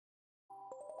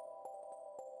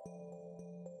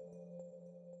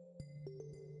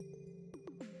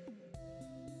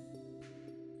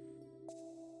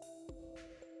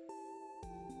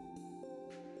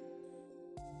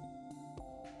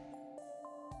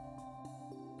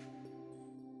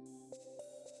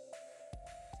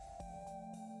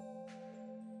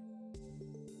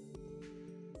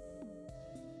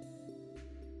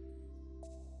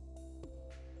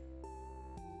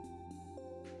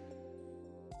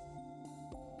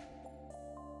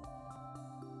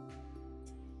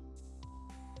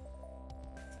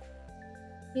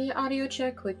The audio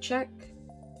check, quick check.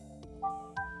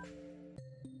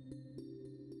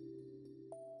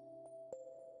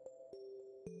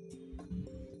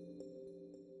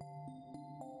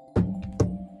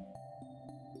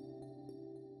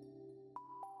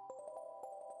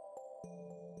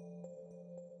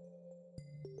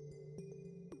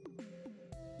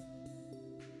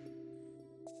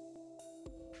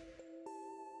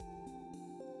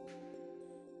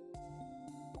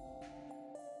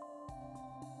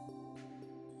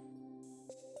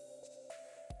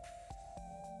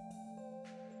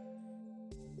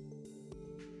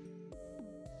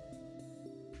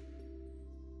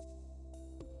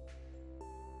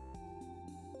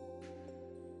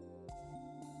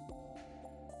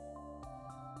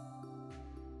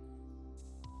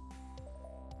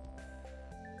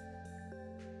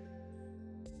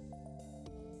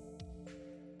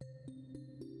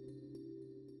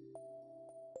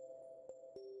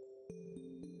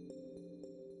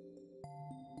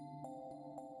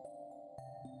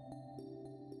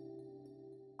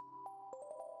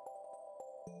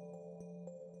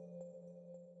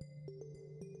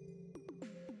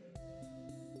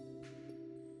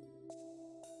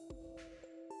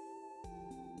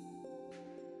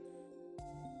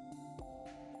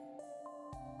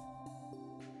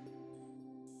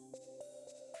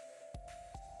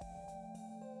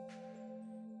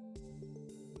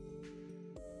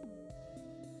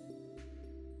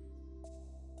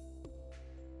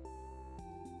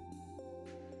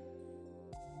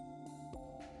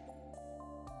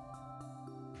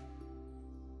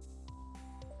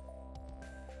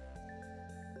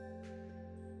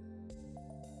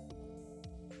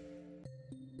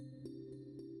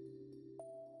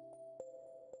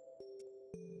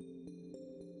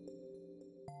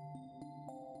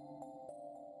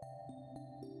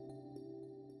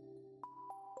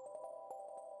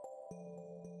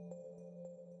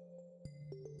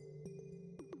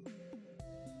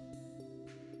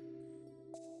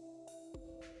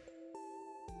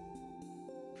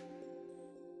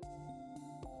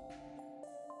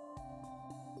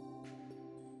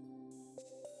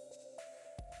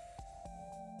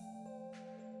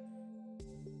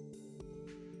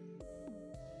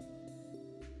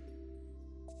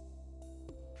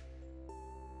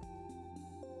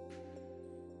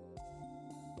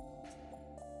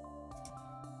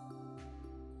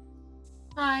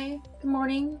 Hi, good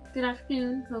morning, good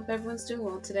afternoon. Hope everyone's doing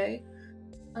well today.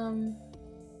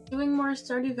 Doing more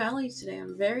Stardew Valley today.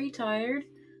 I'm very tired.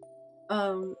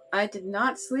 I did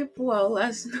not sleep well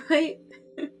last night.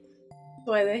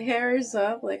 Why the hair is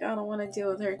up, like I don't want to deal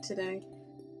with her today.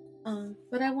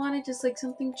 But I wanted just like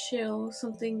something chill,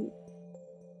 something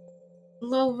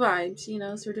low vibes, you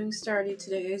know, so we're doing Stardew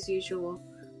today as usual.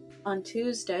 On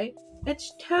Tuesday.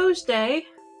 It's Tuesday!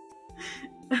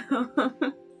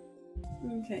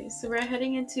 Okay, so we're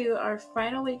heading into our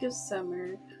final week of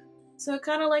summer. So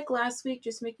kind of like last week,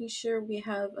 just making sure we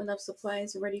have enough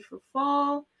supplies ready for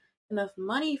fall, enough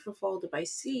money for fall to buy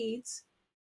seeds.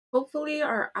 Hopefully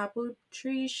our apple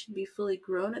tree should be fully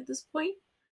grown at this point,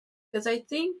 because I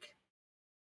think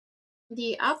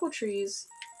the apple trees,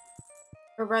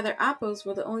 or rather apples,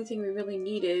 were the only thing we really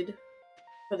needed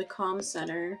for the comm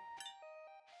center.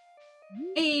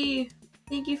 Hey,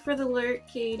 thank you for the alert,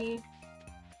 Katie.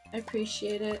 I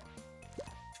appreciate it.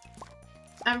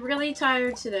 I'm really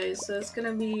tired today, so it's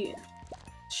gonna be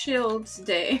chill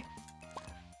today.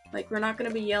 Like, we're not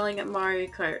gonna be yelling at Mario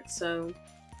Kart, so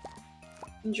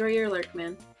enjoy your lurk,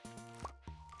 man.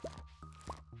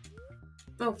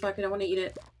 Oh fuck, I don't want to eat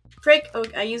it. Frick! Oh,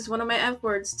 I used one of my F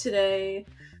words today.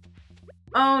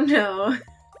 Oh no.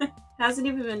 Hasn't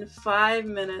even been 5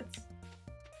 minutes.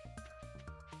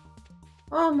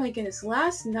 Oh my goodness,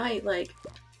 last night, like,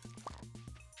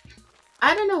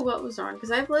 I don't know what was wrong,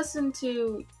 because I've listened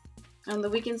to The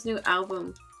Weeknd's new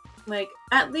album, like,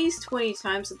 at least 20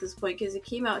 times at this point, because it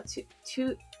came out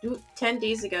 10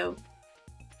 days ago.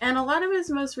 And a lot of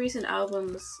his most recent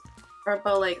albums are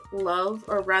about, like, love,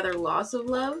 or rather loss of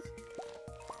love.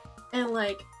 And,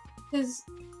 like, his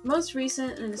most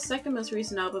recent and his second most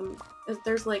recent album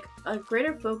there's like a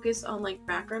greater focus on like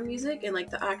background music and like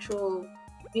the actual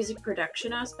music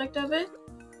production aspect of it.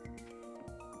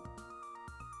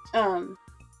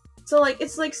 So like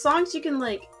it's like songs you can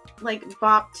like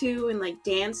bop to and like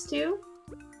dance to,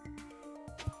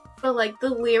 but like the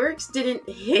lyrics didn't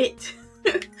hit.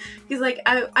 Because like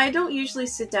I don't usually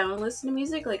sit down and listen to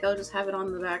music, like I'll just have it on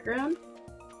in the background.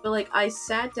 But like I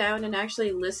sat down and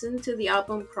actually listened to the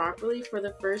album properly for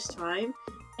the first time,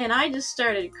 and I just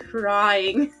started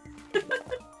crying.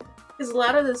 Because a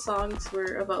lot of the songs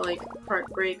were about like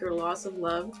heartbreak or loss of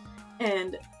love,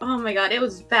 and oh my god, it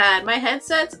was bad. My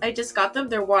headsets, I just got them,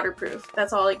 they're waterproof.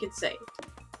 That's all I can say.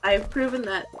 I've proven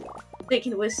that they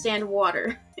can withstand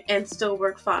water and still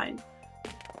work fine.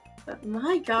 But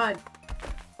my god.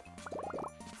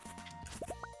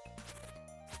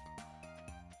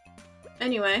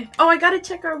 Anyway. Oh, I gotta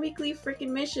check our weekly freaking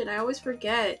mission. I always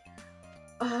forget.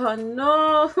 Oh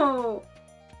no!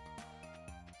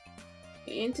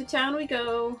 Into town we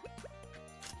go.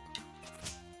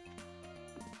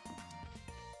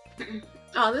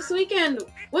 Oh, this weekend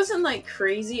wasn't like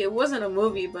crazy. It wasn't a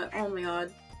movie, but oh my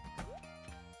god.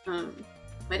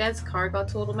 My dad's car got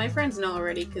totaled. My friends know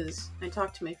already because I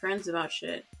talked to my friends about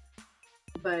shit.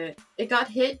 But it got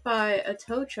hit by a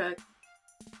tow truck.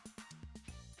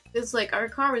 It's like our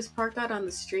car was parked out on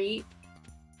the street,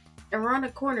 and we're on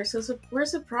a corner, so we're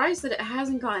surprised that it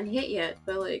hasn't gotten hit yet.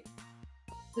 But like,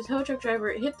 the tow truck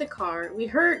driver hit the car. We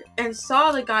heard and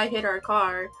saw the guy hit our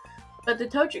car, but the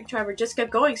tow truck driver just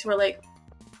kept going. So we're like,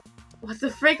 what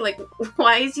the frick? Like,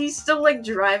 why is he still like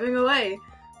driving away?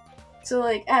 So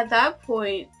like at that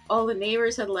point, all the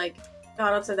neighbors had like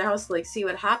gone outside their house to like see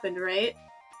what happened, right?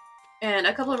 And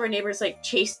a couple of our neighbors like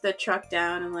chased the truck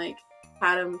down and like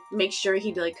had him make sure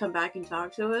he'd like come back and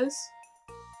talk to us.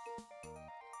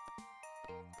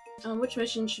 Which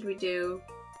mission should we do?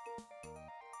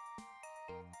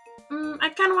 I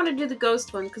kind of want to do the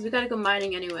ghost one because we gotta go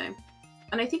mining anyway,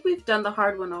 and I think we've done the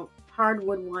hardwood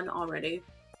one already.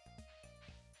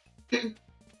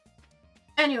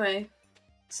 Anyway,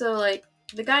 so like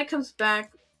the guy comes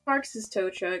back, parks his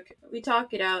tow truck, we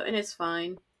talk it out, and it's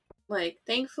fine. Like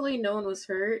thankfully no one was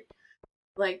hurt.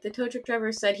 Like, the tow truck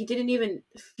driver said he didn't even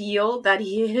feel that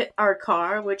he hit our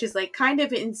car, which is, like, kind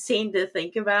of insane to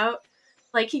think about.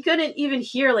 Like, he couldn't even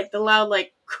hear, like, the loud,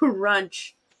 like,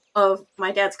 crunch of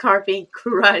my dad's car being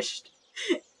crushed.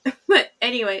 But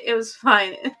anyway, it was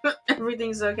fine.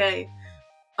 Everything's okay.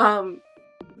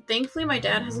 Thankfully my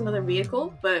dad has another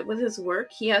vehicle, but with his work,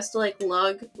 he has to, like,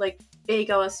 lug, like,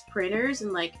 big-ass printers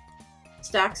and, like,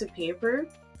 stacks of paper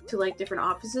to, like, different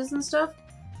offices and stuff.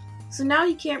 So now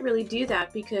he can't really do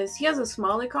that because he has a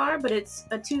smaller car, but it's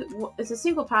a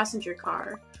single passenger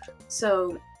car.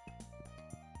 So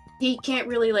he can't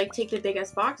really like take the big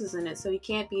ass boxes in it, so he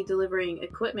can't be delivering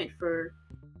equipment for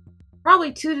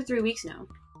probably 2 to 3 weeks now,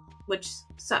 which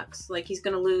sucks. Like he's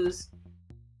gonna lose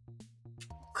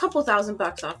a couple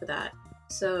 $1,000 off of that.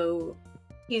 So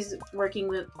he's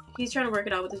trying to work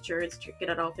it out with insurance to get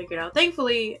it all figured out.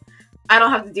 Thankfully, I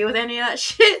don't have to deal with any of that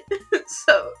shit.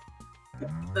 So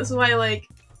that's why, like,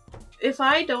 if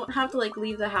I don't have to, like,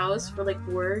 leave the house for, like,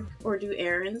 work or do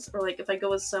errands, or, like, if I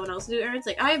go with someone else to do errands,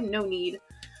 like, I have no need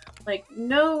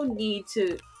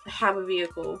to have a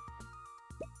vehicle.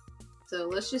 So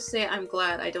let's just say I'm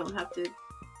glad I don't have to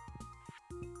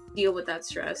deal with that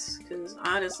stress, because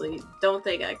honestly, don't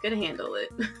think I could handle it.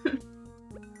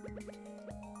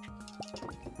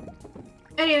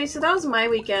 Anyway, so that was my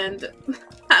weekend.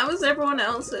 How was everyone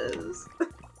else's?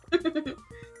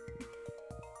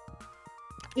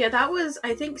 Yeah, that was,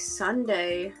 I think,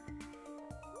 Sunday.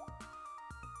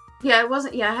 Yeah, it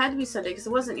wasn't, yeah, it had to be Sunday, because it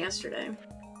wasn't yesterday.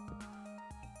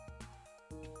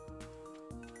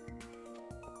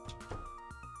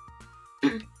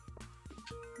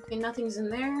 Okay, nothing's in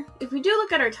there. If we do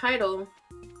look at our title,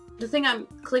 the thing I'm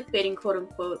clickbaiting,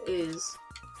 quote-unquote, is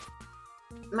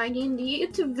my D&D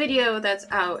YouTube video that's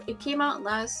out. It came out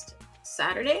last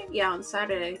Saturday? Yeah, on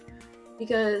Saturday.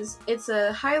 Because it's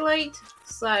a highlight /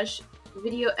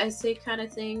 video essay kind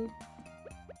of thing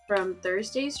from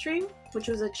Thursday's stream, which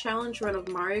was a challenge run of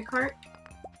Mario Kart.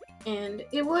 And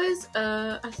it was,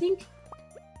 I think,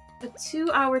 a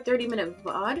 2-hour, 30-minute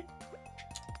VOD.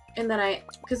 And then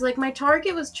because like my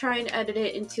target was trying to edit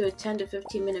it into a 10 to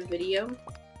 15-minute video.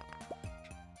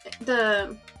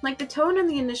 The tone and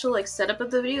the initial like setup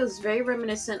of the video is very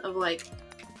reminiscent of like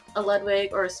a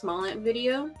Ludwig or a Small Ant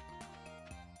video.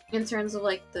 In terms of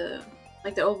like the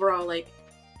overall like,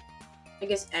 I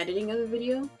guess, editing of the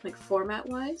video, like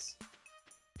format-wise.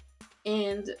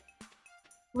 And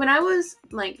when I was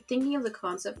like thinking of the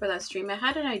concept for that stream, I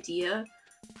had an idea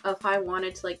of how I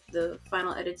wanted to, like, the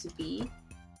final edit to be.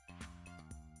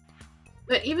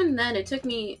 But even then, it took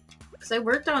me, because I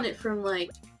worked on it from,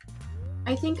 like,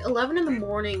 I think 11 in the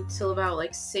morning till about,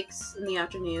 like, 6 in the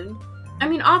afternoon. I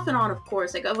mean, off and on, of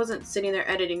course. Like, I wasn't sitting there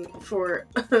editing for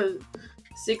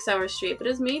 6 hours straight, but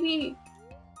it was maybe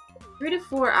 3 to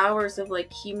 4 hours of, like,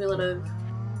 cumulative,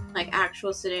 like,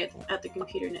 actual sitting at the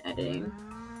computer and editing.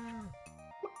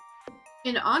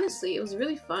 And honestly, it was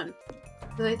really fun.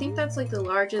 Because I think that's, like, the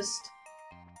largest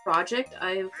project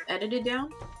I've edited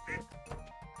down.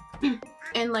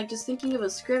 And, like, just thinking of a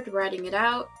script, writing it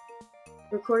out,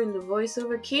 recording the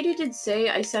voiceover. Katie did say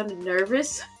I sounded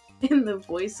nervous in the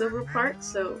voiceover part,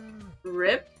 so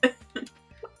rip.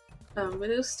 But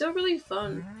it was still really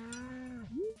fun.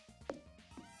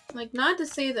 Like, not to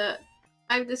say that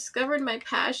I've discovered my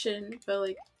passion, but,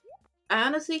 like, I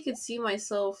honestly could see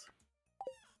myself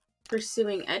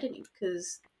pursuing editing,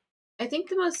 because I think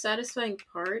the most satisfying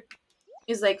part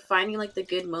is, like, finding, like, the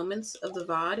good moments of the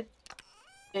VOD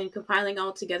and compiling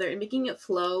all together and making it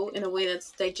flow in a way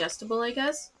that's digestible, I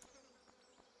guess.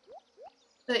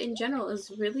 But in general, it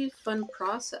was a really fun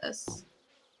process.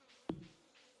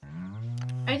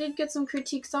 I did get some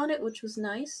critiques on it, which was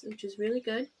nice, which is really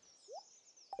good.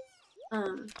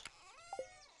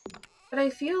 But I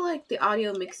feel like the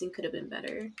audio mixing could have been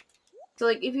better. So,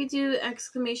 like, if you do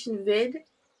exclamation vid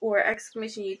or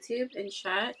exclamation YouTube in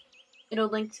chat, it'll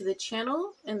link to the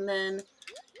channel and then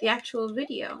the actual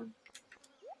video.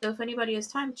 So if anybody has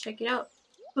time, check it out.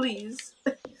 Please.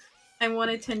 I want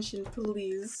attention,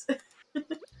 please.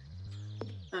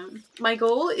 My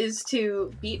goal is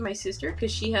to beat my sister,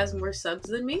 because she has more subs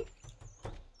than me.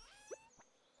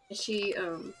 She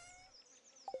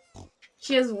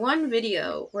has one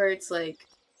video where it's like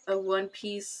a One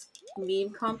Piece meme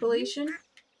compilation,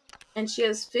 and she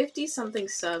has 50-something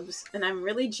subs, and I'm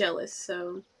really jealous,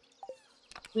 so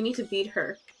we need to beat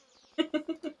her.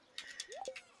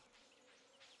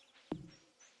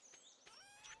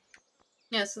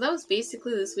 Yeah, so that was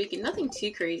basically this weekend. Nothing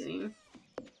too crazy.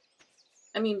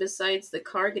 I mean, besides the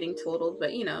car getting totaled,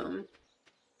 but you know.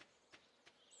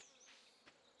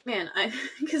 Man,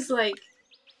 because, like,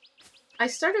 I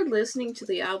started listening to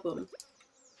the album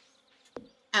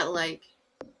at, like,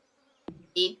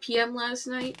 8 p.m. last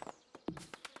night.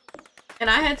 And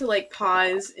I had to, like,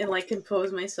 pause and, like,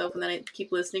 compose myself, and then I'd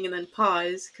keep listening, and then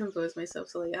pause, compose myself.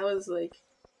 So, like, I was, like,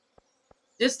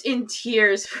 just in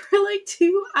tears for, like,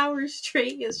 2 hours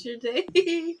straight yesterday.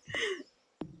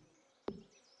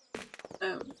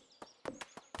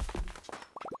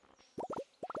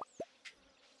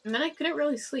 And then I couldn't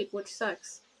really sleep, which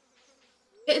sucks.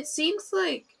 It seems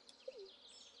like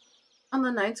on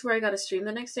the nights where I gotta stream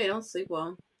the next day, I don't sleep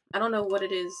well. I don't know what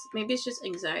it is. Maybe it's just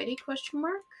anxiety, question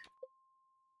mark?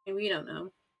 Maybe we don't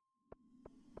know.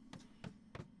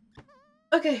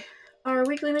 Okay, our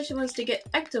weekly mission was to get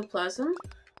ectoplasm.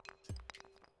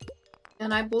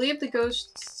 And I believe the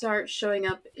ghosts start showing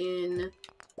up in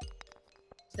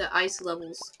the ice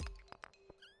levels.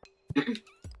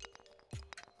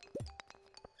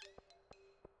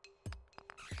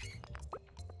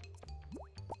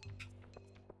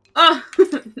 Oh!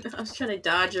 I was trying to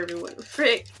dodge everyone.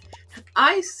 Frick.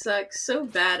 I suck so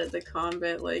bad at the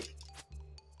combat, like...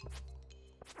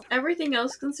 Everything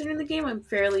else concerning the game, I'm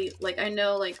fairly... Like, I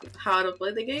know, like, how to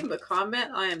play the game, but combat,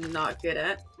 I am not good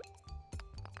at.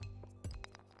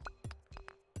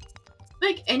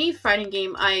 Like, any fighting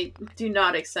game, I do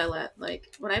not excel at.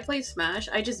 Like, when I play Smash,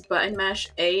 I just button mash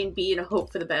A and B and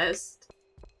hope for the best.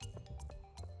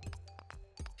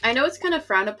 I know it's kind of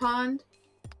frowned upon,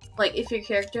 like, if your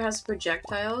character has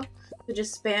projectile, to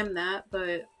just spam that,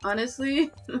 but honestly,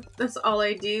 that's all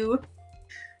I do.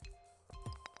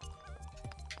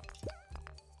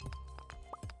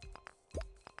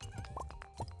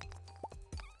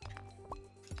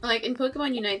 Like, in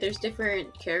Pokemon Unite, there's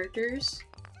different characters,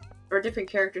 or different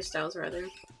character styles, rather.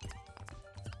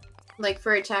 Like,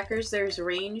 for attackers, there's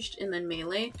ranged and then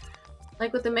melee.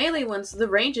 Like, with the melee ones, the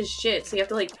range is shit, so you have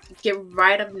to, like, get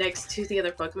right up next to the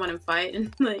other Pokemon and fight,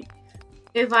 and, like,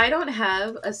 if I don't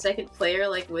have a second player,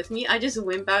 like, with me, I just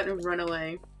wimp out and run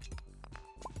away.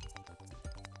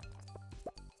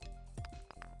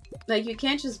 Like, you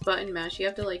can't just button mash, you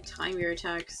have to, like, time your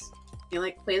attacks. You know,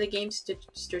 like, play the game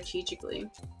strategically.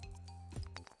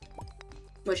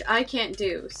 Which I can't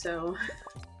do, so...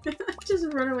 I just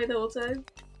run away the whole time.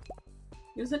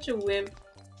 You're such a wimp.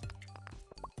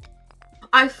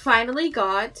 I finally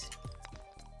got...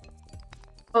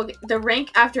 Okay, the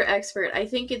rank after expert. I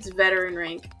think it's veteran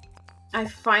rank. I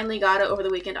finally got it over the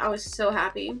weekend. I was so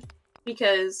happy.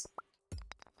 Because...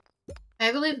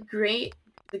 I believe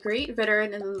the Great,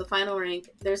 Veteran, and then the final rank.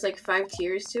 There's like 5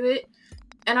 tiers to it.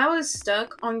 And I was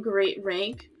stuck on Great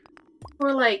rank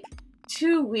for like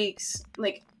 2 weeks.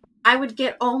 Like, I would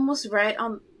get almost right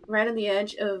on the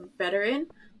edge of Veteran,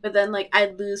 but then like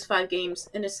I'd lose 5 games,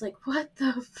 and it's like, what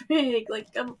the frig?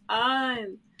 Like, come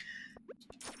on.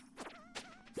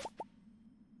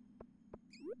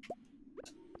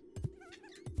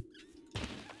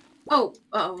 Oh,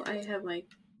 I have my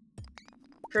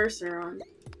cursor on.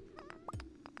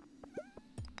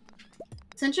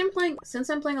 Since I'm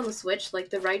playing on the Switch, like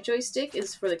the right joystick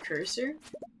is for the cursor.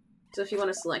 So if you want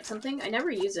to select something, I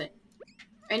never use it.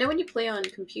 I know when you play on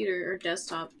computer or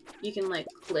desktop, you can like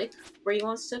click where you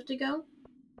want stuff to go.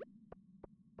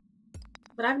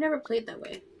 But I've never played that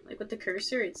way. Like with the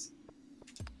cursor, it's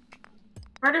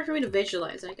harder for me to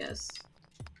visualize, I guess.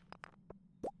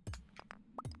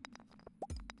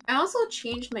 I also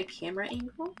changed my camera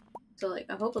angle, so like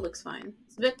I hope it looks fine.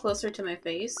 It's a bit closer to my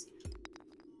face.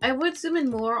 I would zoom in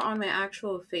more on my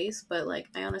actual face, but like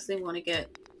I honestly want to get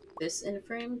this in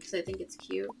frame because I think it's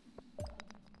cute.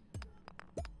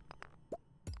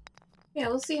 Yeah,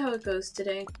 we'll see how it goes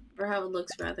today, or how it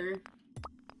looks rather.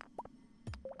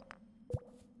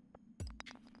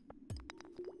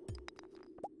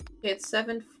 Okay, it's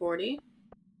 7:40.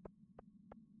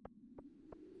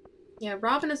 Yeah,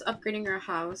 Robin is upgrading her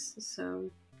house,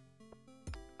 so...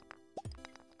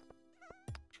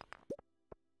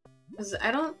 Because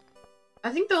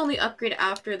I think the only upgrade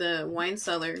after the wine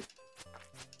cellar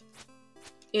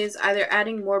is either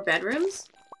adding more bedrooms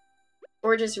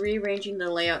or just rearranging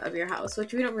the layout of your house,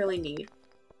 which we don't really need.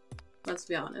 Let's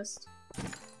be honest.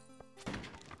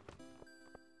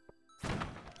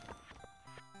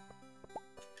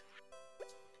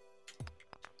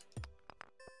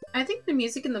 I think the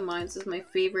music in the mines is my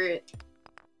favorite,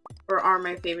 or are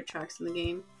my favorite tracks in the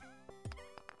game.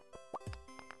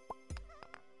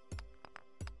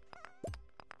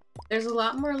 There's a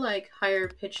lot more, like, higher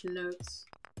pitched notes.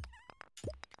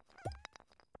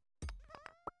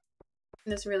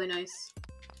 And it's really nice.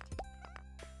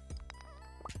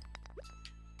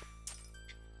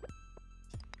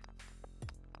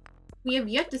 We have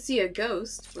yet to see a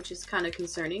ghost, which is kind of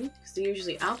concerning, because they're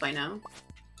usually out by now.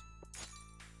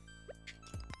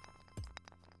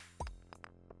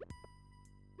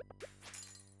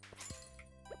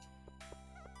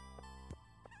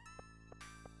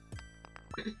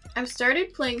 I've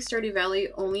started playing Stardew Valley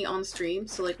only on stream,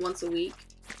 so like once a week.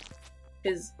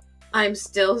 Because I'm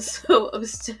still so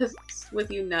obsessed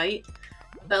with Unite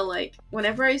that like,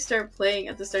 whenever I start playing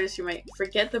at the start of stream, I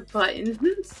forget the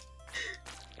buttons.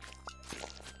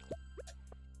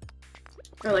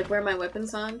 Or like where my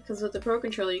weapon's on. Because with the Pro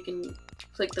Controller you can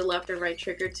click the left or right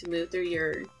trigger to move through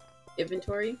your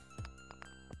inventory.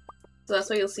 So that's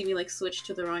why you'll see me like switch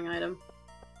to the wrong item.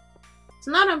 It's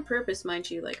not on purpose, mind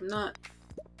you, like I'm not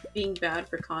being bad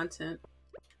for content.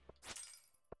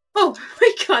 Oh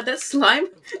my god, that slime!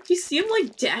 Do you see him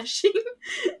like dashing?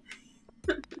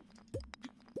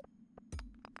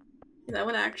 That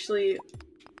one actually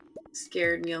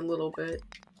scared me a little bit.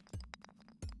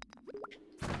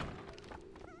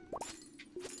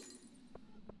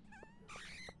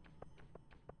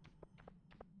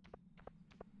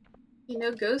 You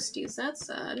know, ghosties, that's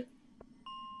sad.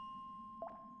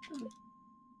 Oh.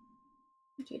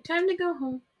 Okay, time to go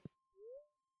home.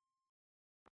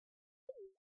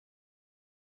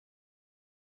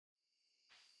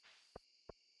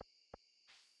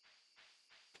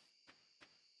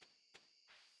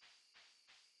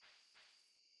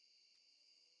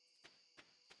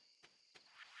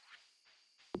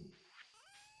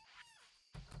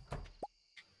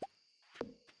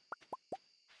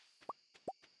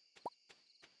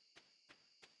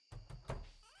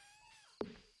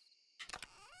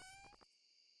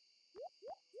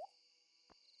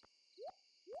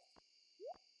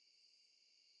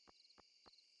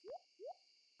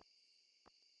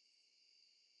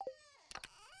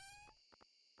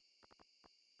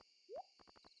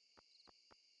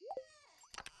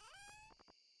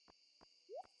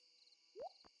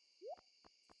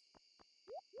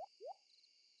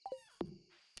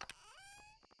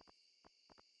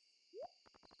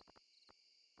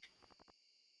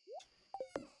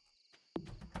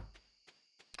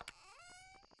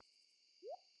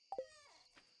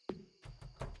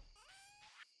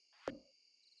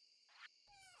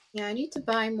 Yeah, I need to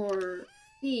buy more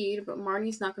feed, but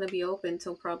Marnie's not going to be open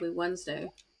until probably Wednesday.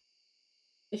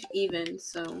 If even,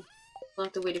 so we'll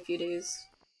have to wait a few days.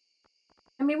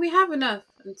 I mean, we have enough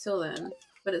until then,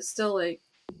 but it's still like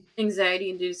anxiety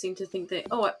inducing to think that,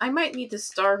 oh, I might need to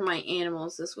starve my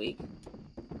animals this week.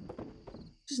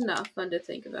 Which is not fun to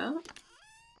think about.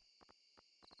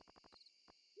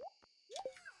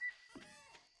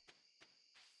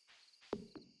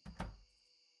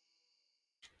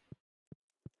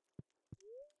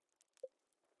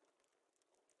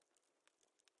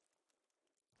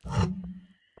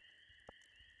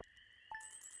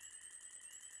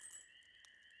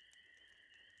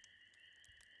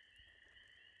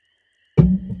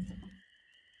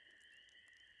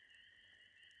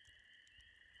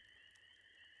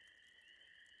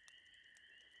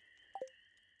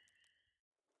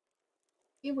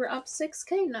 You were up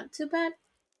 6K, not too bad.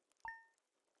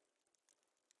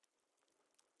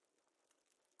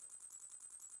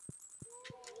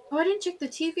 Oh, I didn't check the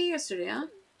TV yesterday, huh?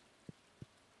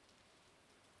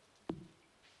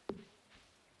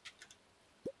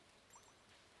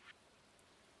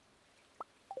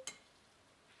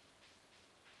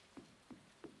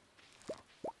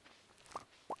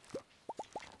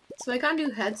 So I got new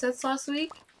headsets last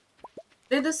week.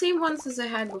 They're the same ones as I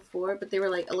had before, but they were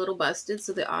like a little busted,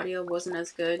 so the audio wasn't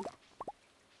as good.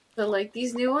 But like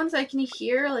these new ones, I can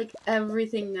hear like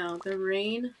everything now. The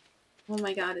rain. Oh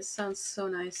my god, it sounds so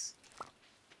nice.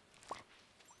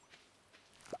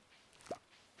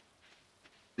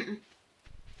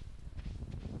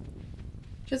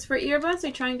 Because for earbuds,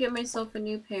 I try and get myself a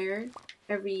new pair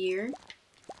every year.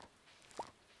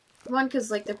 One, because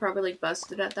like they're probably like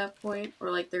busted at that point,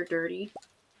 or like they're dirty.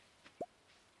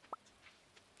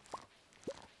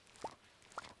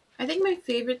 I think my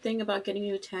favorite thing about getting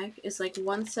new tech is like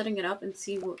one, setting it up and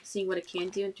seeing what it can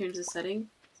do in terms of setting,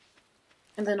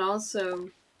 and then also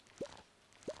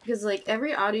because like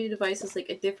every audio device is like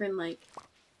a different like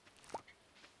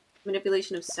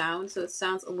manipulation of sound, so it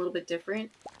sounds a little bit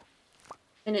different,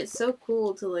 and it's so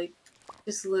cool to like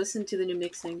just listen to the new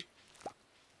mixing.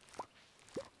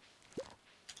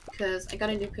 Because I got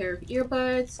a new pair of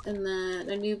earbuds and then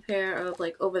a new pair of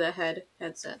like over-the-head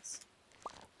headsets.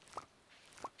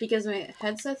 Because my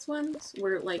headsets ones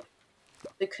were like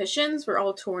the cushions were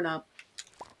all torn up,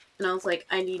 and I was like,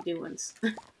 I need new ones.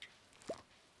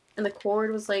 And the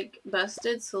cord was like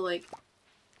busted, so like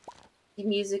the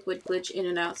music would glitch in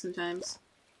and out sometimes.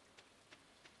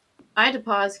 I had to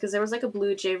pause because there was like a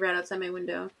blue jay right outside my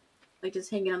window, like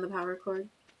just hanging on the power cord.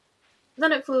 But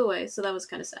then it flew away, so that was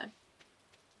kind of sad.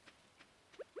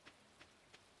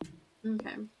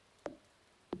 Okay.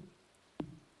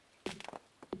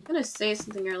 I'm gonna say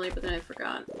something earlier, but then I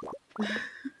forgot.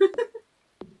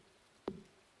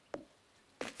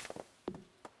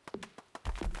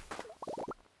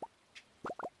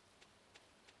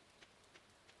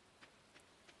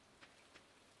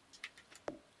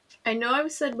 I know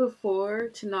I've said before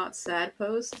to not sad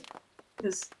post,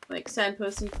 because like sad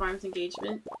posting farms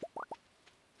engagement.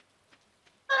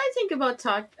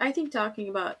 I think talking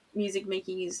about music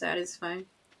making you sad is fine.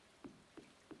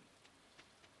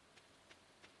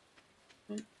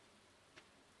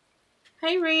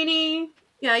 Hi, Rainy.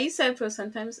 Yeah, you sad post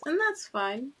sometimes, and that's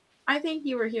fine. I think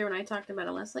you were here when I talked about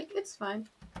it last. Like, it's fine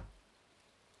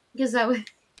because that was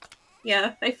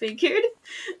yeah. I figured,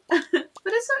 but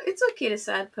it's okay to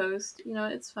sad post. You know,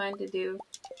 it's fine to do.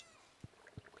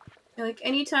 Like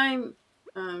anytime,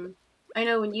 I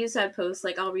know when you sad post,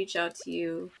 like I'll reach out to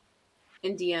you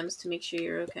in DMs to make sure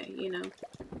you're okay. You know,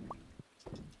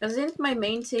 because I think my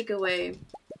main takeaway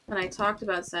when I talked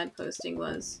about sad posting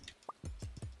was,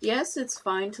 yes, it's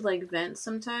fine to like vent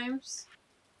sometimes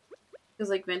because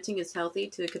like venting is healthy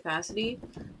to a capacity,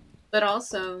 but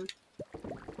also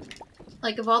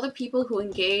like of all the people who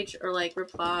engage or like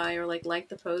reply or like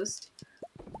the post,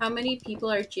 how many people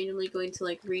are genuinely going to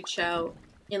like reach out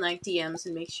in like DMs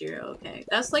and make sure you're okay?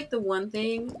 That's like the one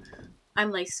thing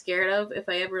I'm like scared of if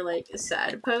I ever like a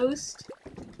sad post.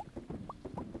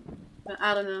 But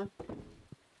I don't know.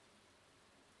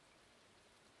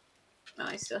 Oh,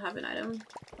 I still have an item.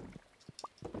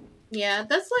 Yeah,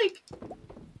 that's like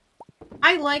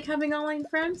I like having online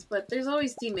friends, but there's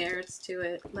always demerits to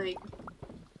it. Like,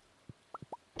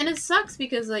 and it sucks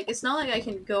because like it's not like I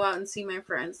can go out and see my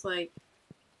friends. Like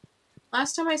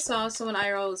last time I saw someone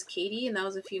IRL was Katie, and that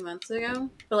was a few months ago.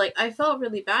 But like I felt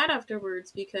really bad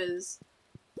afterwards because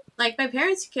like my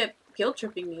parents kept guilt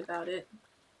tripping me about it,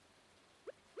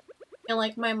 and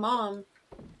like my mom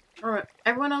or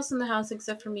everyone else in the house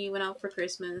except for me went out for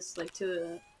Christmas, like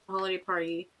to a holiday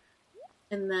party,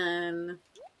 and then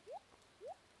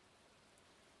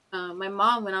my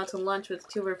mom went out to lunch with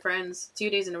two of her friends 2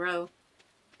 days in a row,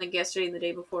 like yesterday and the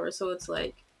day before. So it's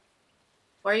like,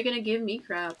 why are you gonna give me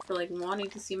crap for like wanting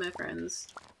to see my friends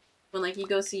when like you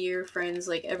go see your friends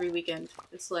like every weekend?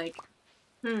 It's like,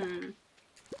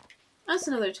 that's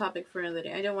another topic for another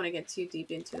day. I don't want to get too deep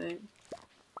into it.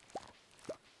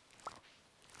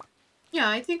 Yeah,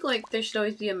 I think like there should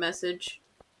always be a message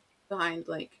behind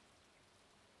like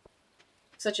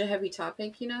such a heavy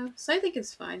topic, you know? So I think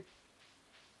it's fine.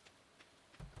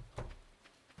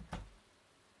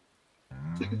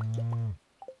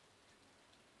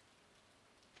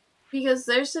 Because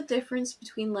there's a difference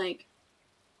between like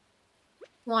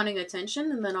wanting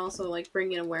attention and then also like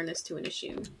bringing awareness to an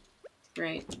issue,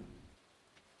 right?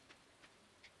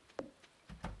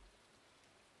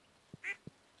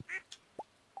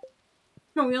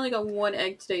 Oh, we only got one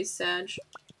egg today, Sag.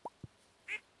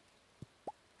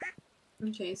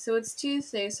 Okay, so it's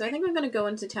Tuesday, so I think I'm gonna go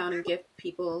into town and gift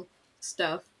people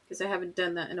stuff because I haven't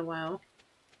done that in a while.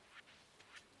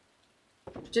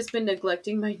 Just been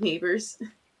neglecting my neighbors.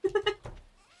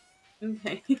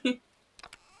 Okay.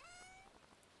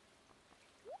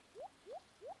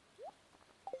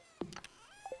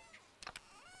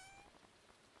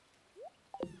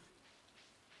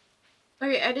 Are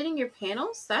you editing your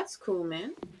panels? That's cool,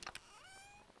 man.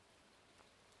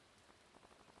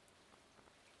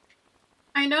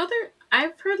 I know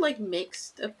I've heard like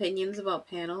mixed opinions about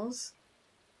panels.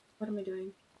 What am I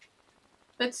doing?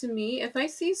 But to me, if I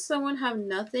see someone have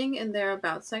nothing in their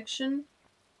about section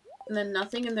and then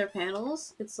nothing in their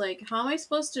panels, it's like, how am I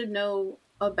supposed to know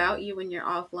about you when you're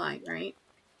offline, right?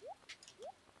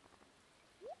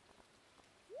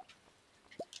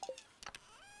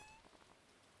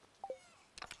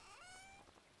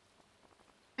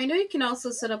 I know you can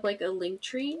also set up like a link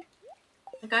tree.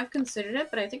 Like I've considered it,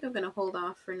 but I think I'm gonna hold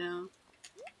off for now.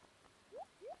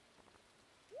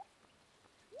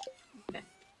 Okay.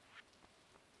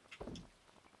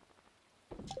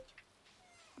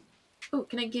 Oh,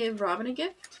 can I give Robin a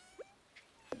gift?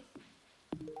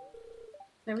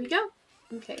 There we go.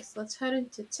 Okay, so let's head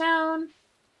into town.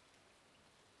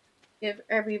 Give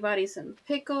everybody some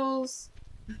pickles.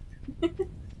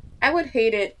 I would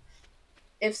hate it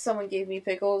if someone gave me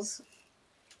pickles.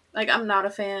 Like, I'm not a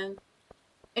fan.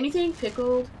 Anything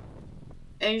pickled,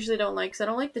 I usually don't like, because I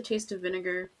don't like the taste of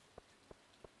vinegar.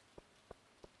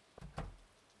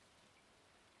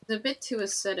 It's a bit too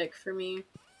acidic for me.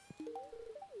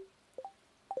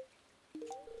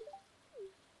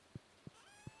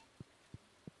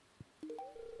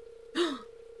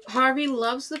 Harvey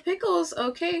loves the pickles.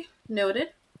 Okay, noted.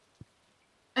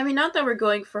 I mean, not that we're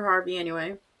going for Harvey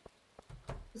anyway.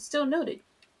 But still noted.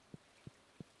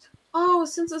 Oh,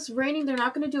 since it's raining, they're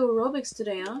not going to do aerobics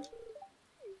today, huh?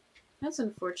 That's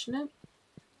unfortunate.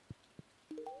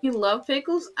 You love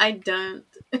pickles? I don't.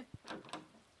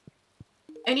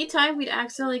 Anytime we'd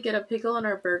accidentally get a pickle on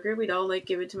our burger, we'd all, like,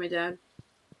 give it to my dad.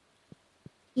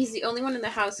 He's the only one in the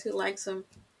house who likes them.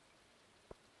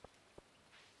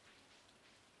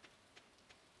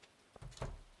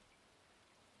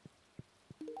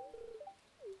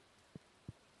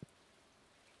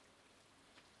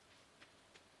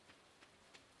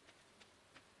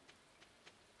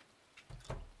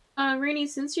 Rainy,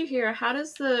 since you're here, how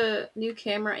does the new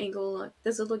camera angle look?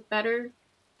 Does it look better?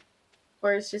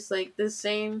 Or it's just, like, the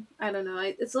same? I don't know.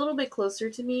 It's a little bit closer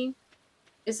to me.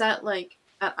 Is that, like,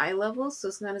 at eye level, so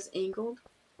it's not as angled?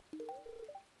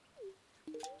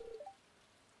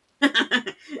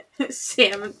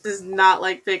 Sam does not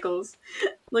like pickles.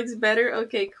 Looks better?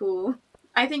 Okay, cool.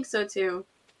 I think so too.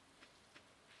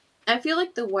 I feel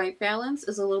like the white balance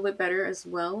is a little bit better as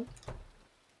well.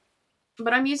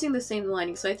 But I'm using the same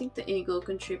lighting, so I think the angle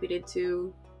contributed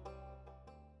to...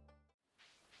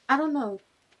 I don't know.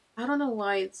 I don't know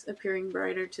why it's appearing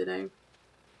brighter today.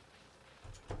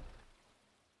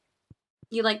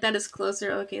 You like that it's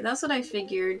closer? Okay, that's what I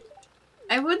figured.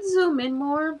 I would zoom in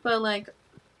more, but like...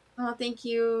 Oh, thank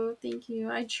you. Thank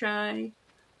you. I try.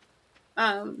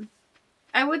 Um,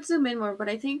 I would zoom in more, but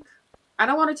I think... I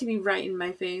don't want it to be right in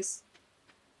my face.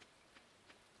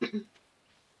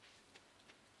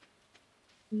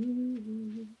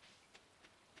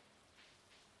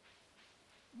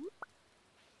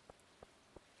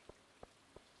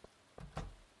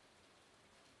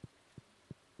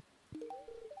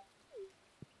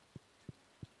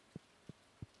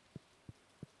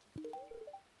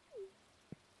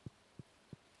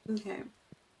 Okay.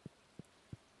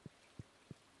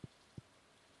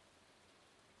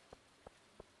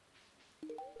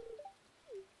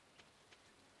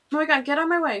 Oh my god, get out of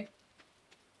my way.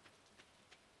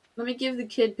 Let me give the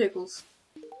kid pickles.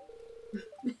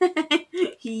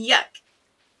 Yuck.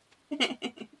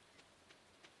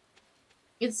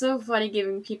 It's so funny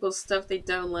giving people stuff they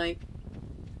don't like.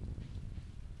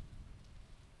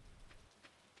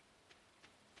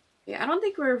 Yeah, I don't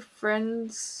think we're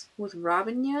friends with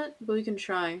Robin yet, but we can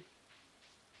try.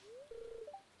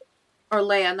 Or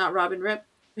Leia, not Robin. Rip.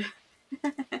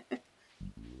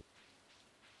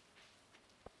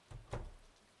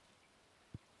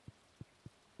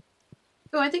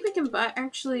 Oh, I think we can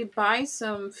actually buy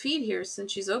some feed here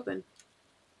since she's open.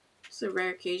 It's a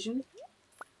rare occasion.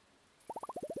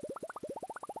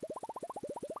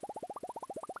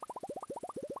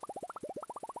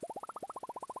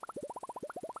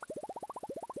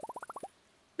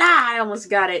 Ah, I almost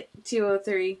got it.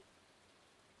 203.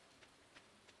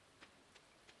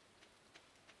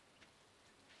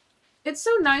 It's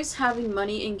so nice having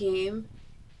money in game.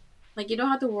 Like, you don't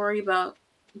have to worry about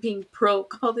being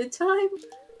broke all the time.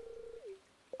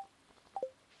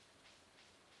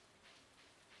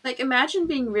 Like, imagine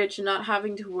being rich and not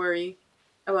having to worry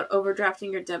about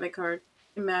overdrafting your debit card.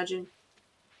 Imagine.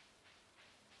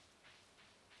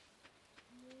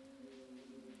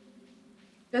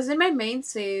 Because in my main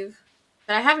save,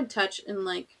 that I haven't touched in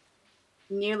like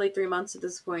nearly 3 months at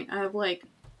this point, I have like,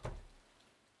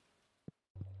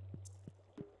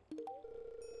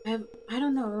 I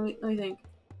don't know, let me think.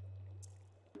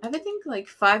 I have, I think, like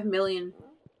 5 million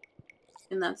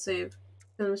in that save.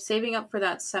 Because I'm saving up for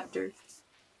that scepter.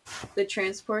 The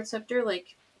transport scepter,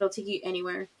 like, it'll take you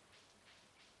anywhere.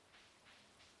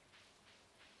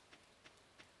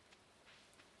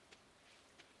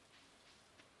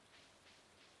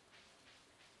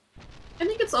 I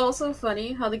think it's also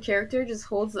funny how the character just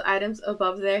holds the items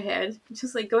above their head,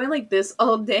 just like going like this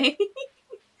all day.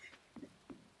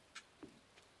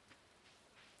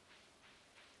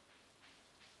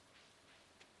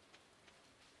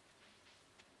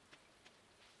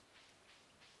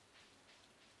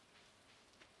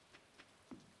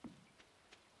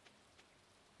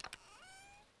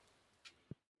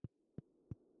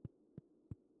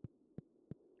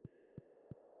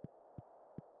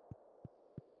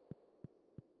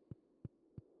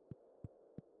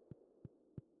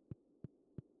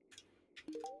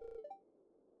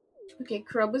 Okay,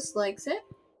 Krobus likes it.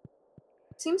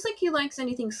 Seems like he likes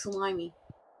anything slimy.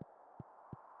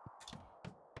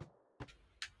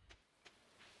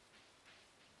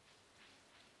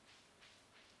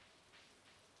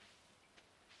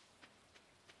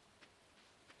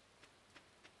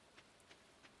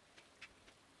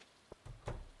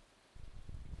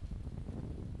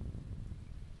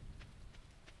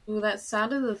 Ooh, that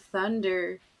sound of the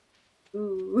thunder.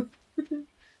 Ooh.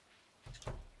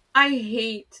 I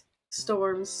hate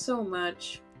storms so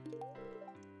much.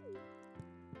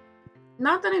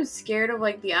 Not that I'm scared of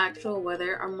like the actual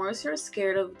weather, I'm more sort of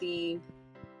scared of the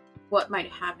what might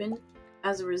happen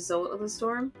as a result of the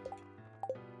storm.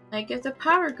 Like if the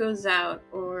power goes out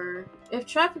or if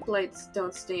traffic lights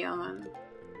don't stay on.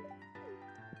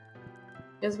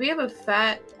 Because we have a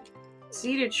fat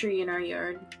cedar tree in our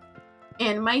yard.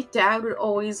 And my dad would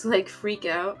always like freak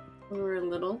out when we were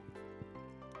little.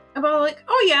 About like,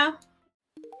 oh yeah,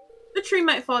 the tree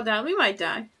might fall down, we might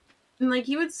die. And like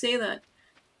he would say that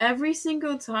every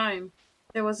single time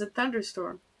there was a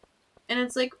thunderstorm. And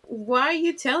it's like, why are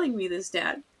you telling me this,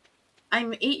 Dad?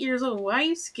 I'm 8 years old. Why are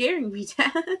you scaring me,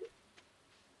 Dad?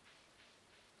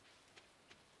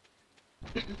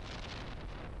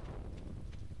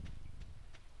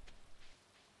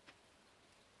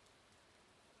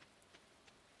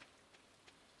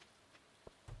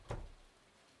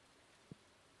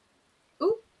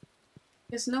 Ooh,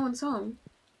 guess no one's home.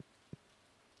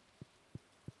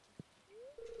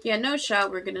 Yeah, no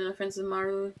shot we're getting a Friends of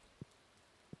Maru.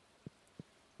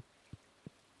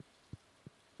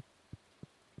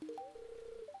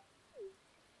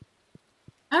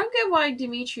 I don't get why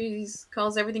Dimitri's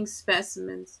calls everything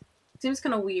specimens. Seems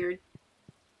kind of weird.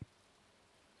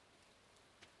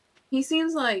 He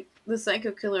seems like the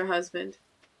psycho killer husband.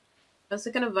 That's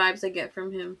the kind of vibes I get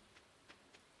from him.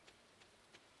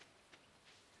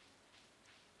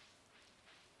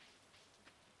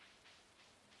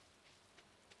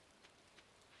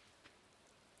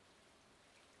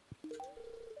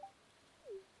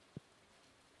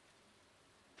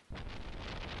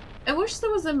 I wish there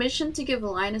was a mission to give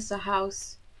Linus a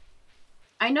house.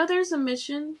 I know there's a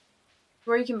mission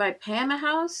where you can buy Pam a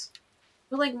house,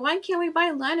 but like, why can't we buy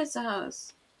Linus a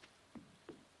house?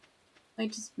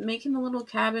 Like, just make him a little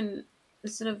cabin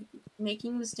instead of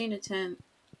making him stay in a tent.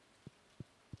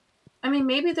 I mean,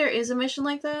 maybe there is a mission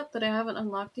like that that I haven't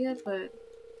unlocked yet, but it'd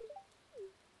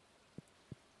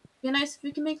be nice if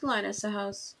we can make Linus a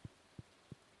house.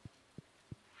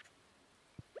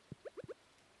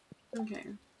 Okay.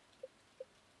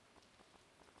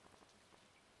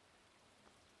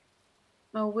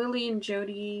 Oh, Willie and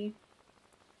Jody.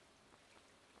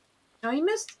 Oh, you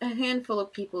missed a handful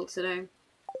of people today.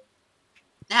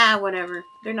 Ah, whatever.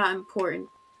 They're not important.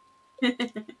 Yeah,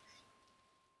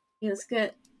 let's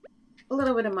get a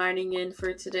little bit of mining in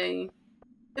for today.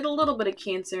 Get a little bit of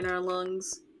cancer in our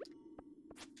lungs.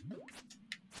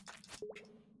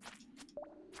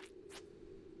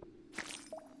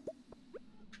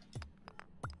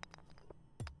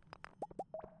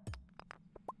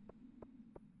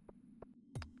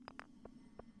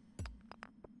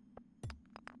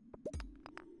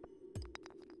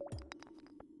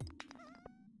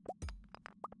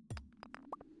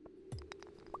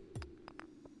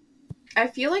 I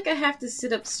feel like I have to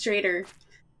sit up straighter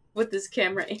with this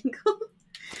camera angle.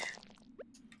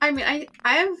 I mean, I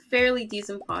have fairly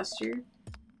decent posture.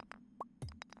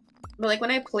 But like when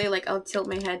I play, like I'll tilt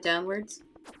my head downwards.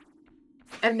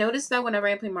 I've noticed that whenever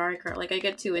I play Mario Kart, like I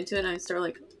get too into it and I start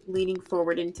like leaning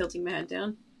forward and tilting my head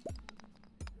down.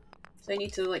 So I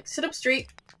need to like sit up straight.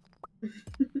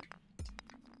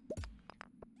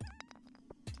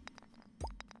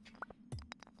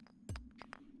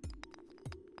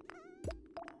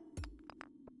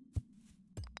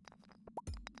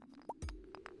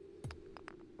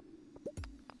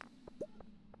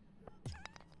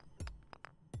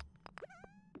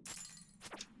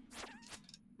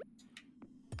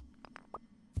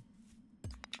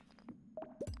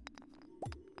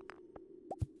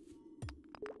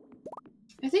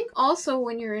 I think also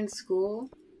when you're in school,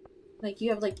 like you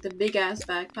have like the big ass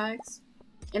backpacks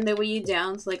and they weigh you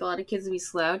down, so like a lot of kids would be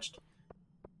slouched.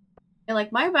 And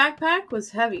like my backpack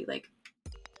was heavy. Like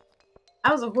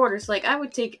I was a hoarder, so like I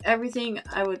would take everything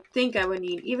I would think I would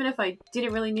need. Even if I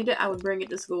didn't really need it, I would bring it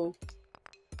to school.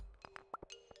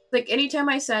 Like anytime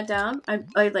I sat down,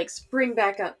 I'd like spring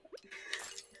back up.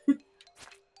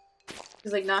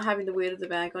 Because like not having the weight of the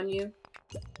bag on you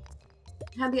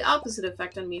had the opposite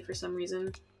effect on me for some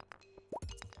reason.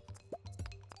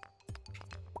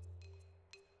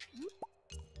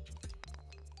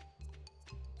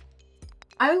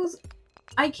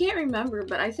 I can't remember,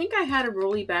 but I think I had a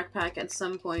rolly backpack at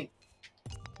some point.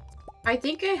 I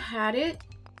think I had it.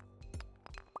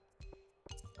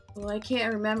 Well, I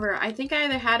can't remember. I think I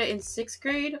either had it in 6th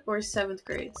grade or 7th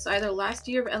grade. So either last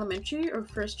year of elementary or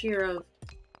first year of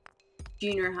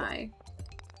junior high.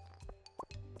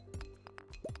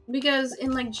 Because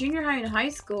in like junior high and high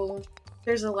school,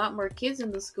 there's a lot more kids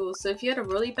in the school. So if you had a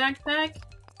rolly backpack,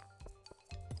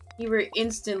 you were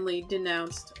instantly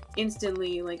denounced.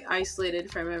 Instantly like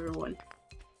isolated from everyone.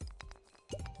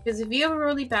 Because if you have a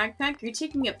rolly backpack, you're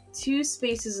taking up 2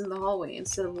 spaces in the hallway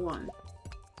instead of 1.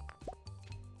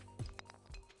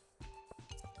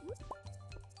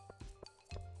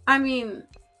 I mean,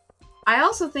 I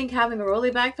also think having a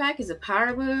rolly backpack is a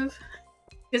power move.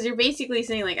 Because you're basically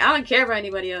saying, like, I don't care about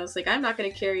anybody else. Like, I'm not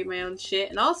going to carry my own shit.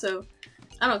 And also,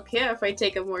 I don't care if I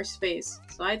take up more space.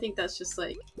 So I think that's just,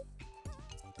 like,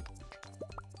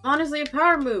 honestly a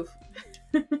power move.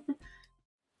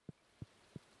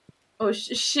 Oh,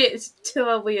 shit. It's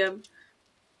still Liam.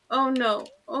 Oh, no.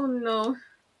 Oh, no.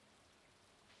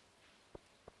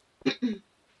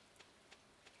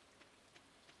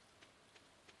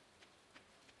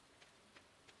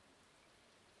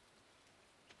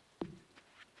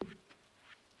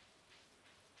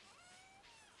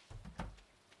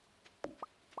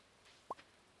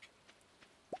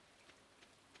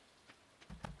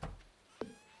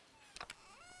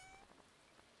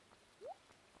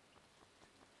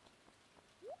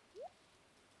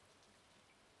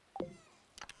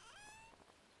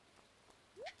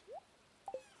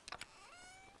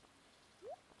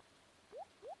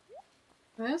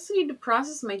 I also need to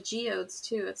process my geodes,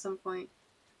 too, at some point.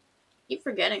 Keep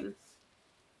forgetting.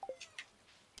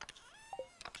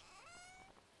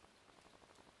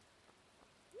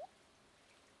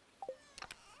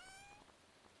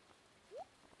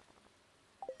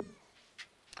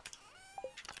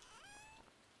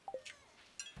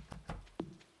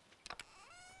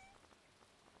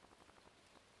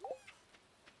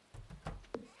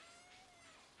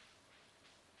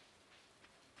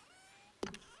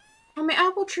 Oh, my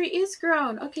apple tree is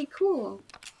grown. Okay, cool.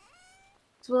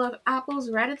 So we'll have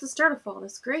apples right at the start of fall.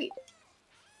 That's great.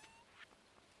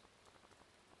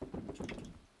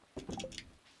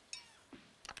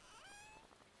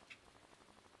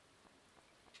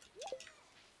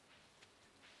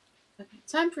 Okay,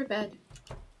 time for bed.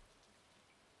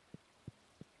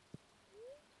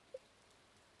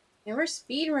 And we're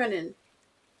speed running.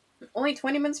 Only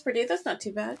 20 minutes per day? That's not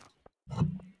too bad.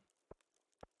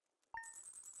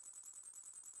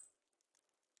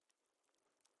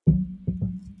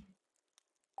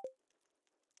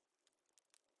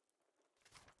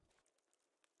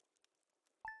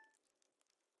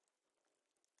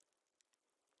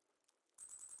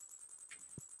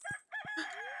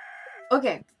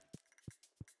 Okay.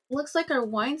 Looks like our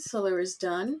wine cellar is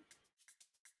done.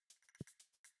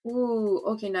 Ooh,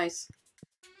 okay, nice.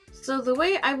 So the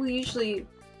way I will usually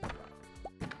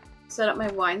set up my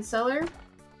wine cellar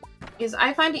is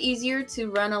I find it easier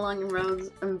to run along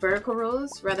rows and vertical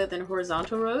rows rather than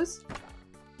horizontal rows.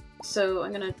 So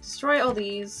I'm gonna destroy all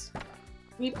these,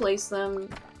 replace them,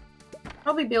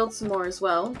 probably build some more as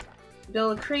well.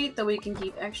 Build a crate that we can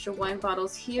keep extra wine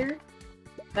bottles here.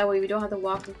 That way we don't have to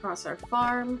walk across our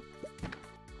farm.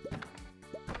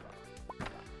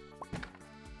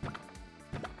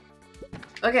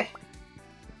 Okay.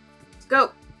 Let's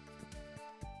go.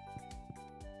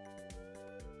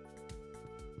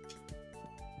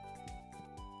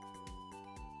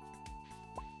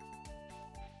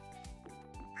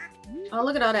 Oh,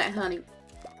 look at all that honey.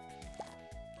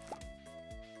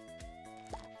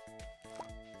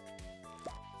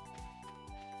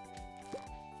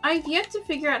 I've yet to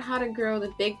figure out how to grow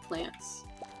the big plants.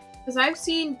 Because I've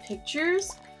seen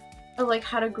pictures of like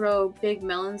how to grow big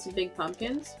melons and big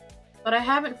pumpkins. But I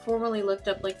haven't formally looked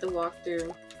up like the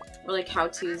walkthrough or like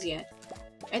how-tos yet.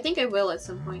 I think I will at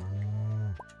some point.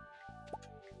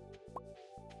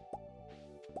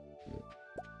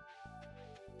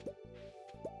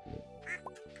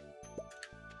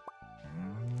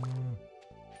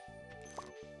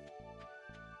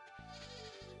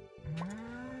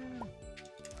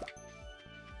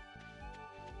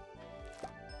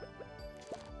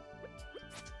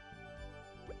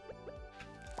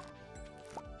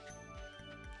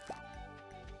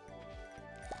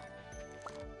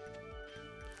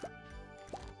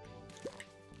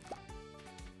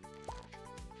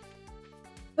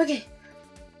 Okay.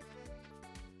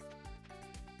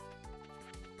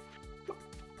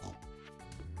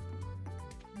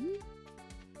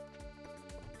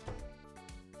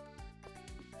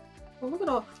 Oh, look at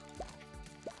all.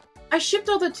 I shipped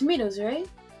all the tomatoes, right?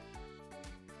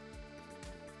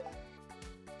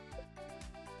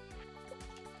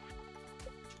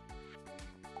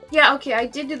 Yeah, okay, I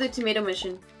did do the tomato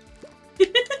mission.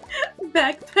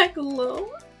 Backpack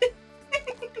low.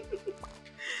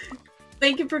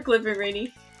 Thank you for clipping,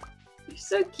 Rainy. You're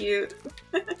so cute.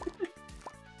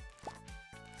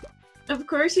 Of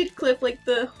course you'd clip like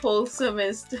the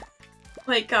wholesomest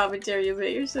like commentary of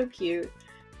it. You're so cute.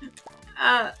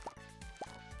 I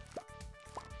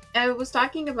was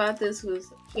talking about this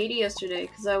with Katie yesterday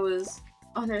because I was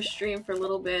on her stream for a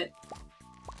little bit.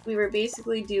 We were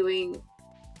basically doing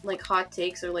like hot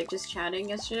takes or like just chatting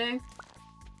yesterday.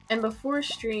 And before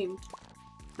stream,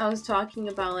 I was talking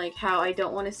about like how I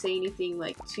don't want to say anything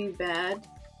like too bad.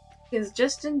 Because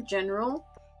just in general,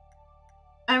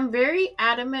 I'm very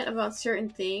adamant about certain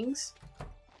things.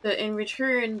 But in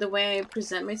return, the way I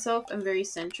present myself, I'm very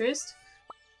centrist.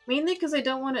 Mainly because I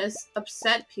don't want to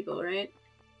upset people, right?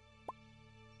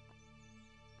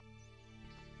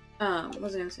 What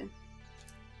was I gonna say?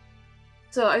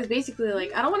 So I was basically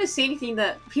like, I don't want to say anything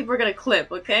that people are gonna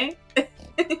clip, okay?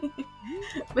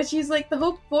 But she's like, the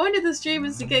whole point of the stream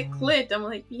is to get clipped. I'm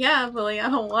like, yeah, but like, I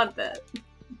don't want that.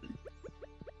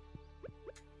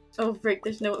 Oh frick,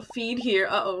 there's no feed here,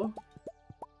 uh-oh.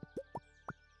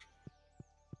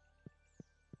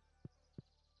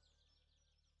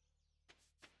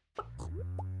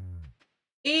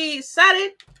 Hey, said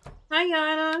it! Hi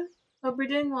Yana! Hope you're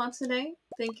doing well today.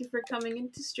 Thank you for coming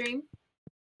into stream.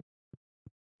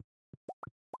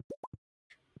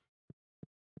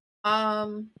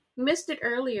 Missed it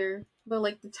earlier, but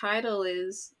like the title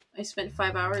is, I spent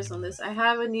 5 hours on this. I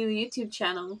have a new YouTube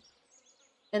channel.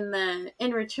 And then,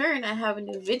 in return, I have a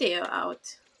new video out.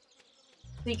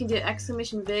 So you can do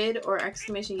exclamation vid or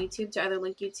exclamation YouTube to either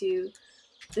link you to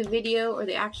the video or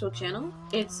the actual channel.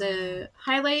 It's a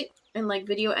highlight and like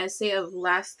video essay of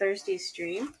last Thursday's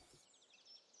stream.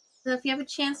 So if you have a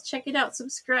chance, check it out.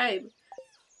 Subscribe.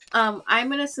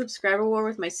 I'm in a subscriber war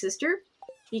with my sister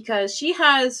because she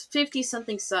has 50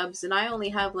 something subs and I only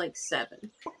have like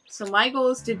 7. So my goal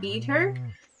is to beat her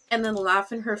and then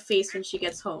laugh in her face when she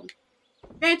gets home.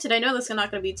 Granted, I know that's not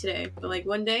going to be today, but like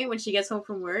one day when she gets home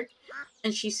from work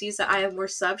and she sees that I have more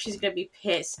subs, she's going to be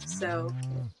pissed. So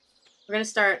we're going to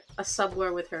start a sub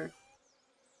war with her.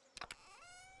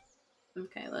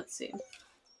 Okay, let's see.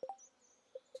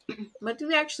 What do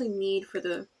we actually need for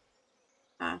the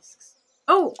tasks?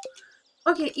 Oh!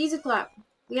 Okay, easy clap.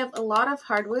 We have a lot of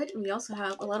hardwood and we also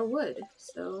have a lot of wood.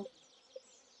 So,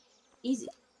 easy.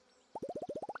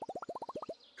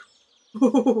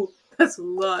 Oh, that's a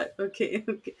lot. Okay,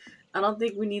 okay. I don't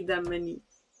think we need that many.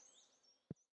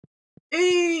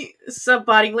 Hey,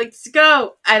 sub-botting, let's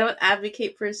go! I don't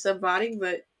advocate for sub-botting,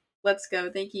 but let's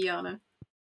go. Thank you, Yana.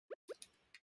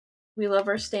 We love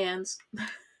our stands.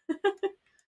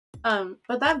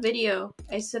 But that video,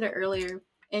 I said it earlier,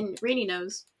 and Rainy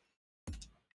knows,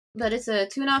 but it's a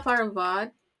 2.5 hour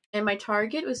VOD, and my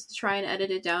target was to try and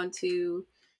edit it down to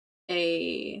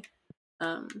a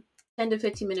 10 to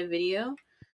 15 minute video.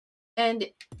 And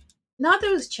not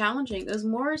that it was challenging, it was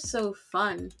more so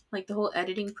fun. Like the whole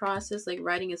editing process, like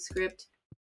writing a script,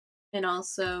 and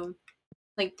also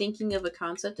like thinking of a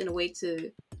concept in a way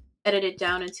to edit it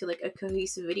down into like a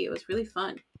cohesive video. It was really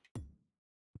fun.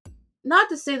 Not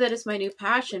to say that it's my new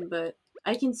passion, but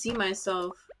I can see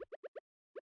myself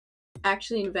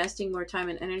actually investing more time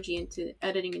and energy into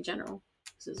editing in general.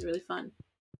 This is really fun.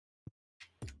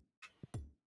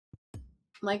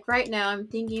 Like right now, I'm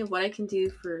thinking of what I can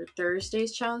do for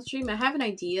Thursday's challenge stream. I have an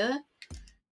idea,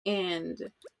 and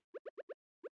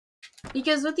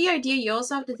Because with the idea, you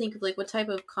also have to think of like what type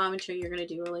of commentary you're gonna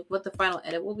do, or like what the final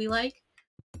edit will be like.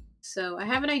 So I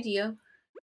have an idea.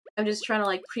 I'm just trying to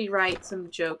like pre-write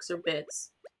some jokes or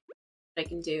bits that I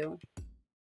can do,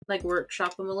 like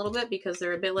workshop them a little bit because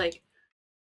they're a bit like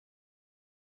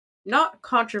not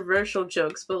controversial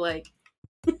jokes, but like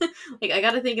like I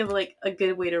gotta think of like a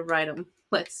good way to write them.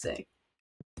 Let's say.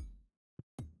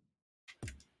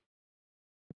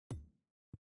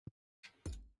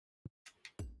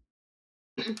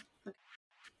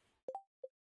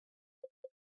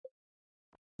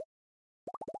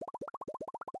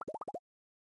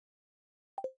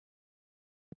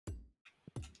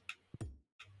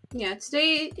 Yeah,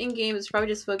 today in game is probably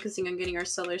just focusing on getting our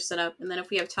cellars set up, and then if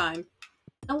we have time,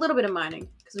 a little bit of mining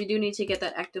because we do need to get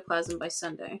that ectoplasm by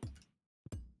Sunday.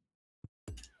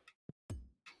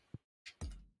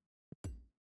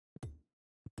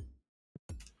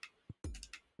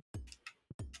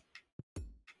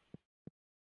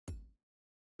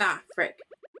 Ah, frick.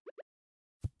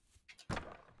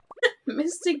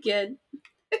 Missed again.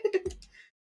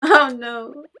 Oh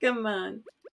no, come on.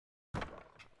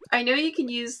 I know you can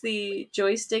use the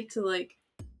joystick to like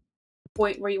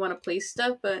point where you want to place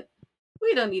stuff, but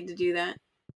we don't need to do that.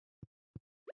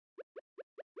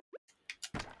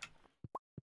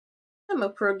 I'm a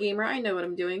pro gamer, I know what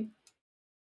I'm doing.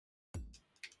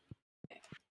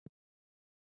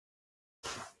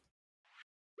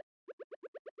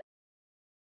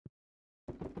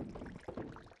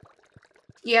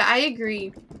 Yeah, I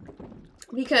agree.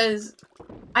 Because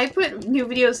I put new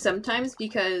videos sometimes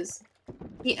because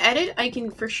the edit I can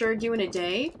for sure do in a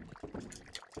day.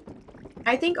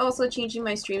 I think also changing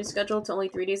my stream schedule to only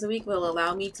 3 days a week will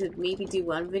allow me to maybe do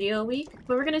 1 video a week,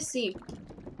 but we're gonna see.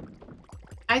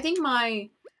 I think my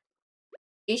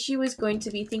issue is going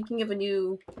to be thinking of a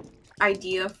new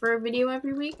idea for a video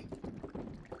every week.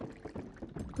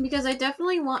 Because I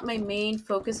definitely want my main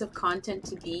focus of content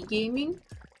to be gaming,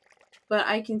 but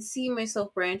I can see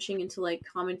myself branching into like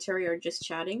commentary or just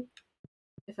chatting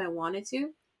if I wanted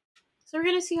to. So we're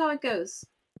gonna see how it goes.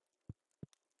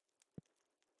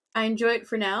 I enjoy it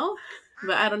for now,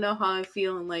 but I don't know how I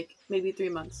feel in like maybe 3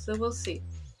 months. So we'll see.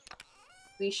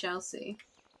 We shall see.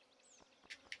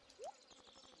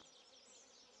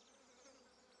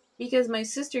 Because my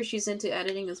sister, she's into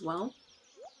editing as well.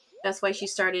 That's why she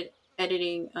started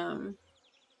editing,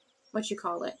 what you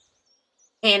call it?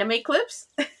 Anime clips?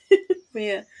 But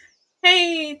yeah.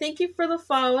 Hey, thank you for the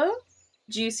follow.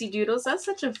 Juicy Doodles, that's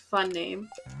such a fun name.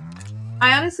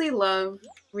 I honestly love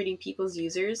reading people's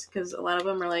users because a lot of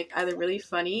them are like either really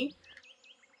funny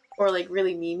or like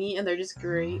really memey and they're just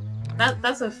great.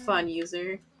 That's a fun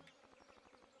user.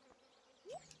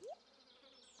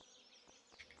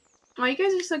 Oh, you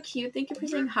guys are so cute. Thank you for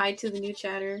saying hi to the new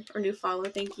chatter or new follow.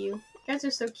 Thank you. You guys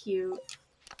are so cute.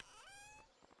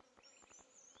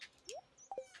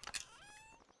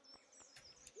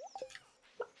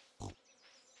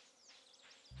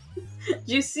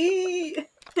 Juicy!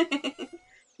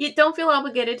 You don't feel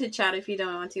obligated to chat if you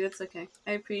don't want to. It's okay.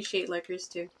 I appreciate lurkers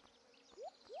too.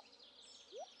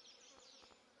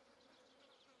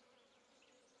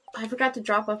 I forgot to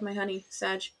drop off my honey,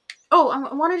 Sag. Oh,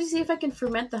 I wanted to see if I can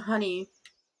ferment the honey.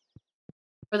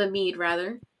 Or the mead,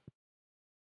 rather.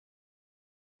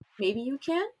 Maybe you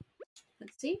can?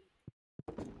 Let's see.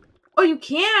 Oh, you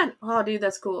can! Oh, dude,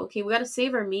 that's cool. Okay, we gotta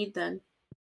save our mead then.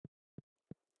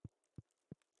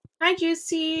 Hi,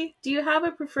 Juicy! Do you have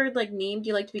a preferred, like, name? Do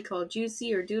you like to be called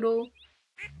Juicy or Doodle?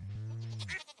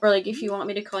 Or, like, if you want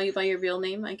me to call you by your real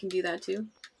name, I can do that too.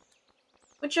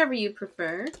 Whichever you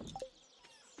prefer.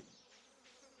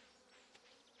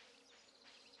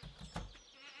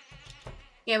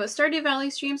 Yeah, but Stardew Valley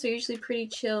streams are usually pretty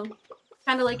chill.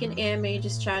 Kind of like an anime,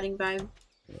 just chatting vibe.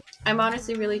 I'm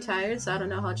honestly really tired, so I don't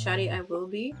know how chatty I will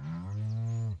be.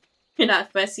 You're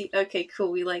not fussy? Okay,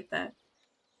 cool, we like that.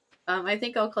 I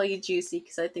think I'll call you Juicy,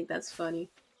 because I think that's funny.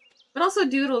 But also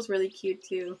Doodle's really cute,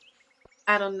 too.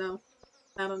 I don't know.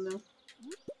 I don't know.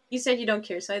 You said you don't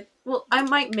care, so I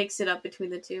might mix it up between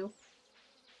the two.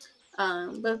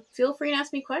 But feel free to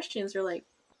ask me questions, or, like,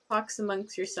 talks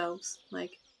amongst yourselves.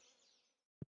 Like,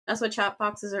 that's what chat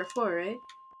boxes are for, right?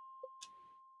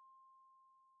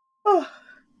 Oh.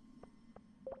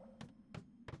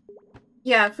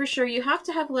 Yeah, for sure. You have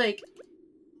to have, like,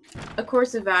 a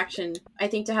course of action, I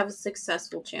think, to have a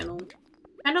successful channel.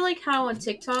 Kind of like how on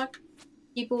TikTok,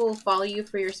 people will follow you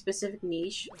for your specific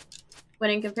niche. When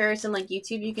in comparison, like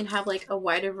YouTube, you can have, like, a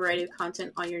wider variety of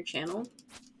content on your channel.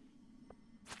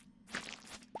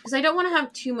 Because I don't want to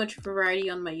have too much variety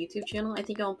on my YouTube channel. I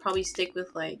think I'll probably stick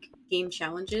with, like, game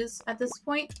challenges at this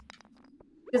point.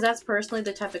 Because that's personally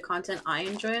the type of content I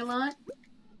enjoy a lot.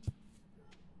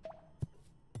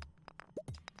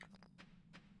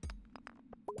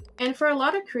 And for a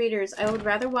lot of creators, I would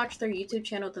rather watch their YouTube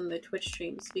channel than their Twitch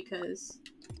streams because...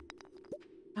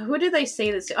 Who did I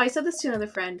say this to? Oh, I said this to another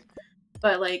friend.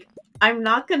 But, like, I'm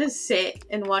not gonna sit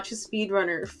and watch a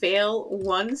speedrunner fail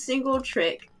one single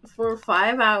trick for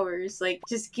 5 hours. Like,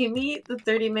 just give me the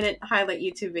 30-minute highlight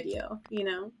YouTube video, you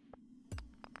know?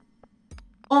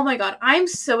 Oh my god, I'm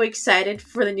so excited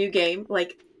for the new game.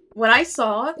 Like, when I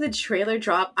saw the trailer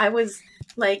drop, I was,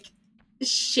 like,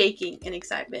 shaking in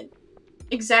excitement.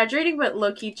 Exaggerating, but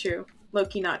low-key true.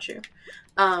 Low-key not true.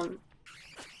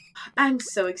 I'm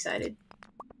so excited.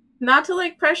 Not to,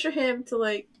 like, pressure him to,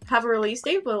 like, have a release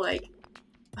date, but, like,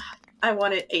 I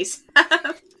want it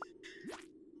ASAP.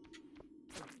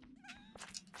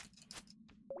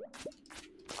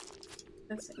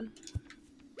 Let's see. Oh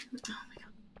my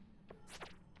god.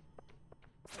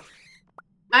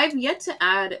 I've yet to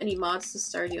add any mods to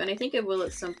Stardew, and I think I will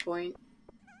at some point.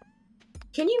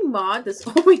 Can you mod this?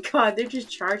 Oh my god, they're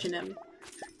just charging him.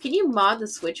 Can you mod the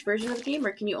Switch version of the game,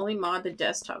 or can you only mod the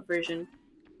desktop version?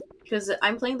 Because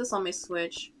I'm playing this on my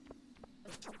Switch.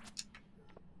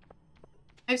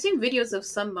 I've seen videos of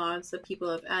some mods that people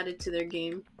have added to their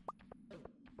game.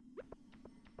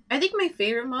 I think my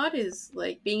favorite mod is,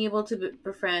 like, being able to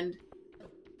befriend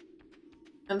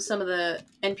some of the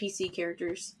NPC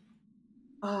characters.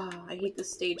 Oh, I hate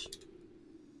this stage.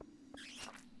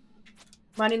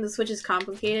 Modding the Switch is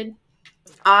complicated.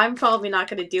 I'm probably not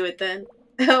gonna do it then.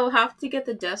 I'll have to get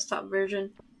the desktop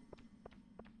version.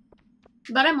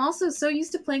 But I'm also so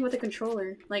used to playing with a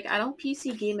controller. Like, I don't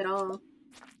PC game at all.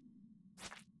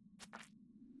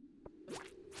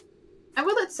 I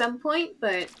will at some point,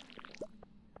 but...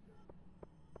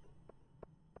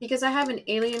 because I have an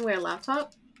Alienware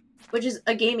laptop, which is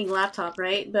a gaming laptop,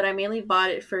 right? But I mainly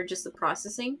bought it for just the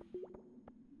processing.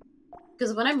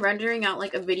 Because when I'm rendering out,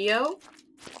 like, a video,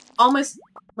 almost,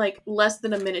 like, less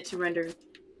than a minute to render.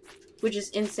 Which is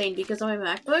insane, because on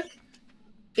my MacBook,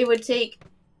 it would take...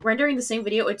 rendering the same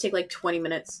video would take, like, 20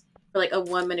 minutes. For, like, a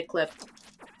 1-minute clip.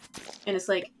 And it's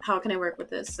like, how can I work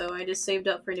with this? So I just saved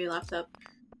up for a new laptop.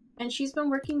 And she's been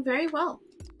working very well.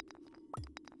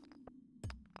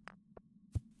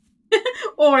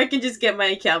 Or I can just get my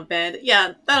account banned.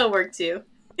 Yeah, that'll work too.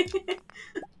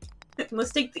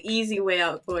 Let's take the easy way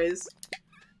out, boys.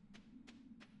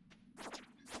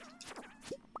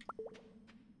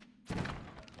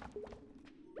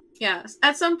 Yeah,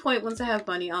 at some point, once I have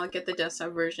money, I'll get the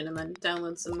desktop version and then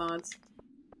download some mods.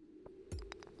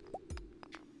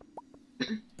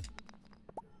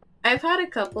 I've had a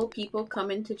couple people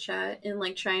come into chat and,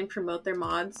 like, try and promote their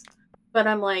mods. But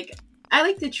I'm like, I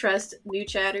like to trust new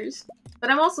chatters. But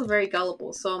I'm also very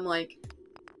gullible, so I'm like,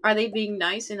 are they being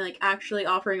nice and, like, actually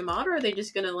offering a mod, or are they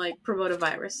just gonna, like, promote a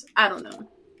virus? I don't know.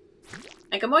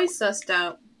 Like, I'm always sussed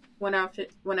out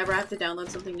whenever I have to download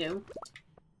something new.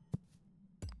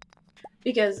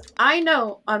 Because I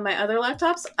know on my other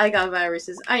laptops, I got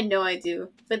viruses. I know I do.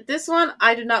 But this one,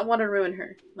 I do not want to ruin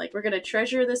her. Like, we're gonna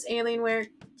treasure this Alienware,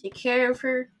 take care of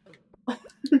her.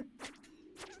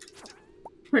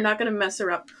 We're not gonna mess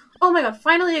her up. Oh my god,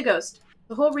 finally a ghost!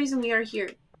 The whole reason we are here.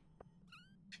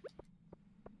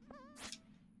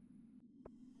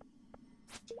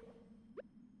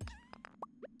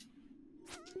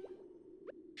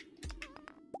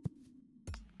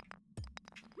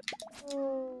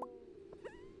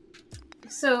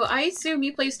 So, I assume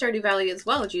you play Stardew Valley as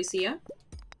well, Juicy, yeah?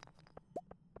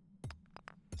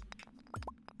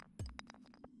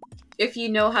 If you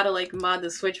know how to, like, mod the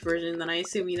Switch version, then I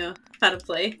assume you know how to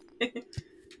play.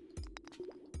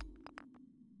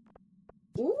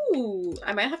 Ooh,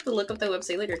 I might have to look up the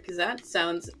website later, because that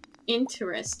sounds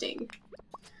interesting.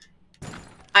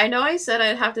 I know I said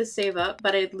I'd have to save up,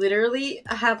 but I literally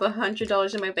have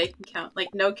 $100 in my bank account.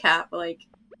 Like, no cap. Like,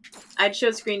 I'd show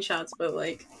screenshots, but,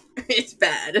 like, it's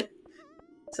bad.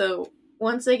 So,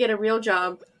 once I get a real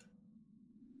job,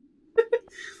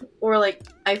 or, like,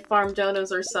 I farm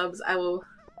donos or subs, I will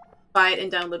buy it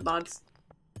and download mods.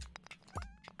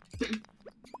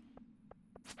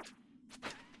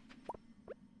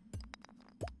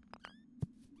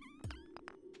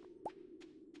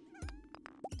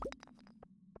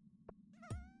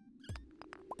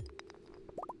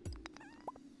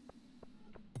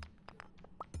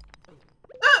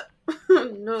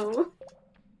 No.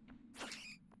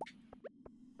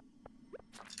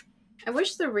 I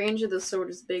wish the range of the sword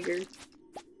was bigger.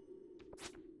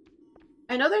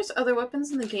 I know there's other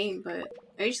weapons in the game, but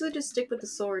I usually just stick with the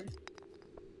sword.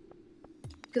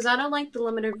 Because I don't like the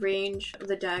limited range of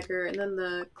the dagger, and then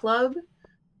the club,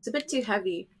 it's a bit too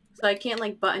heavy, so I can't,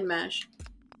 like, button mash.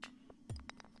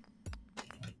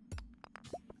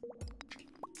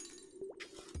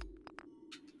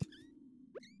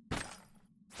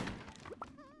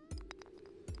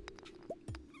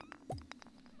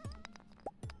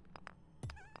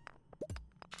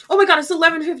 Oh my god, it's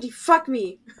 11:50. Fuck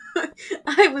me.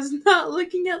 I was not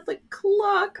looking at the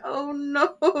clock. Oh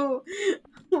no.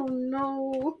 Oh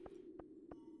no.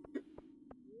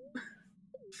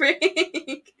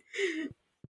 Frank.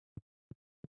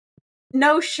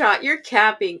 No shot. You're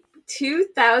capping.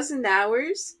 2,000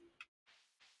 hours?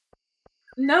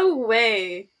 No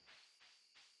way.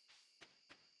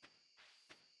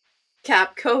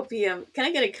 Cap copium. Can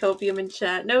I get a copium in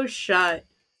chat? No shot.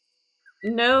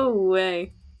 No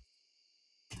way.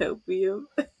 Copium.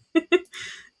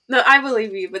 No, I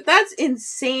believe you, but that's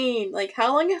insane. Like,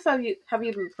 how long have you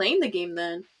been playing the game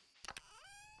then?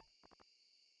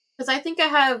 Because I think I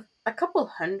have a couple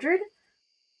hundred.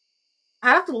 I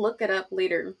have to look it up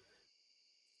later.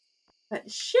 But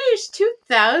sheesh,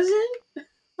 2,000?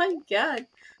 My god.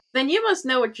 Then you must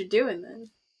know what you're doing then.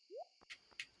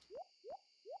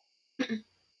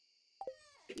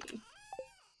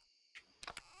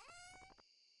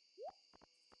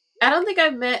 I don't think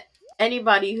I've met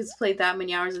anybody who's played that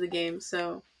many hours of the game,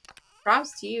 so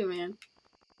props to you, man.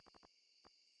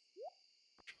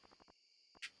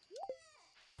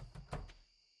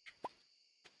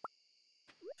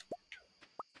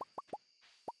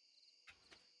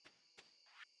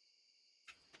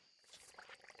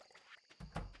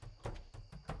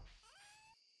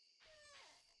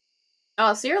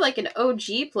 Oh, so you're like an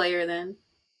OG player then.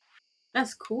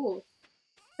 That's cool.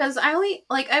 Because I only,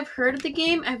 like, I've heard of the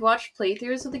game, I've watched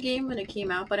playthroughs of the game when it came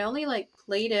out, but I only, like,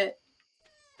 played it,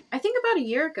 I think about a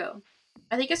year ago.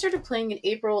 I think I started playing in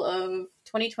April of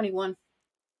 2021.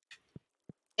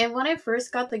 And when I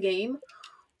first got the game,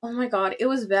 oh my god, it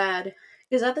was bad.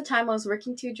 Because at the time I was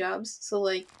working 2 jobs, so,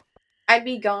 like, I'd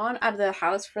be gone out of the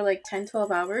house for, like, 10,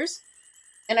 12 hours,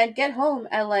 and I'd get home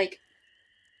at, like,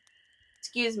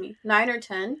 excuse me, 9 or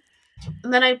 10,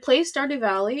 and then I'd play Stardew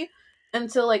Valley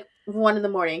until, like, 1 in the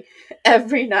morning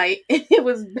every night. It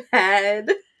was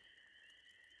bad.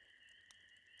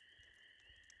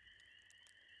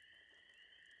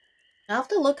 I'll have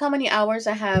to look how many hours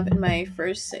I have in my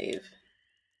first save.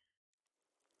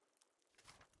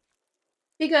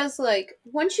 Because, like,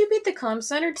 once you beat the comm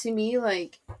center, to me,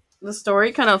 like, the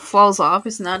story kind of falls off.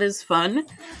 It's not as fun.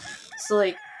 So,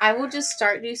 like, I will just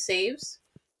start new saves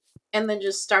and then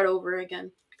just start over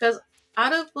again. Because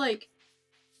out of, like,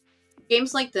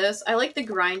 games like this, I like the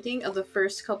grinding of the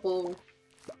first couple,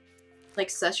 like,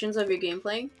 sessions of your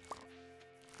gameplay.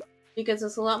 Because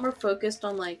it's a lot more focused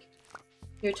on, like,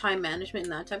 your time management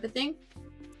and that type of thing.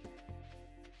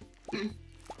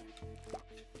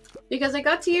 Because I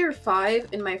got to year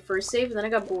 5 in my first save, and then I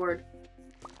got bored.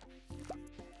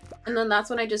 And then that's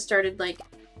when I just started, like,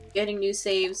 getting new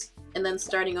saves, and then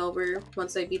starting over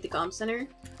once I beat the comm center.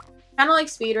 Kind of like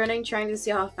speedrunning, trying to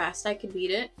see how fast I could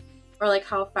beat it. Or, like,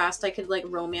 how fast I could, like,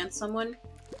 romance someone.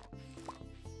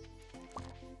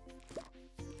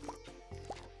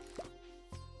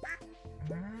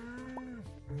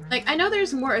 Like, I know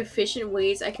there's more efficient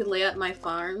ways I could lay out my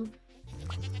farm.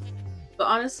 But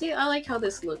honestly, I like how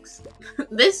this looks.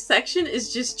 This section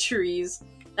is just trees.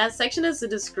 That section is a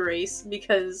disgrace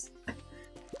because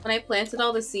when I planted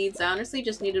all the seeds, I honestly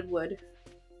just needed wood.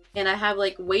 And I have,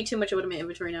 like, way too much wood in my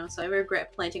inventory now, so I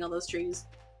regret planting all those trees.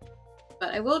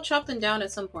 But I will chop them down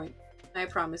at some point. I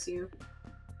promise you.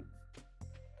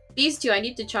 These two, I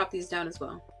need to chop these down as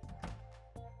well.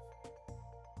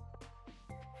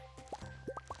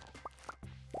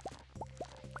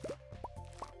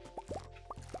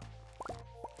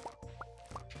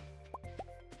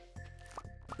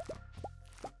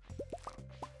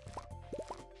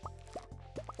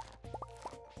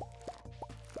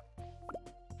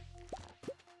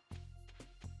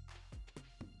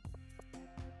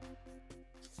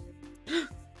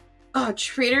 Oh,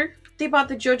 traitor! They bought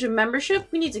the JoJo membership?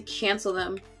 We need to cancel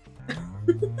them.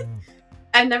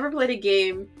 I've never played a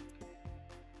game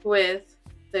with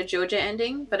the JoJo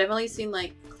ending, but I've only seen,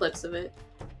 like, clips of it.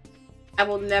 I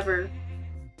will never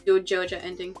do a JoJo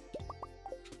ending.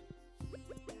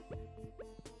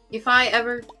 If I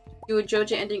ever do a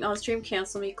JoJo ending on stream,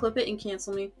 cancel me. Clip it and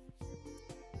cancel me.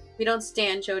 We don't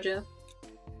stand JoJo.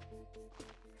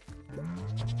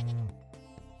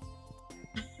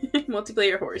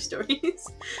 Multiplayer horror stories.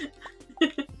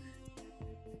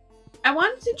 I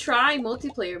wanted to try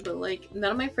multiplayer, but, like,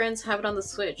 none of my friends have it on the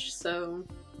Switch, so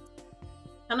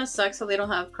kinda sucks how they don't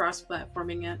have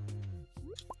cross-platforming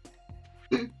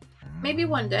yet. Maybe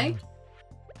one day.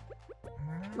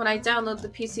 When I download the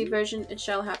PC version, it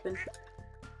shall happen.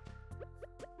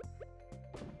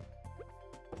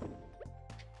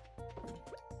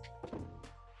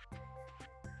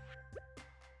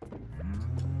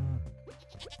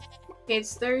 Okay,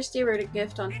 it's Thursday, we're at a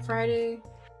gift on Friday.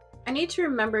 I need to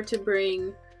remember to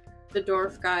bring the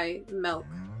dwarf guy milk.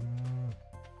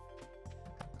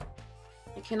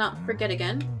 I cannot forget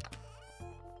again.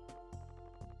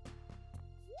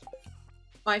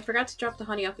 Oh, I forgot to drop the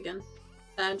honey off again.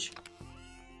 Badge.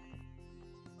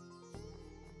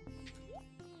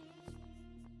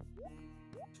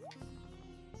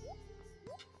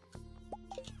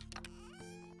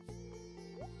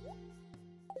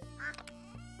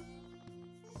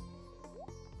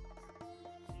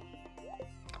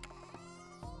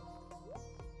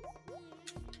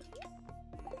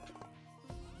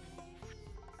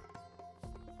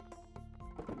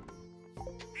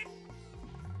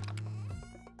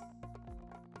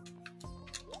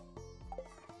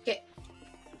 Okay.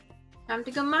 Time to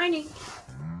go mining.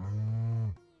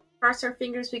 Cross our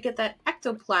fingers we get that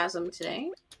ectoplasm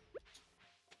today.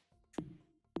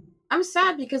 I'm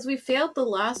sad because we failed the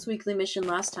last weekly mission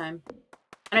last time.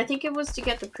 And I think it was to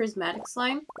get the prismatic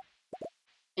slime.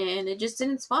 And it just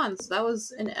didn't spawn, so that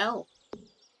was an L.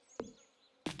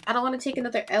 I don't want to take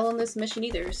another L on this mission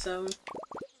either, so...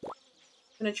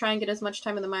 I'm gonna try and get as much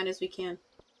time in the mine as we can.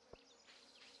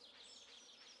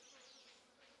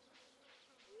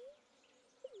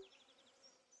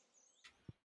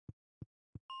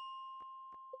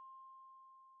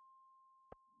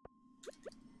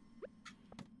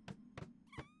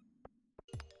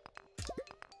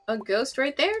 A ghost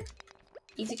right there?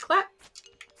 Easy clap.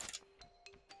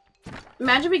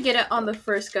 Imagine we get it on the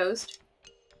first ghost.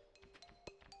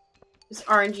 This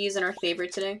RNG isn't our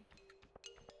favorite today.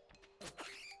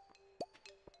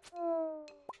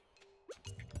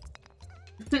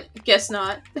 Guess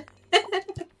not.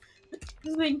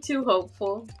 Just being too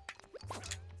hopeful.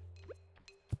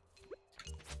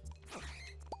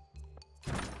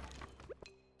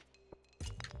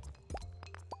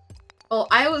 Oh,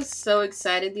 I was so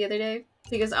excited the other day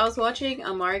because I was watching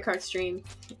a Mario Kart stream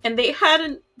and they had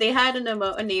an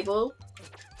emote enabled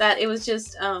that it was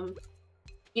just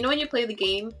you know when you play the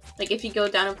game, like if you go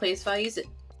down in place values, it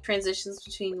transitions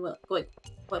between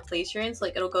what place you're in. So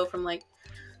like it'll go from like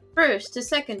first to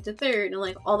second to third and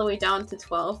like all the way down to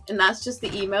 12, and that's just the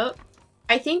emote.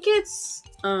 I think it's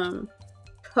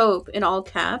Pope in all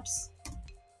caps.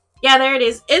 Yeah, there it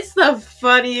is. It's the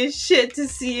funniest shit to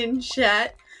see in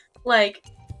chat. Like,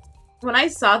 when I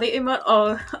saw the emote,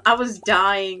 oh, I was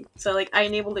dying. So, like, I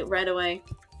enabled it right away.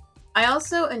 I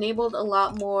also enabled a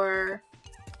lot more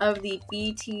of the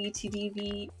BT to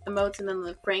DV emotes and then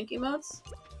the Frank emotes.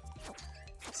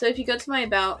 So if you go to my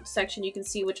About section, you can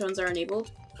see which ones are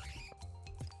enabled.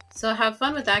 So have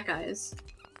fun with that, guys.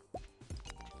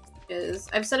 Because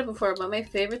I've said it before, but my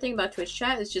favorite thing about Twitch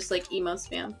chat is just, like, emote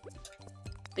spam.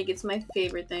 Like, it's my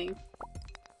favorite thing.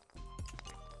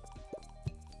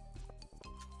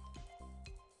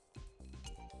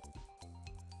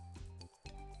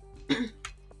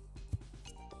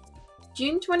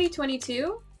 June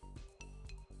 2022?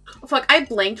 Oh, fuck, I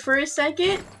blanked for a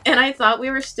second, and I thought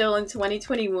we were still in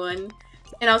 2021.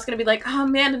 And I was gonna be like, oh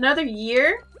man, another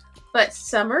year? But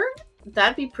summer?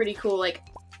 That'd be pretty cool. Like,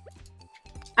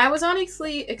 I was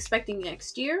honestly expecting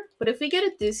next year, but if we get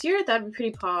it this year, that'd be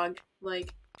pretty pog.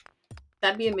 Like,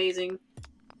 that'd be amazing.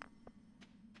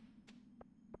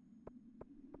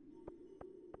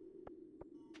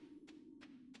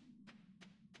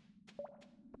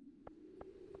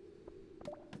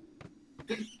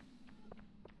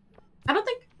 I don't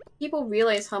think people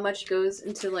realize how much goes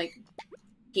into, like,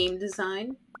 game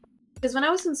design. Because when I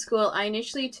was in school, I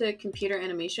initially took computer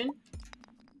animation.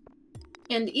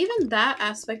 And even that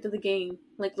aspect of the game,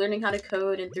 like learning how to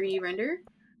code and 3D render,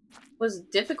 was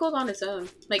difficult on its own.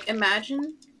 Like,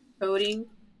 imagine coding,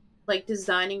 like,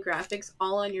 designing graphics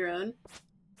all on your own.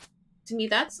 To me,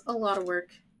 that's a lot of work.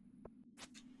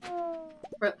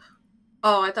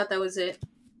 Oh, I thought that was it.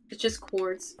 It's just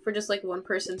chords for just, like, one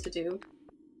person to do.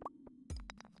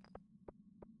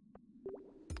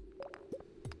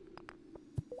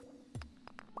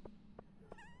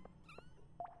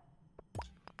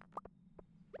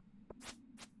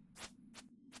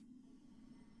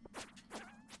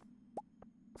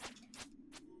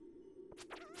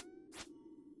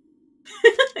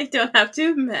 I don't have to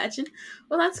imagine.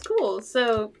 Well, that's cool.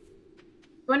 So,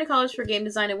 going to college for game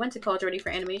design, I went to college already for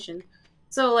animation.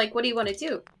 So, like, what do you want to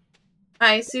do?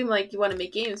 I assume, like, you want to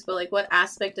make games, but, like, what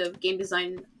aspect of game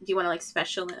design do you want to, like,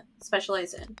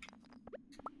 specialize in?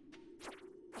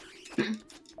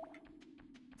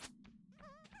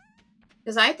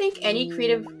 Because I think any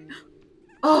creative...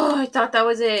 Oh, I thought that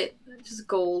was it. Just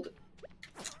gold.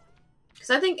 Because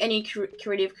I think any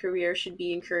creative career should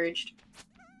be encouraged.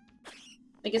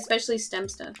 Like, especially STEM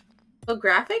stuff. Oh,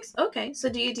 graphics? Okay, so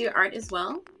do you do art as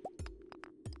well?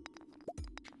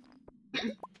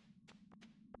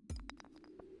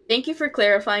 Thank you for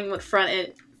clarifying what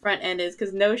front end is,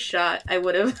 because no shot I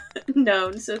would have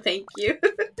known, so thank you.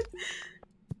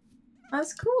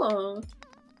 That's cool.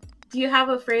 Do you have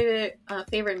a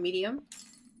favorite medium?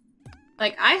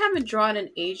 Like, I haven't drawn in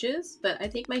ages, but I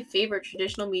think my favorite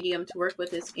traditional medium to work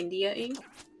with is India ink.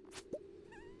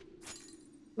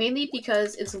 Mainly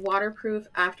because it's waterproof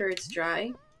after it's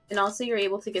dry, and also you're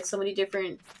able to get so many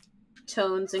different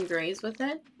tones and grays with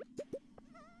it.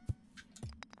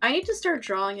 I need to start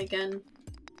drawing again.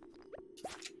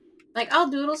 Like, I'll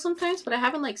doodle sometimes, but I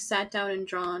haven't, like, sat down and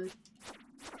drawn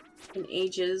in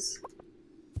ages.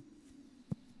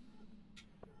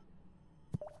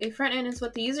 A front end is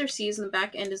what the user sees, and the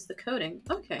back end is the coding.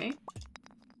 Okay.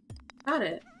 Got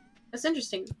it. That's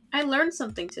interesting. I learned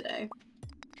something today.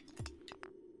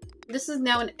 This is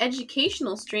now an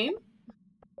educational stream.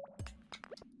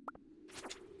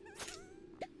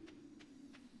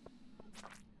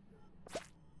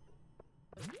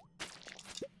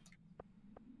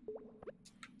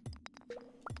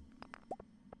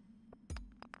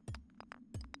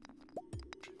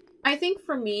 I think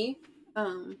for me,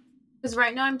 because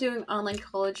right now I'm doing online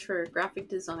college for graphic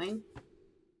design.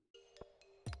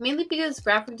 Mainly because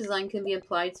graphic design can be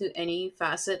applied to any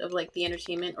facet of, like, the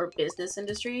entertainment or business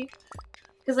industry.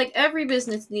 Because, like, every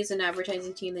business needs an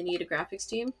advertising team, they need a graphics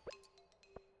team.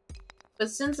 But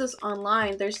since it's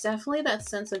online, there's definitely that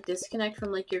sense of disconnect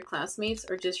from, like, your classmates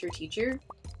or just your teacher.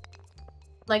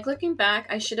 Like, looking back,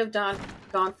 I should have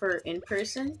gone for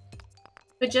in-person.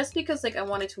 But just because, like, I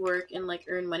wanted to work and, like,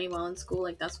 earn money while in school,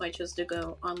 like, that's why I chose to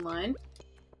go online.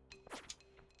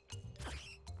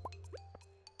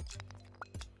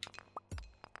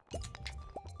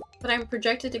 But I'm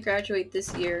projected to graduate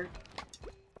this year.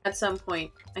 At some point,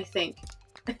 I think.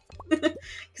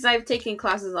 Because I've taken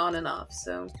classes on and off,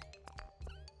 so...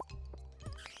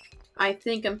 I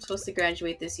think I'm supposed to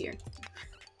graduate this year.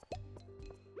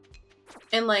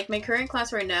 And, like, my current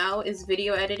class right now is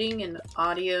video editing and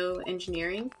audio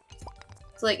engineering.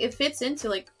 So, like, it fits into,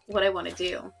 like, what I want to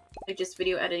do. Like, just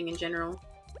video editing in general.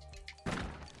 So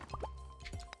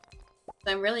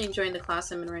I'm really enjoying the class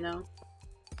I'm in right now.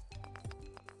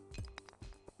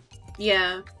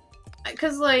 Yeah.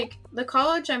 Because, like, the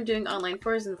college I'm doing online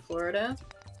for is in Florida.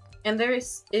 And there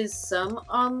is some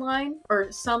online,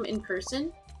 or some in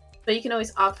person. But you can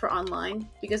always opt for online.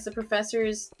 Because the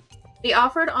professors... They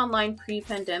offered online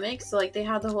pre-pandemic, so, like, they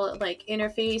had the whole, like,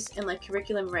 interface and, like,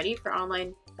 curriculum ready for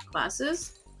online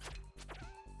classes.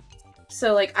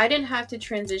 So, like, I didn't have to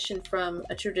transition from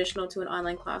a traditional to an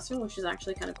online classroom, which is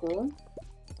actually kind of cool.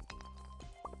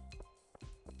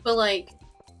 But, like,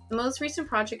 the most recent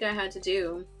project I had to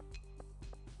do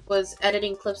was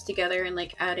editing clips together and,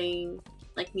 like, adding,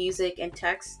 like, music and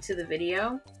text to the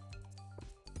video.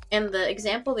 And the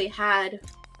example they had...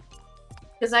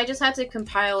 Because I just had to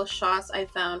compile shots I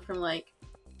found from, like,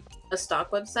 a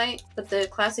stock website. But the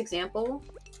class example,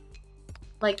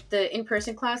 like, the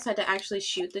in-person class had to actually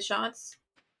shoot the shots.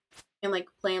 And, like,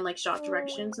 plan, like, shot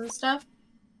directions and stuff.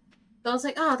 So I was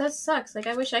like, oh, that sucks. Like,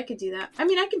 I wish I could do that. I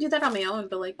mean, I could do that on my own,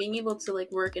 but, like, being able to,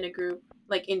 like, work in a group,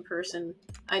 like, in person,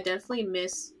 I definitely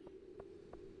miss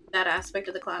that aspect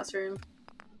of the classroom.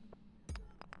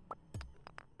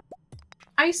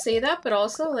 I say that, but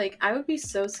also, like, I would be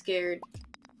so scared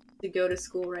to go to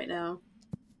school right now.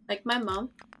 Like, my mom,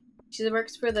 she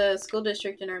works for the school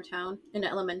district in our town, in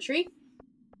elementary,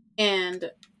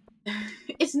 and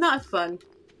it's not fun.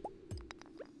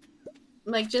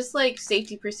 Like, just, like,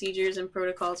 safety procedures and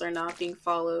protocols are not being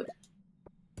followed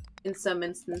in some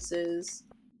instances.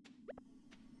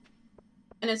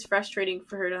 And it's frustrating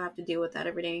for her to have to deal with that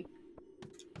every day.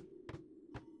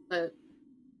 But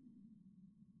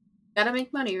gotta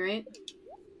make money, right?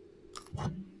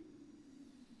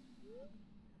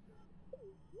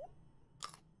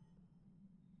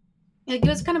 It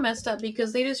was kind of messed up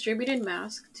because they distributed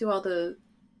masks to all the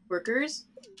workers.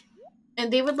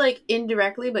 And they would, like,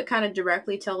 indirectly, but kind of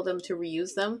directly tell them to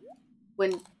reuse them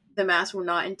when the masks were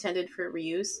not intended for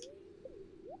reuse.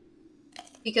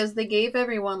 Because they gave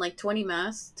everyone, like, 20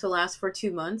 masks to last for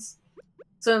 2 months.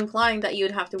 So implying that you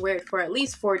would have to wear it for at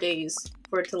least 4 days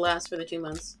for it to last for the 2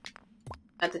 months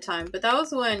at the time. But that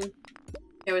was when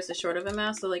it was a short of a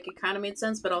mask, so, like, it kind of made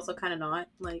sense, but also kind of not.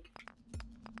 Like,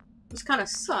 it was kind of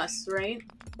sus, right?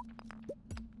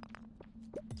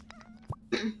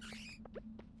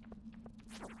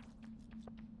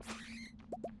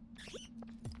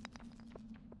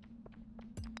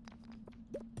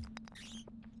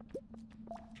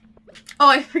 Oh,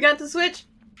 I forgot to switch!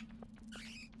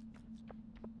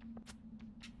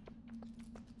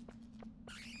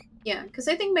 Yeah, because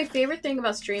I think my favorite thing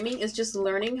about streaming is just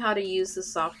learning how to use the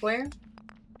software.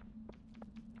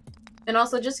 And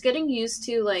also just getting used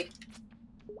to, like,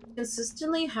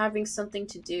 consistently having something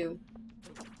to do.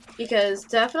 Because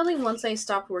definitely once I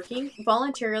stopped working,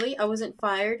 voluntarily, I wasn't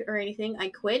fired or anything, I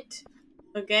quit.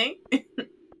 Okay?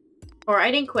 Or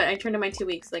I didn't quit, I turned in my 2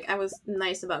 weeks. Like, I was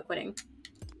nice about quitting.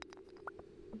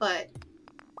 But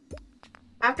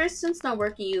after since not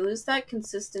working, you lose that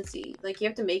consistency. Like, you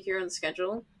have to make your own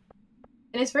schedule.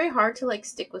 And it's very hard to, like,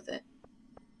 stick with it.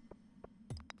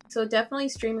 So definitely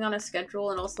streaming on a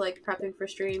schedule and also, like, prepping for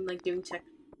stream, like, doing tech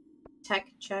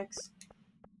checks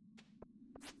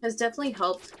has definitely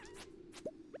helped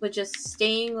with just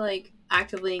staying, like,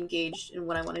 actively engaged in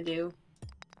what I want to do.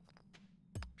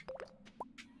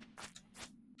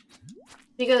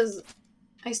 Because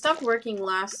I stopped working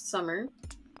last summer,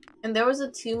 and there was a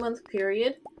 2-month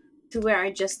period to where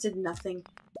I just did nothing.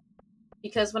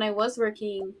 Because when I was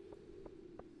working,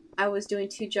 I was doing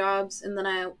 2 jobs, and then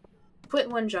I quit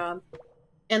one job,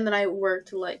 and then I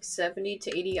worked like 70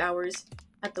 to 80 hours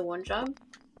at the one job.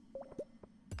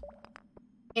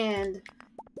 And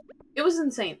it was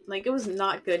insane. Like, it was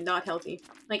not good, not healthy.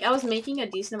 Like, I was making a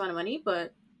decent amount of money,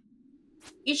 but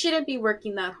you shouldn't be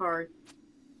working that hard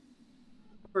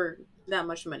for that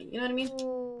much money. You know what I mean?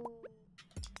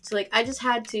 So, like, I just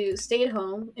had to stay at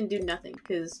home and do nothing,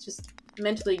 because just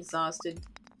mentally exhausted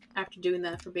after doing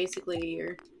that for basically a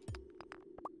year.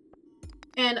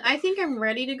 And I think I'm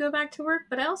ready to go back to work,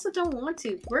 but I also don't want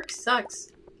to. Work sucks.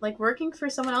 Like, working for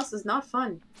someone else is not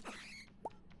fun.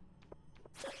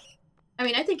 I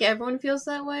mean, I think everyone feels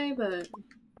that way, but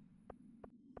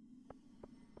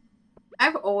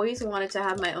I've always wanted to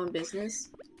have my own business,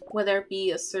 whether it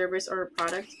be a service or a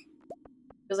product.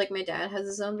 Because, like, my dad has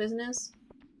his own business.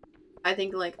 I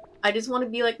think, like, I just want to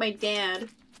be like my dad.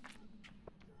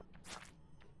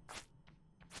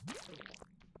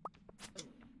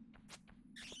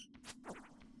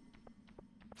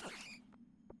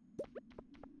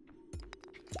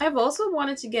 I've also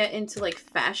wanted to get into, like,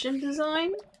 fashion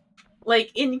design.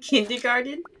 Like, in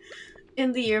kindergarten,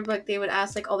 in the yearbook, they would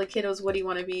ask, like, all the kiddos, what do you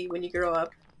want to be when you grow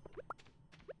up?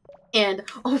 And,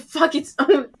 oh fuck, it's,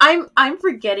 I'm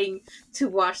forgetting to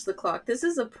watch the clock. This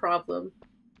is a problem.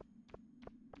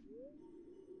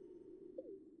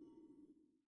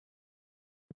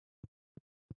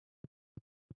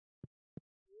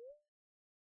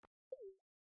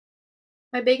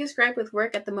 My biggest gripe with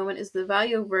work at the moment is the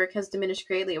value of work has diminished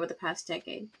greatly over the past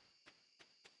decade.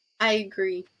 I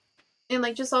agree. And,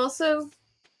 like, just also,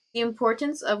 the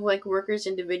importance of, like, workers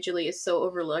individually is so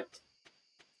overlooked.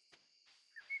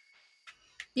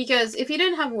 Because if you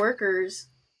didn't have workers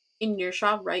in your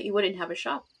shop, right, you wouldn't have a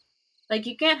shop. Like,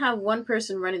 you can't have one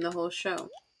person running the whole show.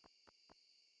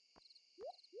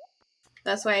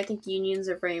 That's why I think unions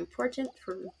are very important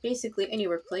for basically any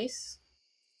workplace.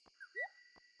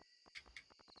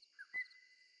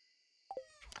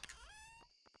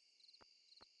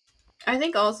 I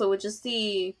think also with just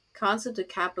the concept of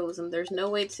capitalism, there's no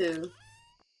way to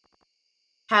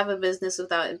have a business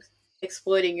without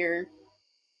exploiting your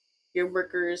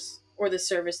workers or the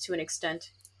service to an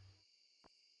extent.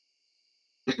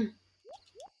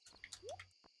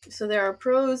 So there are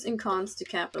pros and cons to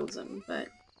capitalism, but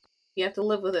you have to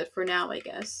live with it for now, I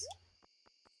guess.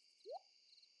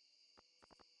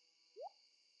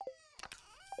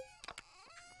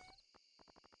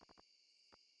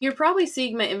 You're probably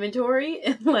seeing my inventory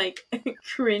and, like,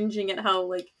 cringing at how,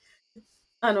 like,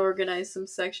 unorganized some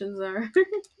sections are.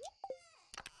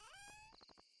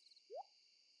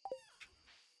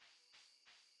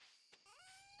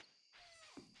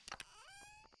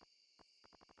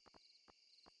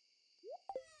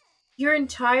 Your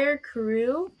entire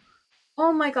crew?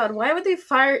 Oh my god, why would they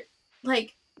fire,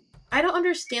 like, I don't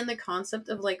understand the concept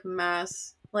of, like,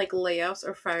 mass, like, layoffs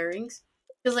or firings.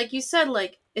 Because, like you said,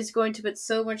 like, it's going to put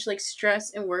so much, like,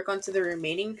 stress and work onto the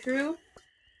remaining crew.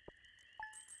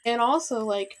 And also,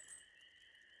 like,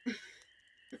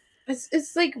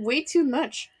 it's like, way too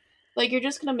much. Like, you're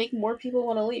just gonna make more people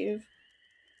want to leave.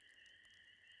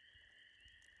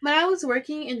 When I was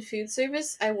working in food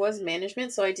service, I was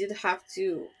management, so I did have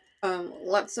to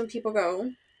let some people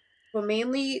go. But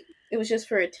mainly, it was just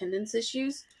for attendance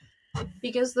issues.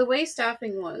 Because the way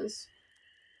staffing was,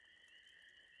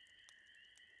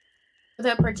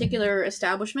 that particular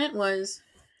establishment was,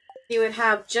 they would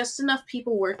have just enough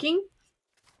people working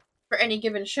for any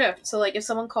given shift. So, like, if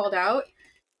someone called out,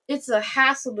 it's a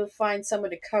hassle to find someone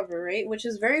to cover, right? Which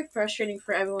is very frustrating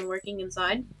for everyone working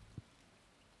inside.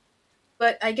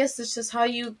 But I guess it's just how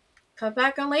you cut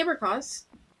back on labor costs.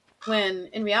 When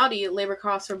in reality, labor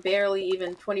costs are barely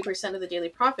even 20% of the daily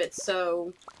profits.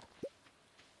 So,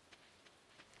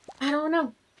 I don't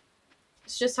know.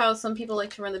 It's just how some people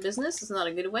like to run the business. It's not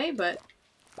a good way, but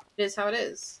it is how it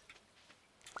is.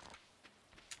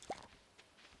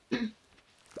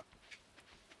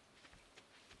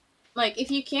 Like, if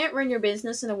you can't run your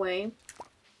business in a way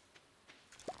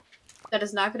that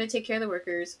is not going to take care of the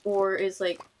workers, or is,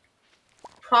 like,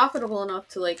 profitable enough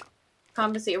to, like,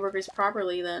 compensate your workers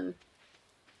properly, then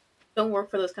don't work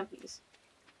for those companies.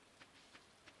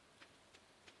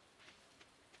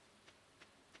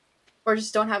 Or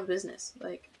just don't have a business.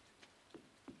 Like,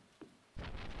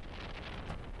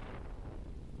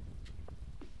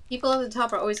 people at the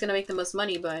top are always going to make the most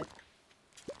money, but...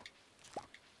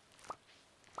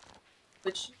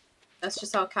 Which, that's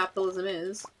just how capitalism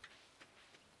is.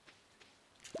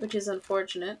 Which is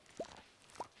unfortunate.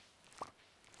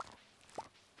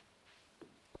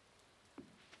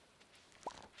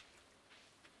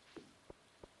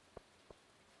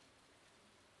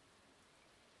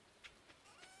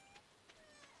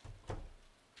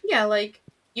 Yeah, like,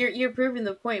 you're proving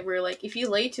the point where, like, if you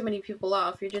lay too many people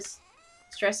off, you're just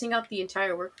stressing out the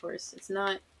entire workforce. It's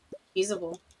not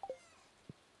feasible.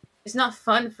 It's not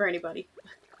fun for anybody.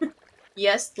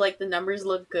 Yes, like, the numbers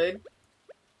look good,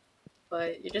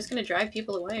 but you're just gonna drive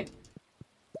people away.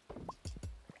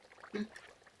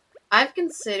 I've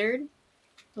considered,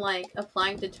 like,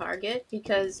 applying to Target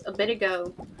because a bit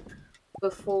ago,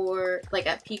 before, like,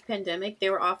 at peak pandemic, they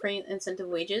were offering incentive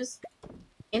wages.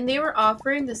 And they were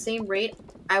offering the same rate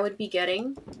I would be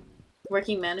getting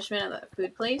working management at that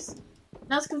food place.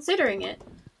 And I was considering it,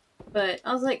 but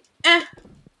I was like, eh.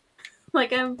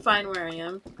 Like, I'm fine where I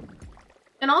am.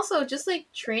 And also, just,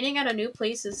 like, training at a new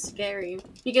place is scary.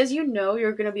 Because you know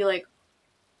you're gonna be, like,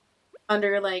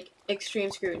 under, like,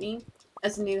 extreme scrutiny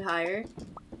as a new hire.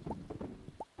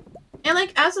 And,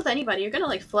 like, as with anybody, you're gonna,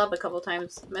 like, flub a couple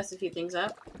times, mess a few things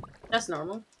up. That's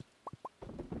normal.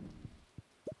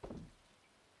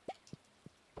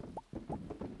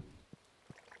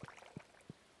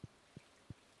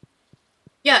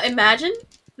 Yeah, imagine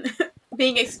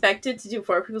being expected to do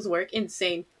 4 people's work.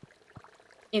 Insane.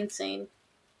 Insane.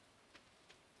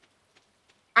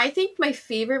 I think my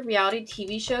favorite reality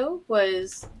TV show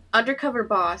was Undercover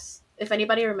Boss, if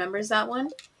anybody remembers that one.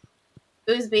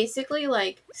 It was basically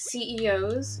like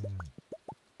CEOs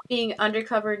being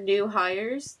undercover new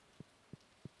hires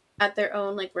at their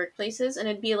own like workplaces, and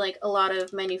it'd be like a lot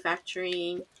of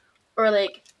manufacturing or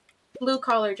like blue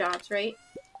collar jobs, right?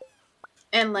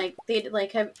 And like they'd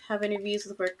like have interviews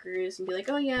with workers and be like,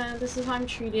 oh yeah, this is how I'm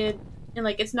treated, and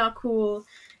like it's not cool.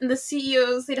 And the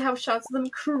CEOs, they'd have shots of them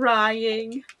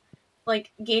crying,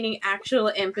 like gaining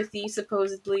actual empathy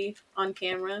supposedly on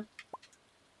camera.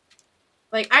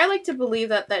 Like, I like to believe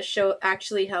that that show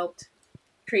actually helped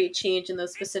create change in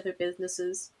those specific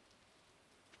businesses.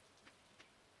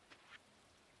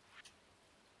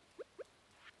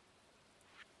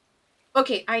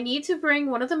 Okay, I need to bring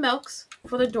one of the milks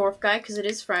for the dwarf guy because it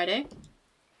is Friday.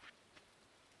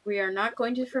 We are not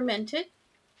going to ferment it.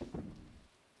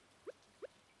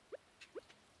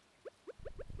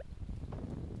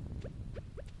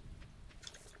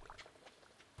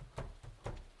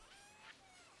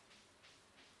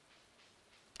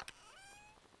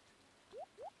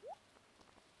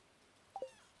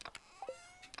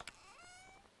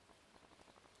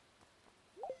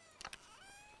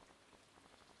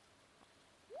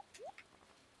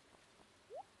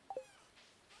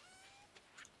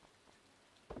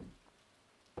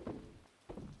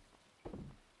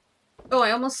 Oh,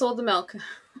 I almost sold the milk.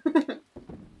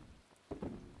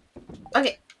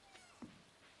 Okay,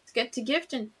 let's get to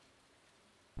gifting.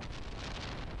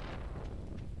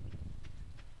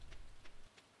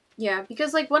 Yeah,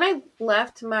 because like when I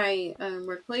left my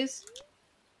workplace,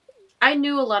 I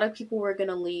knew a lot of people were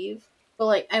gonna leave. But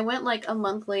like I went like a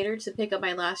month later to pick up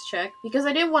my last check because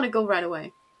I didn't want to go right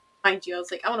away. Mind you, I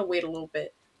was like, I want to wait a little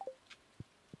bit.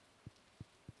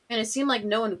 And it seemed like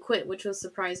no one quit, which was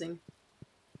surprising.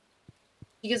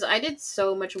 Because I did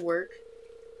so much work.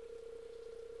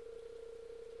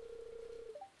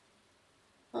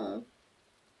 Oh.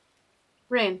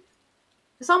 Rain.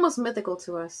 It's almost mythical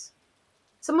to us.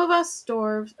 Some of us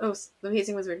dwarves... Oh, the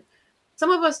pacing was weird.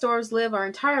 Some of us dwarves live our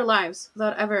entire lives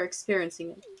without ever experiencing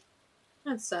it.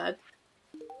 That's sad.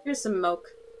 Here's some milk.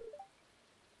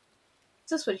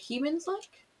 Is this what humans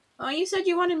like? Oh, you said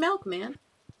you wanted milk, man.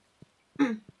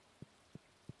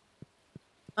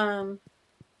 um...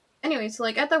 Anyway, so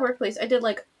like at the workplace, I did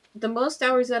like the most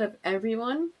hours out of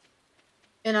everyone.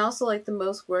 And also like the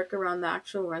most work around the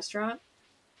actual restaurant.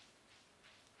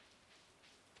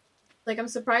 Like, I'm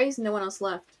surprised no one else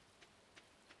left.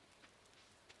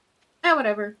 Eh,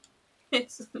 whatever.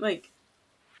 It's, like,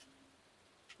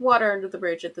 water under the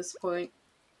bridge at this point.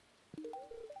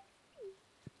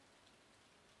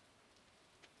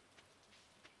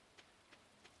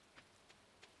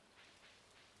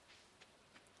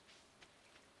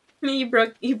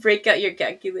 You break out your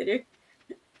calculator.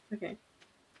 Okay.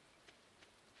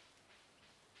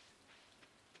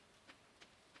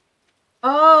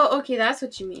 Oh, okay, that's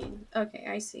what you mean. Okay,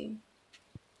 I see.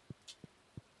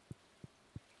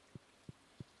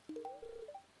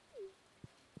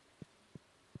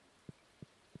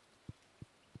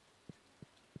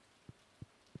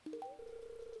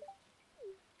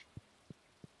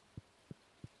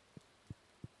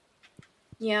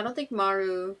 Yeah, I don't think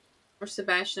Maru or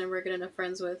Sebastian we're good enough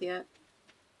friends with yet.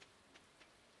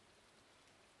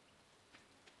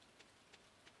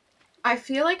 I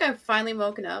feel like I've finally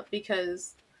woken up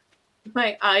because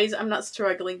my eyes, I'm not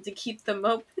struggling to keep them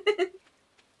open.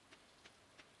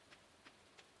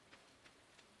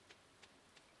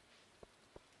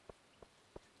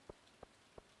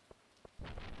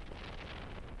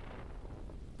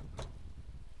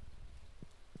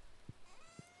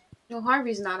 No,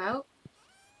 Harvey's not out.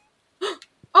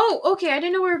 Oh, okay, I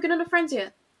didn't know we were good enough friends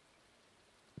yet.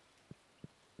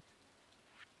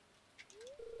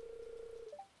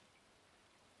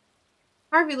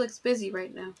 Harvey looks busy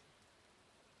right now.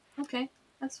 Okay,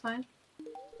 that's fine.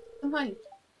 I'm fine.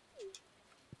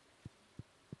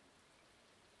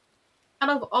 Out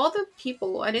of all the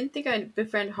people, I didn't think I'd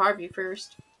befriend Harvey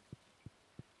first.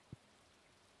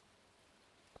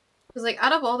 Because, like,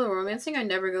 out of all the romancing, I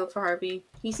never go for Harvey.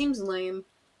 He seems lame.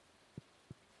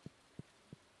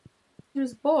 He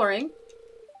was boring.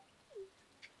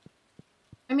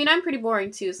 I mean, I'm pretty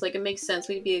boring too, so, like, it makes sense.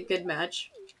 We'd be a good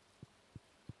match.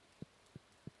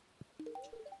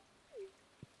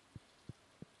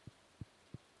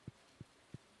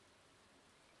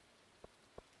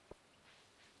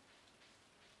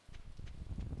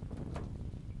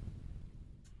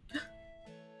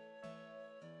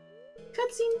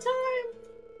 Cutscene time!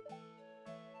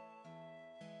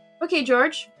 Okay,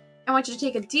 George. I want you to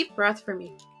take a deep breath for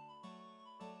me.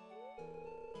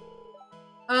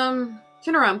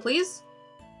 Turn around, please.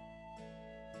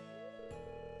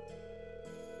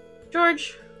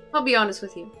 George, I'll be honest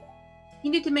with you.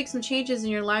 You need to make some changes in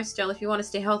your lifestyle if you want to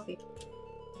stay healthy.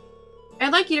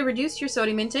 I'd like you to reduce your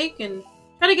sodium intake and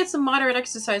try to get some moderate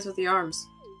exercise with your arms.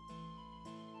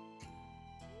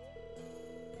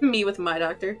 Me with my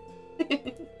doctor.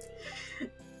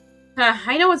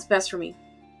 I know what's best for me.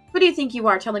 Who do you think you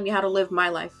are telling me how to live my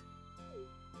life?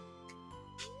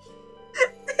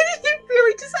 You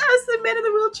really just asked the man in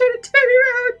the wheelchair to turn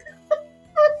around.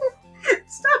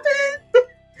 Stop it!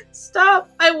 Stop!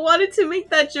 I wanted to make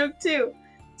that joke too.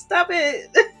 Stop it!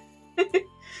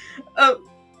 Oh.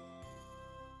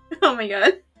 Oh my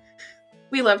god.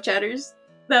 We love chatters.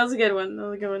 That was a good one. That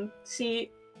was a good one.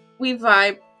 See, we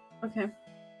vibe. Okay.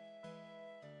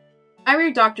 I'm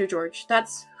your Dr. George.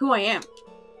 That's who I am.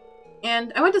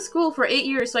 And I went to school for 8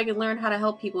 years so I could learn how to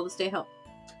help people to stay healthy.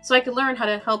 So I could learn how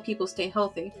to help people stay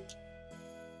healthy.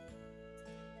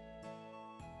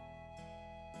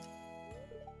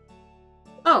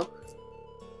 Oh.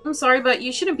 I'm sorry, but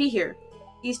you shouldn't be here.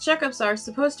 These checkups are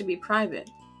supposed to be private.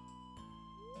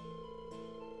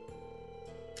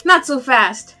 Not so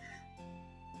fast!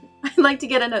 I'd like to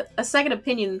get a second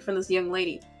opinion from this young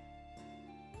lady.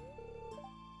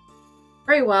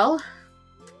 Very well.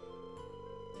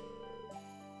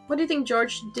 What do you think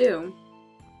George should do?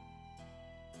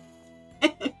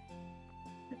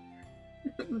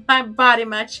 My body,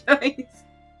 my choice.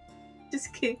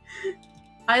 Just kidding.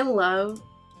 I love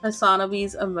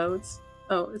Asanobi's emotes.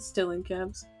 Oh, it's still in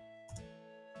caps.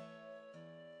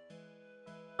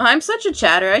 I'm such a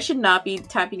chatter. I should not be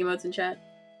typing emotes in chat.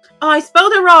 Oh, I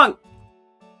spelled it wrong!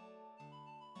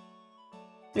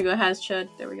 There we go, has chud.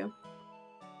 There we go.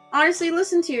 Honestly,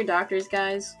 listen to your doctors,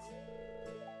 guys.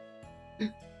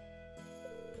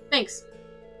 Thanks.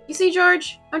 You see,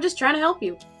 George? I'm just trying to help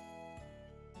you.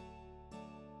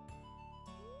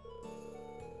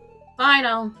 Fine,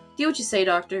 I'll do what you say,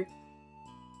 Doctor.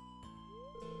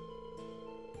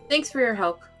 Thanks for your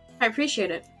help. I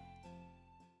appreciate it.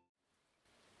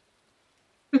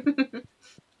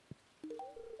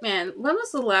 Man, when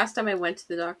was the last time I went to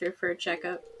the doctor for a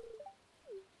checkup?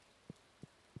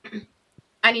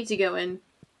 I need to go in.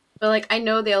 But, like, I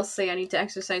know they'll say I need to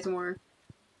exercise more.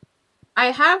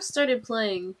 I have started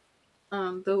playing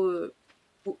the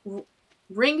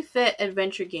Ring Fit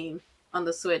adventure game on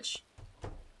the Switch.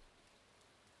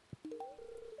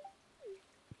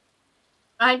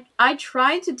 I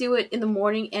tried to do it in the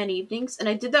morning and evenings, and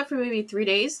I did that for maybe 3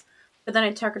 days, but then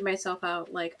I tuckered myself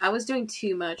out. Like, I was doing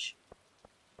too much.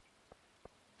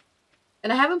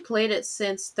 And I haven't played it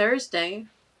since Thursday,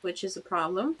 which is a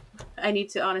problem. I need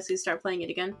to honestly start playing it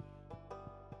again.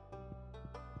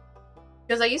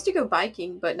 Because I used to go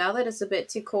biking, but now that it's a bit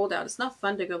too cold out, it's not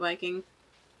fun to go biking.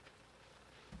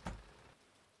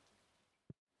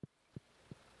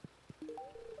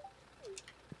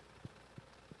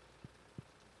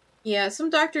 Yeah, some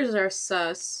doctors are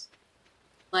sus.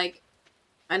 Like,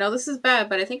 I know this is bad,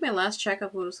 but I think my last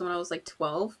checkup was when I was like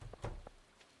 12.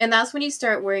 And that's when you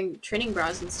start wearing training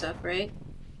bras and stuff, right?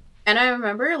 And I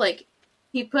remember, like,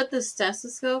 he put the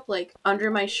stethoscope, like,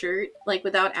 under my shirt, like,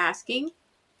 without asking.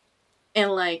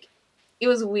 And, like, it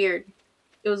was weird.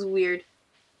 It was weird.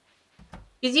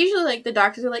 Because usually, like, the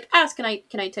doctors are like, ask, can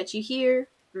I touch you here?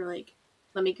 Or, like,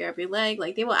 let me grab your leg.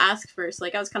 Like, they will ask first.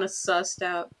 Like, I was kind of sussed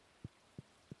out.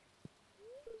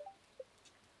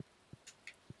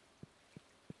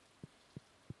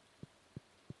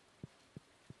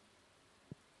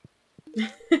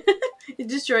 It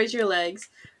destroys your legs.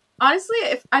 Honestly,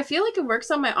 if I feel like it works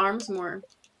on my arms more.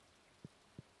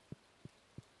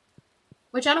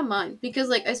 Which I don't mind. Because,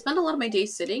 like, I spend a lot of my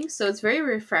days sitting, so it's very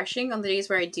refreshing on the days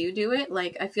where I do it.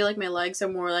 Like, I feel like my legs are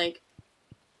more, like,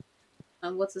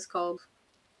 what's this called?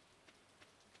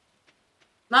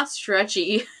 Not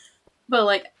stretchy, but,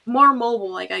 like, more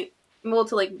mobile. Like, I'm able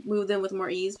to, like, move them with more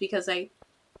ease because I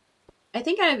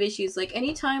think I have issues. Like,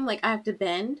 anytime, like, I have to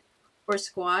bend or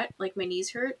squat, like, my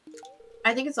knees hurt.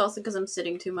 I think it's also because I'm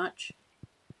sitting too much.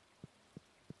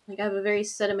 Like, I have a very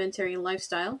sedimentary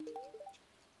lifestyle.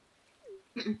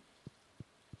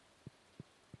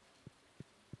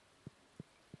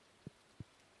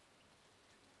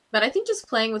 But I think just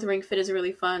playing with Ring Fit is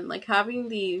really fun. Like, having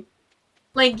the...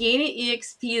 Like, gaining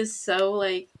EXP is so,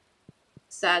 like,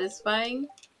 satisfying.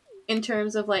 In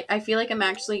terms of, like, I feel like I'm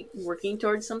actually working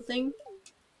towards something.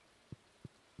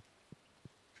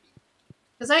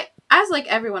 Because as, like,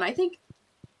 everyone, I think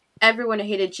everyone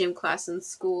hated gym class in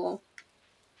school.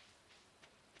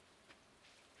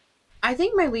 I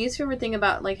think my least favorite thing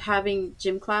about, like, having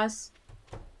gym class,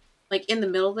 like, in the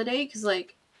middle of the day, because,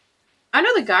 like, I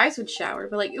know the guys would shower,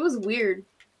 but, like, it was weird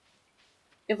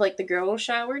if, like, the girl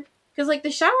showered. Because, like, the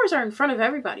showers are in front of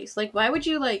everybody. So, like, why would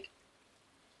you, like,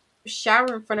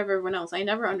 shower in front of everyone else? I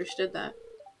never understood that.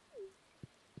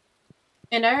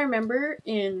 And I remember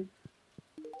in,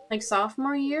 like,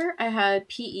 sophomore year, I had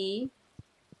PE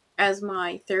as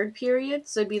my third period.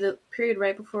 So it'd be the period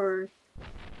right before,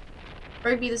 or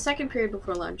it'd be the second period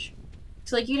before lunch.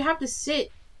 So, like, you'd have to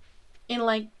sit and,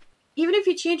 like, even if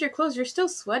you change your clothes, you're still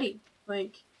sweaty.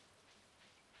 Like,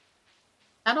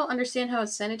 I don't understand how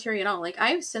it's sanitary at all. Like,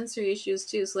 I have sensory issues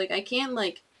too. So, like, I can't,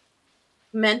 like,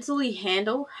 mentally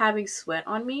handle having sweat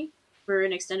on me for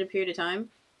an extended period of time.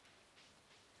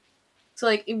 So,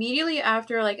 like, immediately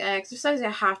after, like, I exercise, I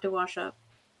have to wash up.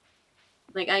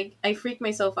 Like, I freak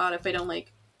myself out if I don't,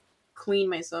 like, clean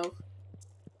myself.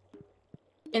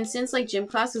 And since, like, gym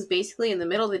class was basically in the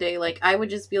middle of the day, like, I would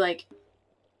just be, like,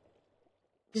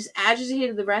 just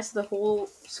agitated the rest of the whole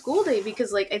school day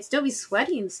because, like, I'd still be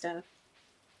sweaty and stuff.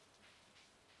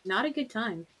 Not a good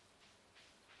time.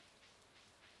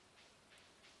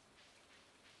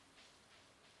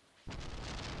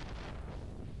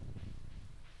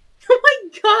 Oh my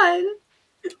god!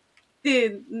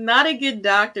 Dude, not a good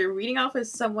doctor. Reading off of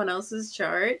someone else's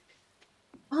chart.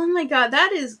 Oh my god,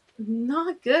 that is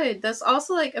not good. That's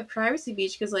also, like, a privacy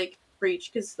breach because,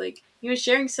 like, you were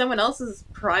sharing someone else's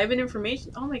private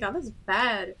information. Oh my god, that's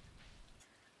bad.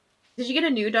 Did you get a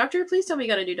new doctor? Please tell me you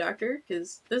got a new doctor,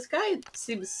 because this guy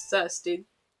seems sus, dude.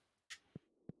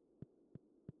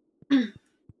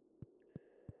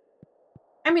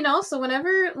 I mean, also,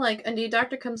 whenever, like, a new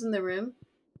doctor comes in the room,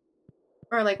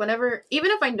 or, like, whenever,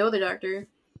 even if I know the doctor,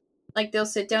 like, they'll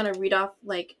sit down and read off,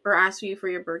 like, or ask you for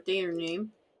your birthday and your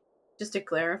name, just to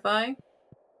clarify.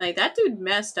 Like, that dude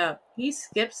messed up. He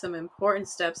skipped some important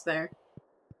steps there.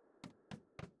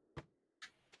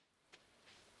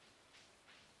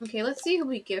 Okay, let's see who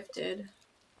we gifted.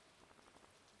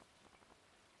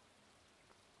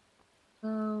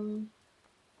 Um...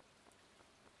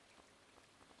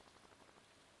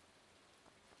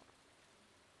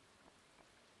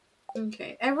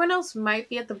 Okay, everyone else might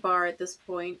be at the bar at this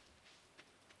point.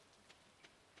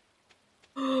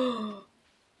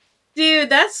 Dude,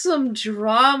 that's some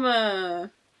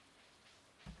drama.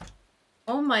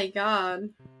 Oh my god.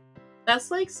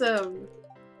 That's like some...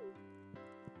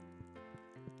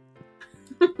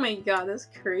 Oh my god, that's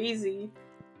crazy.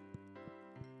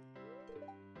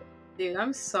 Dude,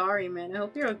 I'm sorry, man. I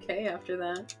hope you're okay after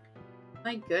that.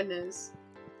 My goodness.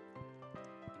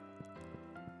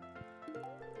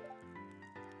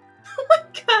 Oh my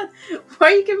god! Why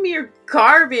are you giving me your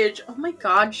garbage? Oh my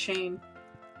god, Shane.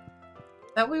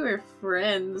 Thought we were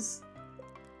friends.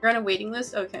 You're on a waiting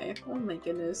list? Okay. Oh my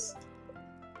goodness.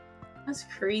 That's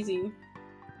crazy.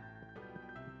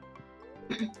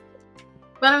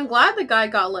 But I'm glad the guy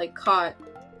got, like, caught.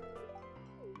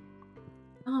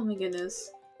 Oh my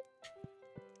goodness.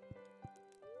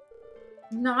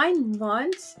 9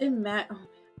 months in oh,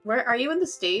 where are you in the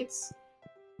States?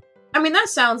 I mean, that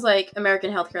sounds like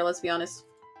American healthcare, let's be honest.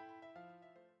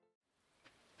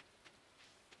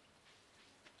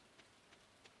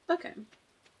 Okay.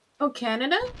 Oh,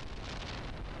 Canada?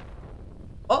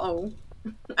 Uh-oh.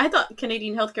 I thought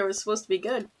Canadian healthcare was supposed to be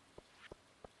good.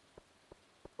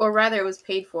 Or rather, it was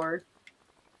paid for,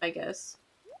 I guess.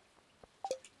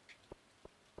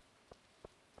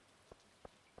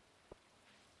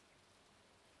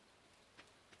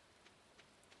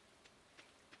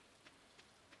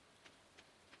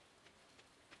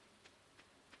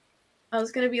 I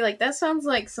was gonna be like, that sounds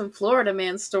like some Florida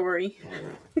man story.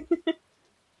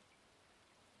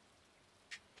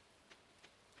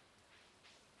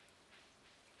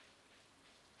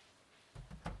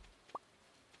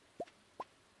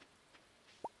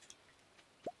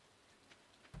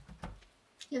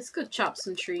 Let's go chop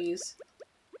some trees.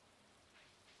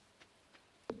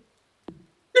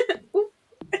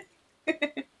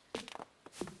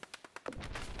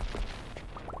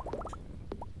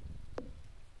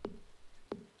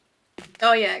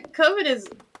 Oh yeah, COVID has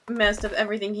messed up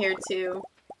everything here too.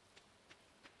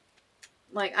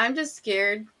 Like, I'm just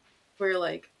scared for,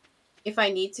 like, if I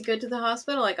need to go to the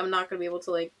hospital, like, I'm not gonna be able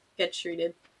to, like, get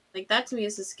treated. Like, that to me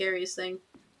is the scariest thing.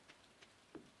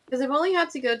 Because I've only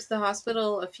had to go to the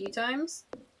hospital a few times.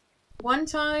 One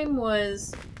time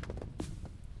was,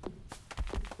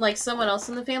 like, someone else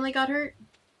in the family got hurt.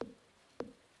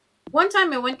 One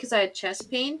time I went because I had chest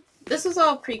pain. This was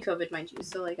all pre-COVID, mind you,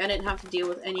 so, like, I didn't have to deal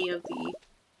with any of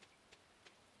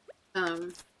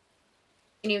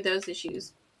those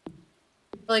issues.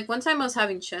 But, like, one time I was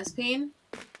having chest pain,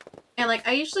 and, like,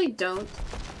 I usually don't.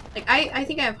 Like, I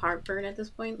think I have heartburn at this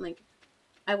point. Like,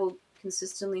 I will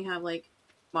consistently have, like,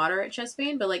 moderate chest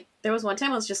pain, but, like, there was one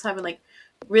time I was just having, like,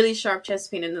 really sharp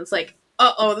chest pain, and it's like,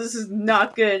 uh-oh, this is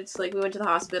not good. So, like, we went to the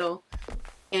hospital,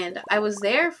 and I was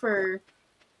there for...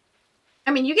 I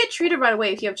mean, you get treated right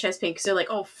away if you have chest pain, because they're like,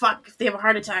 oh, fuck, if they have a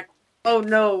heart attack, oh,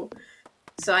 no.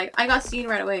 So I got seen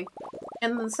right away.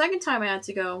 And then the second time I had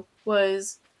to go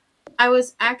was... I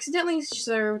was accidentally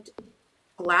served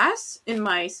glass in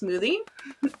my smoothie,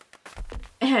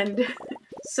 and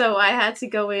so I had to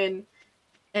go in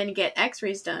and get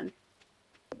x-rays done.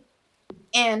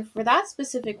 And for that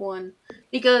specific one,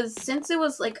 because since it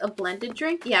was like a blended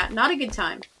drink, yeah, not a good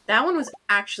time. That one was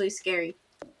actually scary.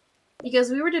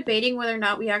 Because we were debating whether or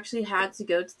not we actually had to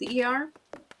go to the ER.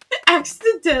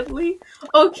 Accidentally.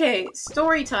 Okay,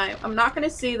 story time. I'm not gonna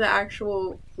say the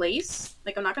actual place.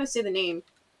 Like, I'm not gonna say the name.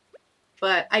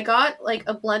 But I got, like,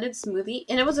 a blended smoothie,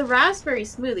 and it was a raspberry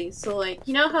smoothie. So, like,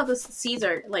 you know how the seeds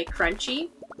are, like, crunchy?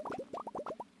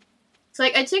 So,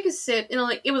 like, I took a sip, and,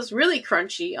 like, it was really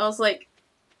crunchy. I was like,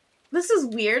 this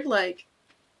is weird. Like,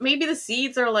 maybe the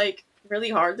seeds are, like,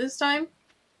 really hard this time.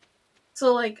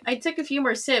 So, like, I took a few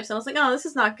more sips, and I was like, oh, this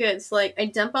is not good. So, like, I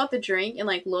dump out the drink and,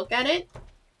 like, look at it,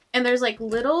 and there's, like,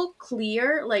 little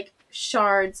clear, like,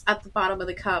 shards at the bottom of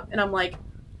the cup. And I'm like,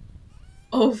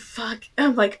 oh, fuck.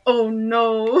 I'm like, oh,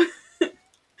 no.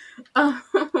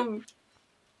 um,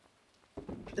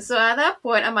 So at that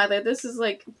point, I'm either this is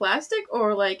like plastic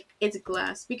or like it's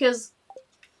glass, because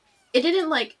it didn't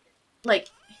like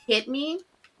hit me,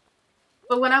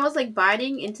 but when I was like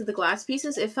biting into the glass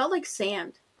pieces, it felt like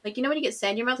sand. Like, you know when you get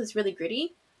sand in your mouth, it's really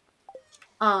gritty.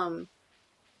 Um,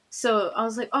 so I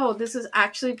was like, oh, this is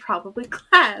actually probably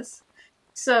glass.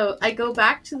 So I go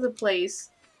back to the place,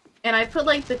 and I put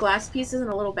like the glass pieces in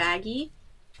a little baggie,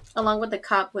 along with the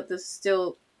cup with the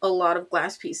still a lot of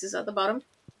glass pieces at the bottom.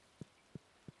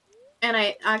 And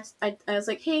I was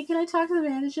like, hey, can I talk to the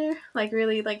manager? Like,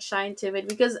 really, like, shy and timid.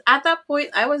 Because at that point,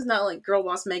 I was not, like, girl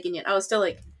boss Megan yet. I was still,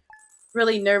 like,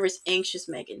 really nervous, anxious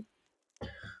Megan.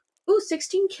 Ooh,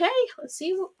 16K! Let's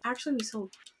see what actually we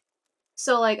sold.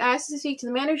 So, like, I asked to speak to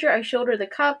the manager. I showed her the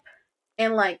cup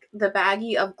and, like, the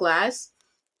baggie of glass.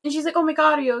 And she's like, oh my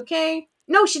god, are you okay?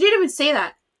 No, she didn't even say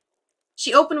that.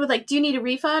 She opened with, like, do you need a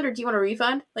refund or do you want a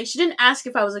refund? Like, she didn't ask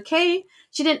if I was okay.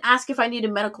 She didn't ask if I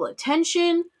needed medical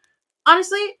attention.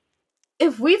 Honestly,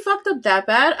 if we fucked up that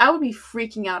bad, I would be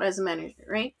freaking out as a manager,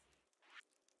 right?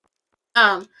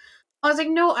 I was like,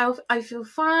 no, I feel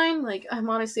fine. Like, I'm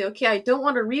honestly okay. I don't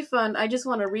want a refund. I just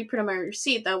want to reprint my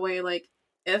receipt. That way, like,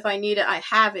 if I need it, I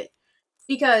have it.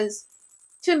 Because,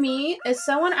 to me, if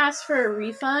someone asks for a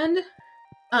refund,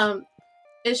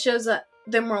 it shows that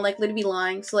they're more likely to be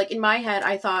lying. So, like, in my head,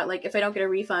 I thought, like, if I don't get a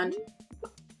refund,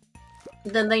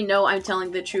 then they know I'm telling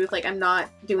the truth. Like, I'm not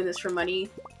doing this for money.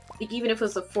 Like, even if it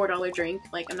was a $4 drink,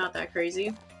 like, I'm not that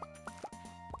crazy.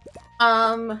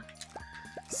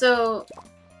 So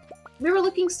we were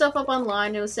looking stuff up online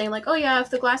and it was saying like, oh yeah, if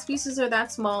the glass pieces are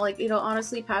that small, like it'll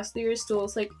honestly pass through your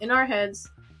stools. Like in our heads,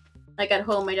 like at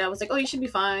home, my dad was like, oh, you should be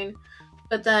fine.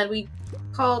 But then we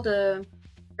called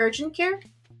urgent care,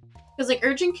 because like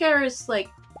urgent care is like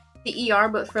the ER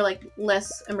but for like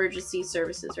less emergency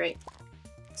services, right?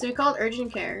 So we called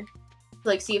urgent care to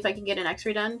like see if I can get an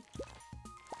x-ray done.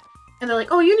 And they're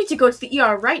like, oh, you need to go to the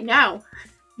ER right now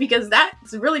because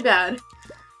that's really bad.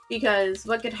 Because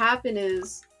what could happen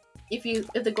is if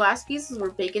the glass pieces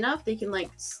were big enough, they can like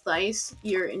slice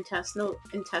your intestinal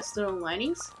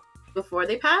linings before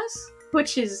they pass,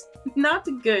 which is not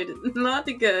good. Not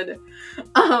good.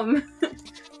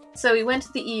 So we went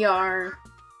to the ER.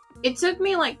 It took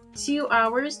me like 2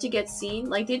 hours to get seen.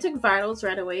 Like they took vitals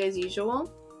right away as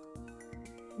usual.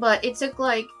 But it took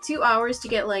like 2 hours to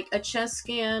get like a chest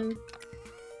scan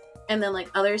and then like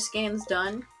other scans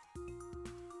done.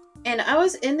 And I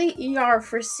was in the ER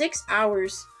for 6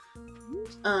 hours.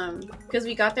 Because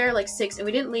we got there like 6 and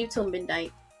we didn't leave till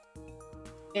midnight.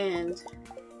 And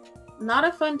not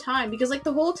a fun time because like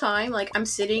the whole time like I'm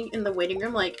sitting in the waiting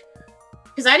room like,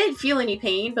 because I didn't feel any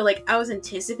pain, but like I was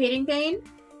anticipating pain.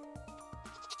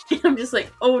 And I'm just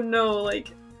like, oh no, like,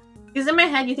 because in my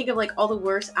head you think of like all the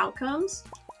worst outcomes.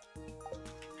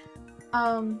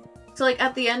 So like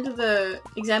at the end of the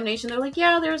examination they're like,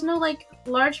 yeah, there's no like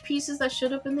large pieces that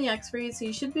showed up in the x-ray, so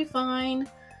you should be fine.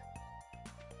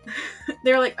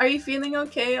 They're like, are you feeling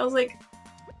okay? I was like,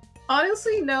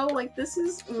 honestly no, like this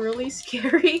is really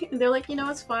scary. And they're like, you know,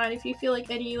 it's fine, if you feel like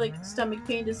any like stomach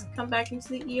pain, just come back into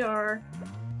the ER.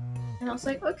 And I was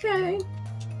like, okay.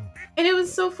 And it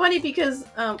was so funny because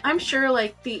I'm sure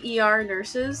like the ER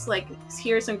nurses like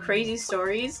hear some crazy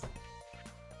stories,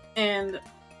 and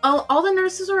all the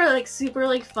nurses were like super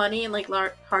like funny and like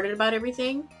hearted about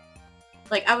everything.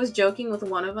 Like I was joking with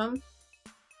one of them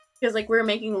because like we were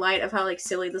making light of how like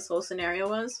silly this whole scenario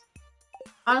was.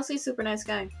 Honestly, super nice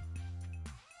guy.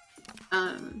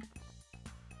 And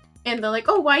they're like,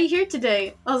 oh, why are you here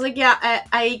today? I was like, yeah,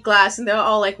 I ate glass. And they're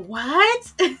all like,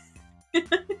 what?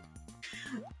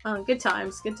 Good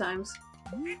times, good times.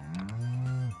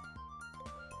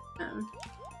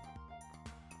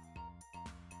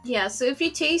 Yeah, so if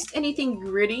you taste anything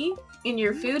gritty in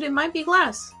your food, it might be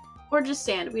glass. Or just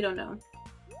sand, we don't know.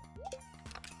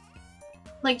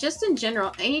 Like, just in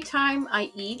general, anytime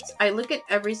I eat, I look at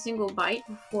every single bite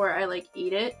before I, like,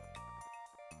 eat it.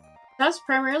 That's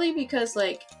primarily because,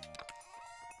 like,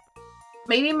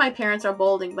 maybe my parents are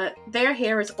balding, but their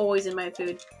hair is always in my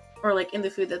food. Or, like, in the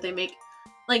food that they make.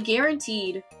 Like,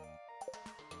 guaranteed,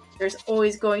 there's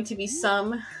always going to be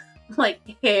some, like,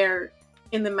 hair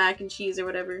in the mac and cheese or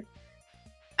whatever.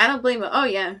 I don't blame them. Oh,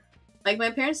 yeah. Like,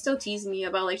 my parents still tease me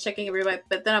about, like, checking every bite,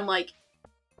 but then I'm like,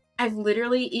 I've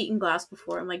literally eaten glass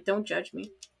before. I'm like, don't judge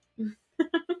me.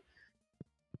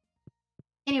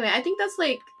 Anyway, I think that's,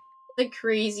 like, the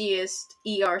craziest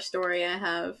ER story I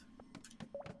have.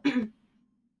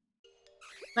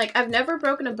 Like, I've never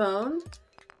broken a bone.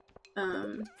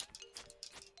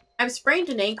 I've sprained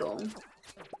an ankle.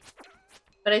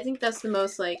 But I think that's the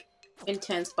most, like,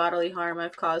 intense bodily harm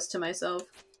I've caused to myself.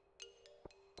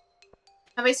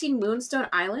 Have I seen Moonstone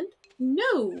Island?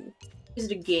 No! Is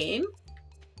it a game?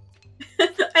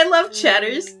 I love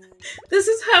chatters. This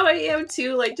is how I am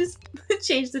too, like, just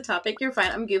change the topic. You're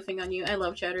fine, I'm goofing on you. I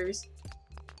love chatters.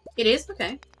 It is?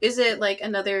 Okay. Is it, like,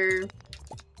 another,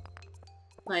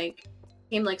 like,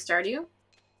 game like Stardew?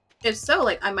 If so,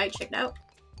 like, I might check it out.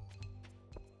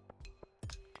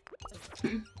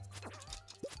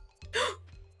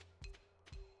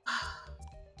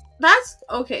 That's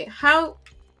okay. How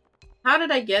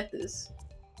did I get this?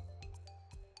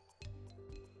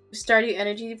 Stardew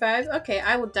Energy 5? Okay,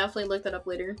 I will definitely look that up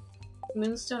later.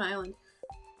 Moonstone Island.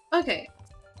 Okay.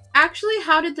 Actually,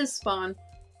 how did this spawn?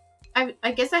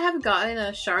 I guess I haven't gotten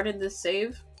a shard in this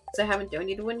save, because I haven't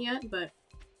donated one yet, but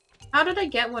how did I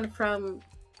get one from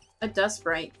a dust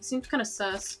sprite? It seems kind of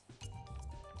sus.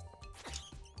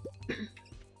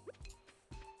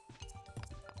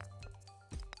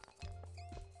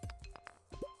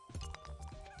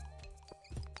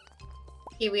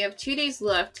 Okay, we have 2 days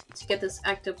left to get this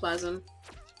ectoplasm.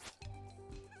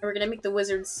 And we're gonna make the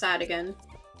wizard sad again.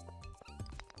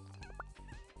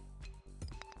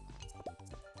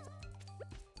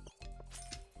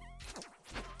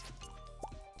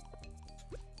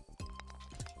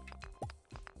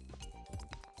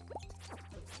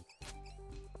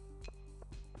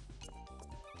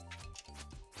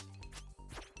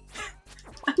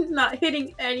 I'm not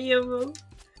hitting any of them.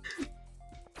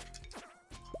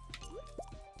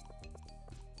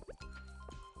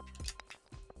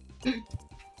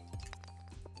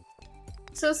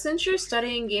 So So since you're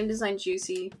studying game design,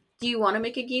 Juicy, do you want to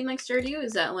make a game like Stardew?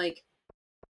 Is that like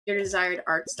your desired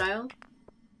art style?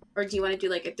 Or do you want to do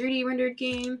like a 3D rendered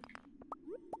game?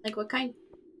 Like what kind?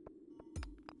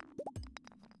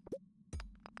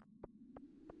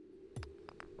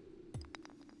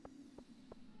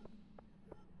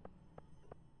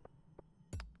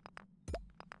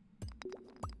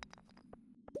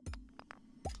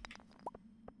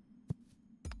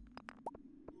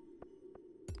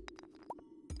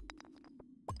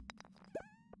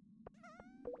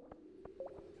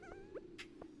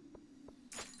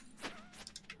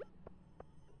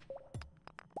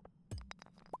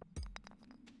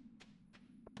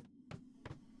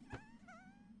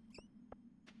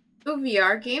 Oh,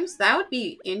 VR games? That would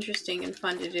be interesting and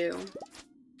fun to do.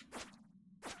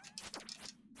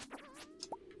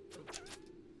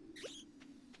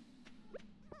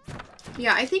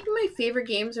 Yeah, I think my favorite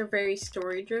games are very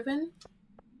story-driven.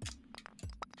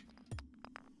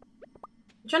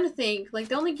 I'm trying to think. Like,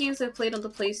 the only games I've played on the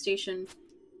PlayStation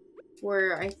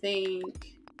were, I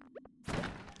think...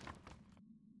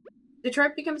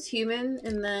 Detroit Becomes Human,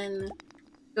 and then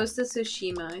Ghost of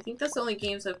Tsushima. I think that's the only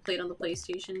games I've played on the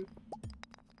PlayStation.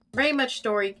 Very much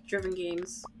story-driven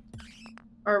games.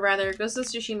 Or rather, Ghost of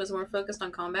Tsushima is more focused on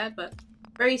combat, but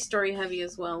very story-heavy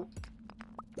as well.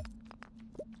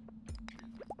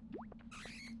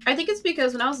 I think it's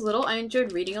because when I was little, I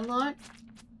enjoyed reading a lot.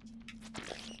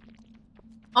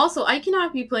 Also, I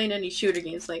cannot be playing any shooter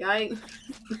games. Like,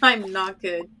 I'm not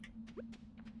good.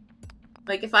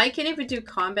 Like, if I can't even do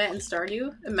combat in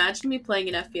Stardew, imagine me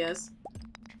playing an FPS.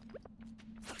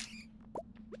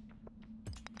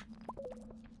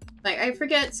 Like, I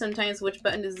forget sometimes which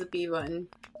button is the B button.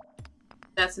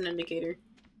 That's an indicator.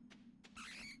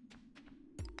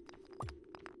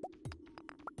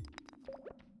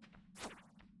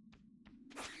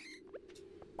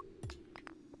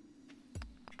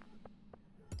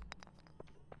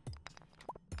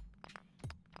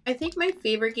 I think my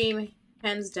favorite game,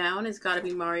 hands down, has gotta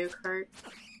be Mario Kart.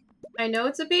 I know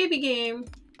it's a baby game,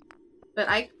 but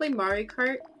I can play Mario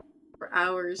Kart for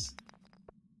hours.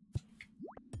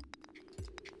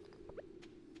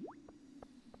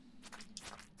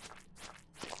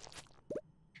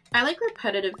 I like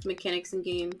repetitive mechanics in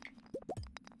game.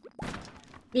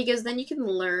 Because then you can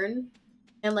learn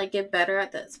and like get better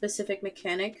at that specific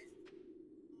mechanic.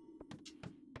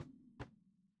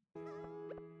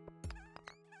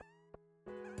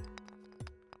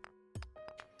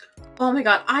 Oh my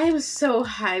god, I am so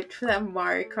hyped for that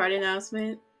Mario Kart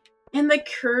announcement. And the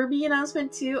Kirby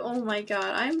announcement too. Oh my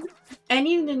god,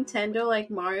 any Nintendo like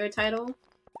Mario title,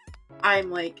 I'm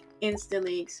like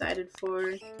instantly excited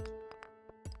for.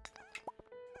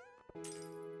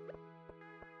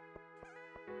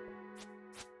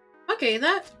 Okay,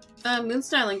 that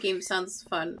Moonstone Island game sounds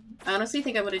fun. I honestly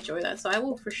think I would enjoy that, so I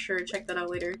will for sure check that out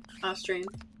later off stream.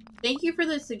 Thank you for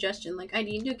the suggestion. Like, I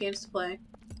need new games to play.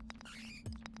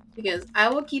 Because I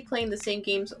will keep playing the same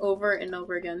games over and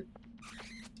over again.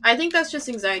 I think that's just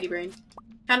anxiety brain.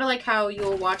 Kind of like how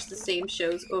you'll watch the same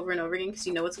shows over and over again because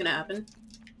you know what's gonna happen.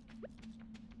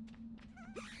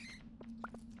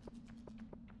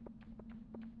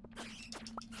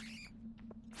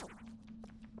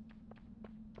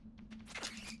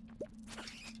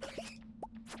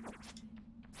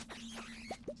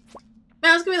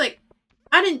 Man, I was gonna be like,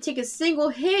 I didn't take a single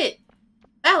hit!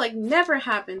 That, like, never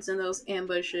happens in those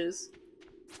ambushes.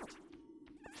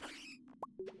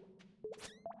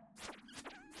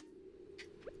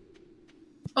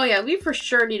 Oh yeah, we for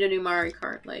sure need a new Mario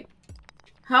Kart. Like,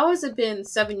 how has it been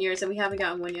 7 years and we haven't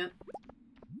gotten one yet?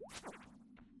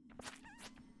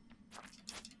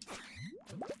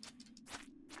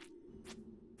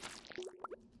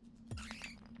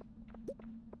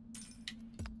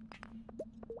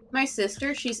 My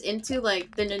sister, she's into,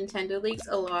 like, the Nintendo leaks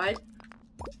a lot.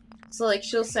 So, like,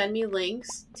 she'll send me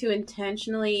links to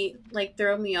intentionally, like,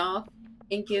 throw me off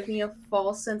and give me a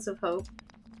false sense of hope.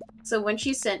 So when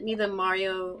she sent me the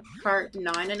Mario Kart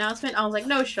 9 announcement, I was like,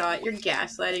 no shot, you're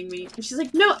gaslighting me. And she's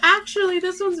like, no, actually,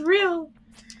 this one's real.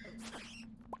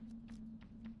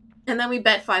 And then we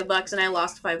bet $5 and I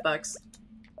lost $5.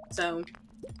 So...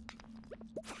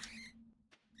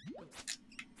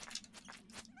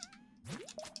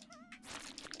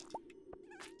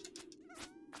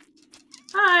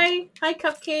 Hi! Hi,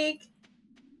 Cupcake!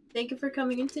 Thank you for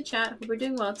coming into chat. Hope we're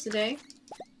doing well today.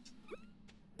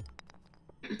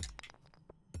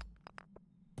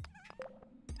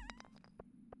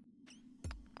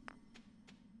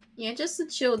 Yeah, just a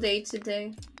chill day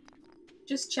today.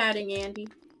 Just chatting, Andy.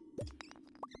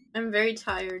 I'm very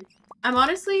tired.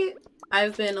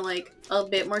 I've been, like, a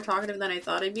bit more talkative than I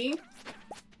thought I'd be.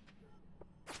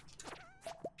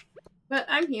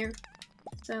 I'm here.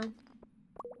 So.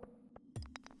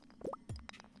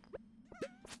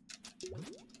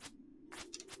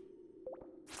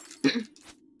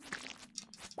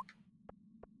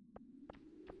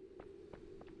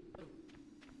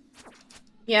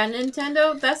 Yeah,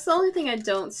 Nintendo, that's the only thing I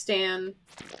don't stand.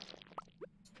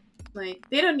 Like,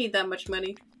 they don't need that much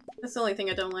money. That's the only thing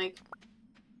I don't like.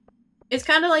 It's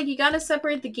kind of like you gotta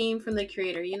separate the game from the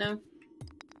creator, you know?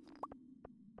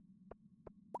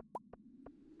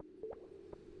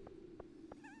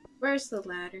 Where's the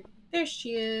ladder? There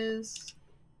she is.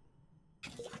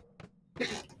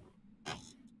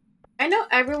 I know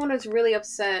everyone was really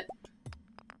upset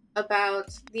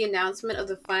about the announcement of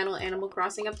the final Animal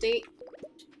Crossing update.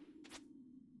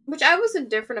 Which I was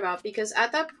indifferent about because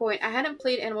at that point I hadn't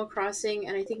played Animal Crossing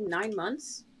in I think 9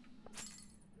 months.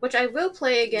 Which I will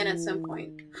play again at some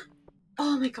point.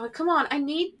 Oh my god, come on, I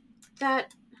need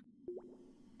that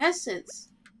essence.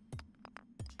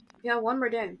 Yeah, one more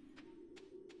day.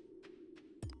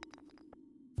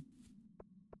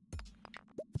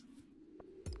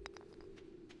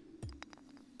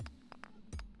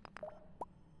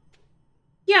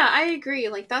 Yeah, I agree.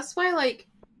 Like, that's why, like,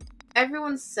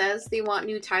 everyone says they want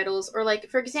new titles. Or, like,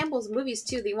 for example, movies,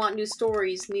 too. They want new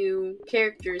stories, new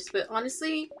characters. But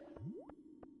honestly,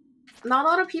 not a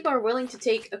lot of people are willing to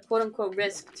take a quote-unquote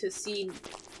risk to see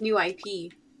new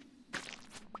IP.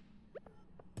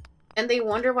 And they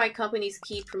wonder why companies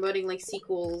keep promoting, like,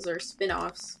 sequels or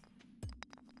spin-offs.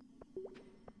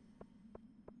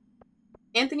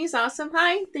 Anthony's awesome.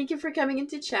 Hi, thank you for coming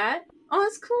into chat. Oh,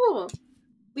 that's cool.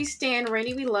 We stand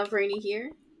Rainy. We love Rainy here.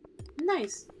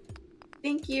 Nice.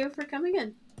 Thank you for coming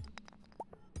in.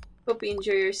 Hope you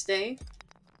enjoy your stay.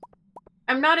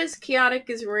 I'm not as chaotic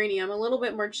as Rainy. I'm a little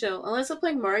bit more chill. Unless I'm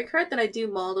playing Mario Kart, then I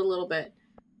do mauled a little bit.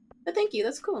 But thank you.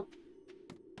 That's cool.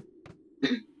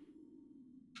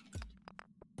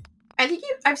 I think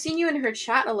I've seen you in her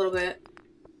chat a little bit.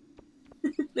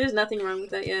 There's nothing wrong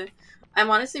with that, yeah. I'm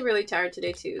honestly really tired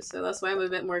today too, so that's why I'm a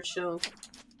bit more chill.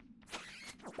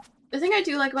 The thing I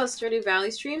do like about Stardew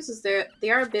Valley streams is they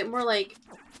are a bit more like,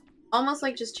 almost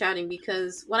like just chatting,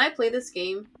 because when I play this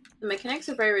game, the mechanics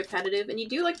are very repetitive, and you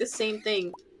do like the same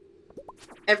thing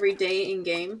every day in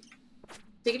game. So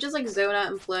you can just like zone out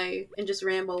and play, and just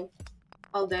ramble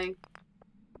all day.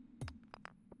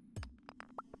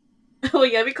 Oh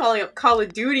yeah, we calling up Call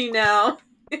of Duty now.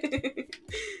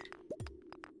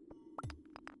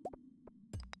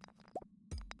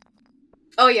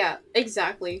 Oh yeah,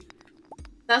 exactly.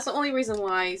 That's the only reason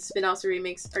why spin-offs or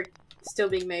remakes are still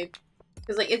being made.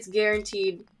 Because, like, it's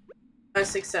guaranteed a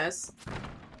success.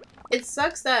 It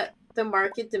sucks that the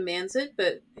market demands it,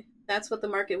 but if that's what the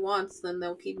market wants, then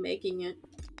they'll keep making it.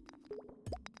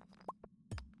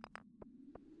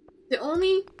 The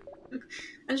only...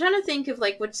 I'm trying to think of,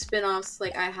 like, which spin-offs,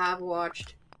 like, I have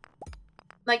watched.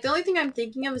 Like, the only thing I'm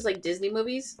thinking of is, like, Disney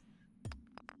movies.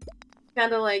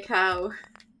 Kind of like how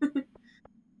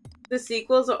the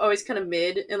sequels are always kind of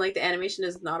mid, and, like, the animation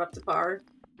is not up to par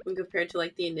when compared to,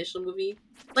 like, the initial movie.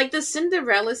 Like, the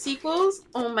Cinderella sequels,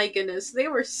 oh my goodness, they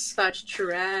were such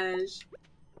trash.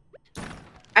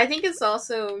 I think it's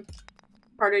also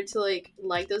harder to,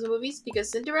 like those movies, because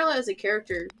Cinderella as a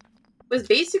character was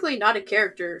basically not a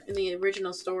character in the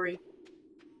original story.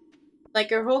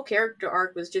 Like, her whole character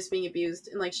arc was just being abused,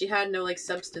 and, like, she had no, like,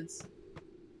 substance.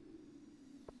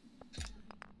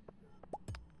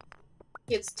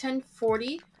 It's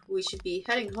 10:40. We should be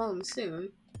heading home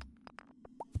soon.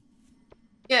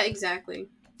 Yeah, exactly.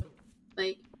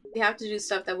 Like, we have to do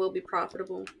stuff that will be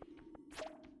profitable.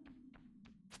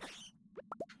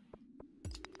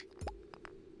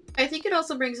 I think it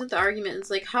also brings up the argument, it's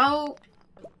like, how...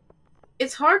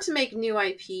 It's hard to make new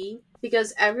IP,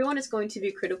 because everyone is going to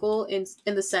be critical in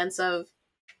the sense of,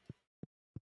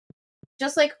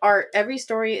 just like art, every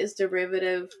story is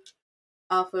derivative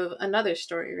off of another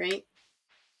story, right?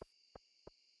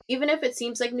 Even if it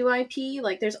seems like new IP,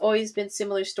 like, there's always been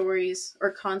similar stories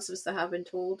or concepts that have been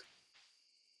told.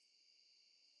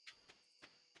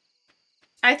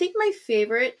 I think my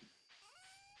favorite,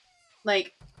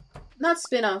 like, not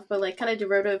spin-off, but, like, kind of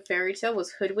derivative fairy tale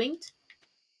was Hoodwinked.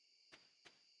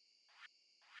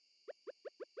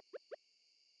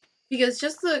 Because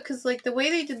like, the way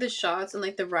they did the shots and,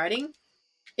 like, the writing,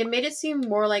 it made it seem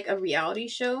more like a reality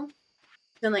show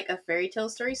than, like, a fairy tale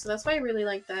story, so that's why I really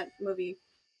like that movie.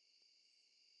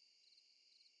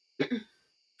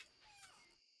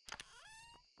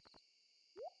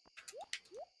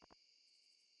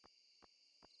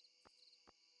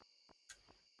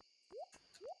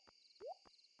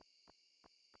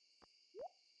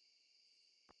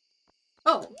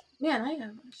 Oh, man, I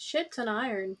have a shit ton of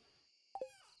iron.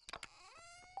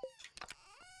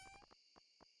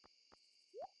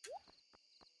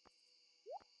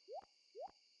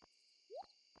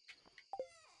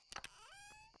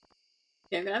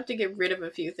 Okay, I'm gonna have to get rid of a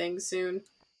few things soon.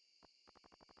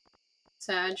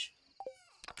 Sag.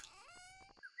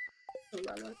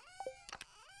 Oh,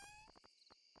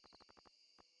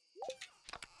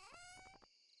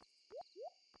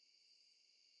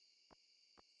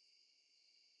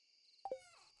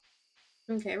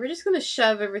 okay, we're just gonna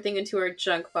shove everything into our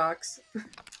junk box.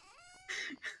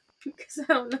 Because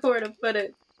I don't know where to put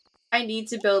it. I need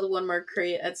to build one more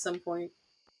crate at some point.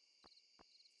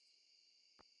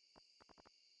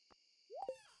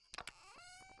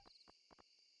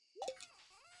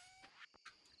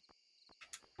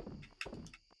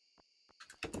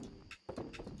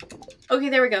 Okay,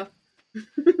 there we go.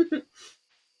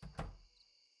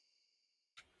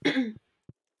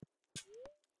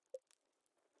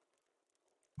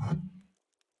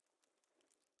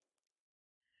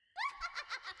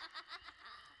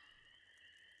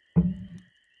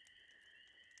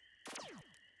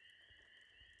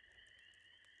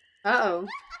 Uh-oh.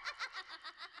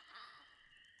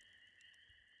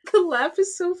 The laugh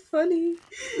is so funny.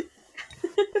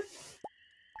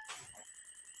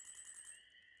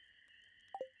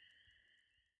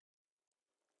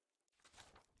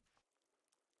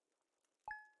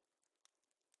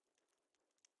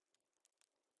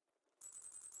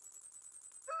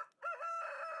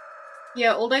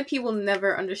 Yeah, old IP will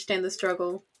never understand the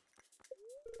struggle.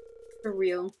 For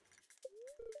real.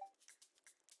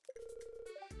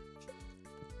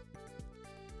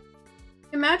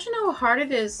 Imagine how hard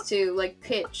it is to, like,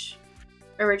 pitch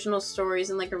original stories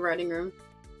in, like, a writing room.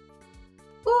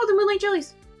 Oh, the moonlight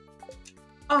jellies!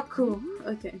 Oh, cool.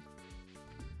 Okay.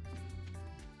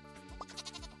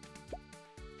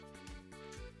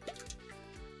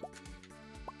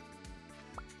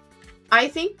 I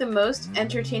think the most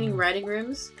entertaining writing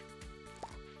rooms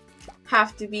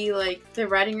have to be, like, the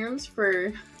writing rooms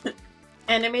for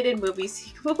animated movie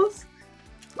sequels.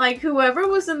 Like, whoever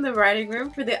was in the writing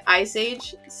room for the Ice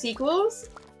Age sequels,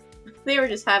 they were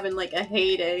just having, like, a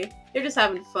heyday. They're just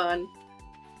having fun.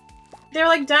 They're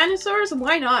like, dinosaurs?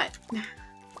 Why not?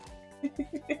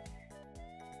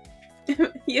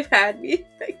 You've had me.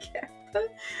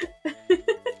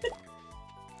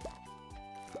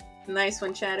 Nice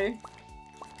one, Chatter.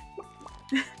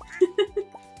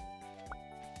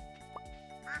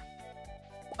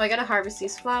 I gotta harvest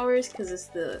these flowers because it's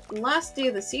the last day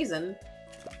of the season.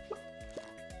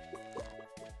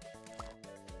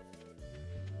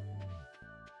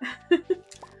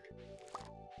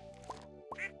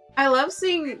 I love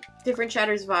seeing different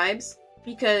Chatter's vibes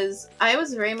because I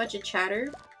was very much a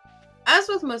Chatter, as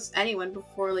with most anyone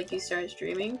before like you started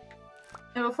streaming.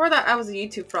 And before that I was a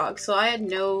YouTube frog, so I had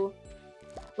no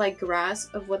like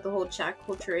grasp of what the whole chat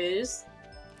culture is.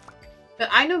 But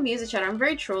I know me as a chatter, I'm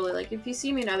very trolly. Like, if you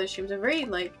see me in other streams, I'm very,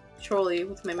 like, trolly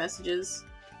with my messages.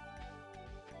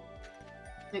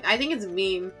 Like, I think it's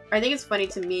meme. Or I think it's funny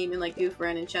to meme and, like, goof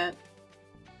around in chat.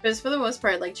 Because for the most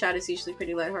part, like, chat is usually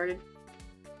pretty lighthearted.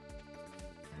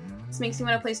 This makes me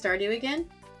want to play Stardew again?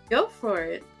 Go for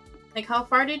it. Like, how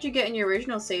far did you get in your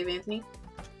original save, Anthony?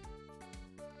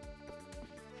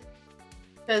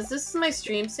 Because this is my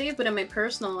stream save, but in my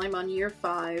personal, I'm on year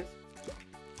 5.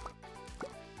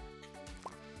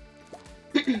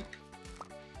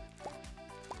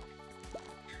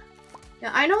 Yeah,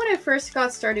 I know when I first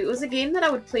got started, it was a game that I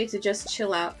would play to just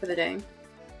chill out for the day.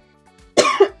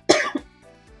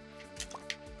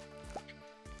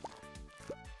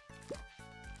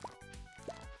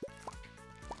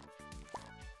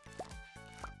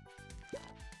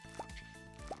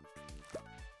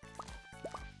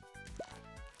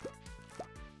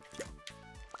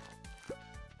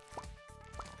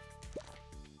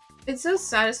 It's so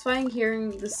satisfying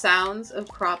hearing the sounds of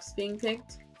crops being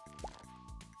picked.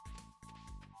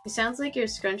 It sounds like you're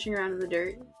scrunching around in the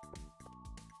dirt.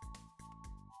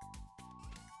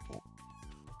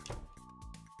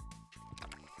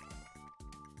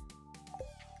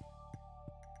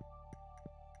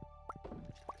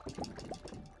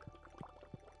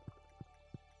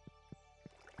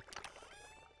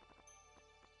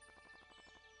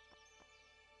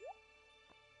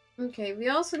 Okay, we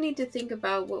also need to think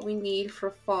about what we need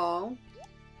for fall.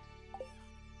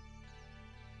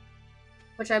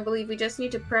 Which I believe we just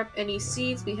need to prep any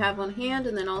seeds we have on hand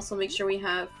and then also make sure we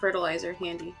have fertilizer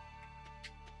handy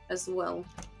as well.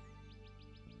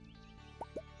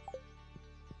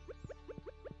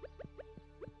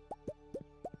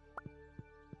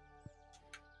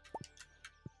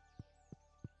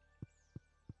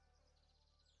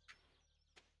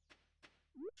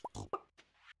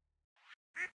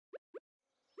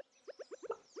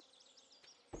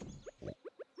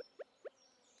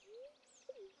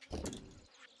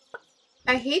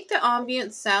 I hate the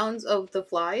ambient sounds of the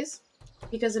flies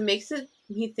because it makes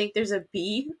me think there's a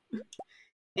bee,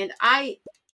 and I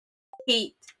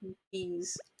hate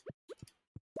bees.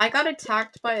 I got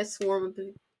attacked by a swarm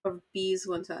of bees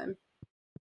one time.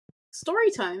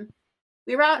 Story time.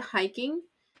 We were out hiking,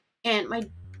 and my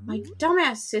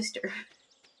dumbass sister.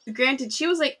 Granted, she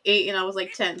was like 8 and I was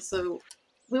like 10, so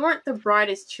we weren't the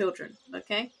brightest children.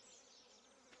 Okay,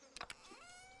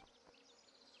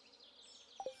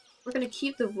 we're gonna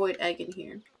keep the void egg in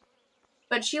here.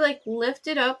 But she like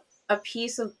lifted up a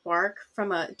piece of bark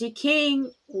from a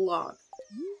decaying log.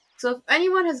 So if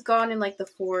anyone has gone in like the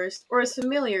forest or is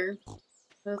familiar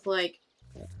with like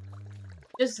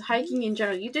just hiking in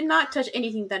general, you did not touch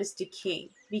anything that is decaying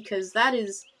because that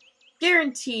is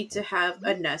guaranteed to have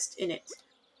a nest in it.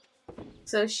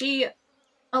 So she,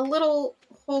 a little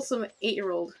wholesome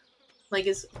 8-year-old, like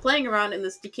is playing around in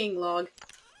this decaying log,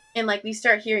 and like we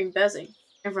start hearing buzzing,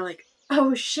 and we're like,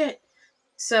 oh shit.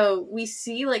 So we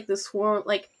see like the swarm,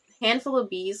 like handful of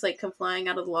bees like come flying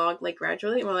out of the log like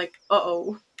gradually, and we're like,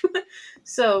 uh-oh.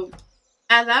 So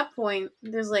at that point,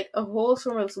 there's like a whole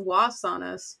swarm of wasps on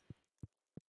us,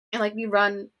 and like we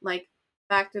run like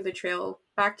back through the trail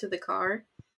back to the car.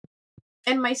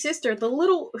 And my sister, the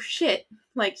little shit,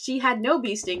 like she had no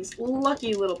bee stings.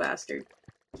 Lucky little bastard.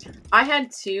 I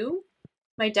had 2.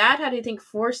 My dad had, I think,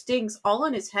 4 stings all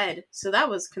on his head, so that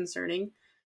was concerning.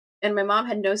 And my mom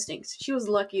had no stings. She was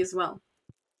lucky as well.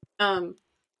 Um,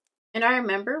 and I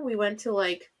remember we went to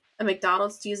like a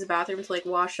McDonald's to use the bathroom to like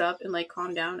wash up and like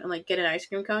calm down and like get an ice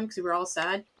cream cone because we were all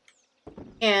sad.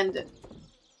 And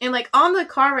like on the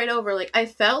car right over, like I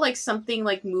felt like something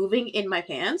like moving in my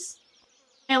pants.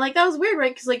 And like that was weird,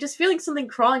 right? Because like just feeling something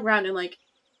crawling around in like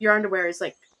your underwear is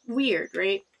like weird,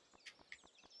 right?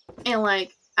 And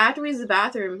like after we use the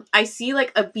bathroom, I see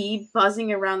like a bee buzzing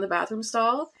around the bathroom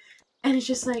stall, and it's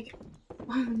just like,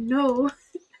 oh no.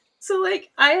 So like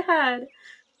I had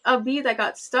a bee that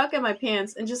got stuck in my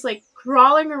pants and just like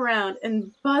crawling around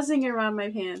and buzzing around my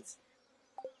pants.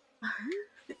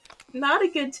 Not a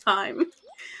good time.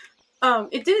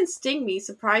 It didn't sting me,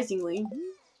 surprisingly.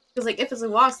 Because like if it's a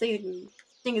wasp, they can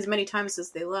sting as many times as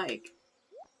they like.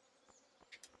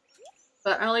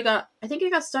 But I think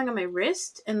it got stung on my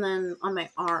wrist and then on my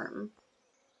arm.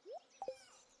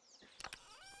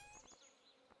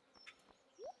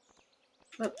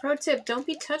 But pro tip, don't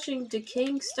be touching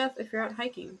decaying stuff if you're out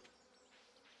hiking.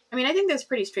 I mean, I think that's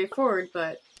pretty straightforward,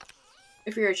 but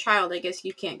if you're a child, I guess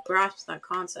you can't grasp that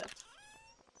concept.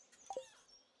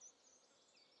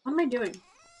 What am I doing?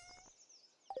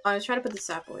 Oh, I was trying to put the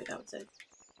sap away, that was it.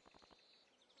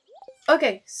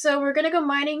 Okay, so we're gonna go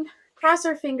mining. Cross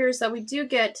our fingers that we do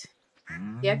get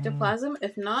the ectoplasm.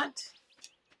 If not,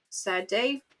 sad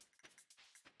day.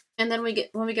 And then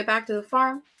when we get back to the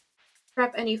farm,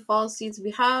 prep any fall seeds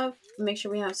we have. Make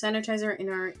sure we have sanitizer in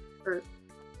our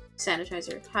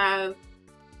have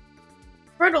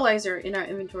fertilizer in our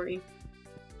inventory.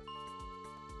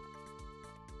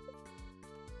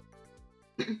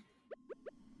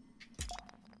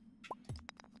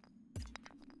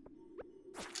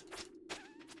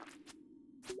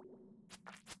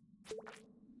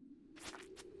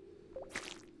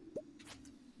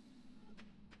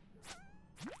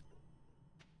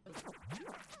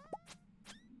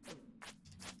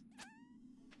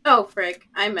 Oh frick,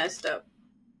 I messed up.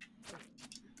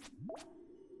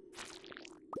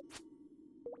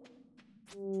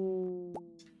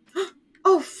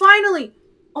 Oh, finally!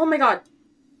 Oh my god.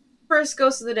 First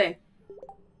ghost of the day.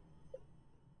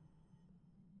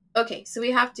 Okay, so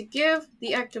we have to give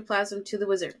the ectoplasm to the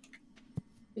wizard.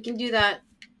 We can do that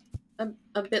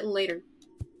a bit later.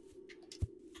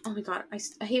 Oh my god,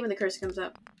 I hate when the curse comes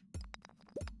up.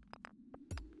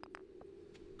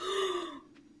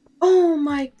 Oh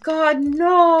my god,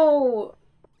 no!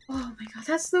 Oh my god,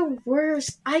 that's the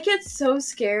worst. I get so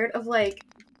scared of, like,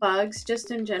 bugs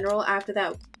just in general after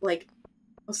that, like,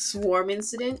 a swarm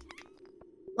incident.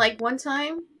 Like, one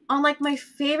time, on, like, my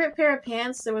favorite pair of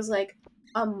pants, there was, like,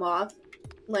 a moth,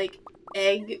 like,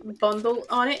 egg bundle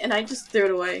on it, and I just threw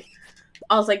it away.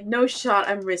 I was like, no shot,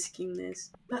 I'm risking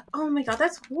this. But, oh my god,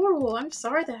 that's horrible. I'm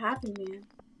sorry that happened, man.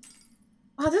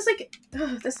 Oh, that's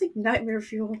like nightmare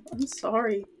fuel. I'm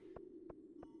sorry.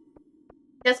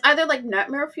 That's either like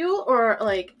nightmare fuel or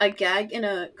like a gag in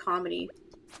a comedy.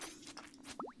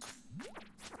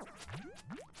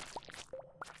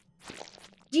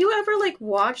 Do you ever like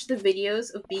watch the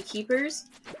videos of beekeepers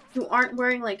who aren't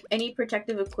wearing like any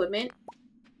protective equipment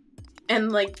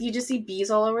and like you just see bees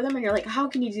all over them and you're like, how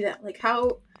can you do that? Like,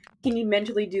 how can you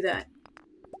mentally do that?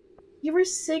 You were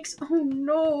 6? Oh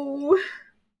no.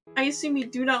 I assume you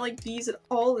do not like bees at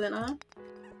all then, huh?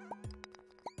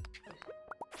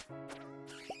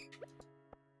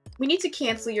 We need to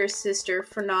cancel your sister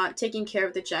for not taking care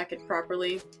of the jacket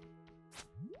properly.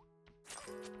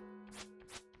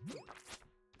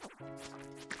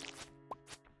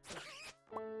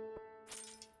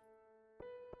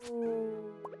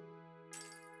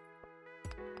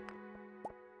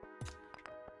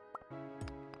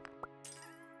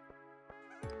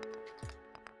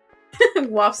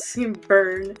 Wasps can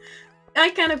burn. I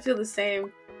kind of feel the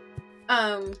same.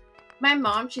 My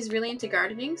mom, she's really into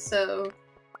gardening, so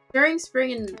during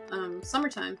spring and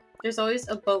summertime, there's always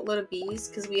a boatload of bees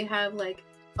because we have like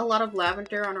a lot of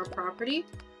lavender on our property,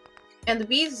 and the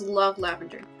bees love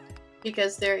lavender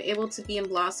because they're able to be in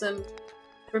blossom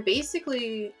for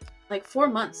basically like 4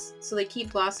 months. So they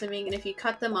keep blossoming, and if you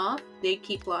cut them off, they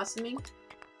keep blossoming,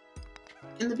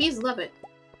 and the bees love it.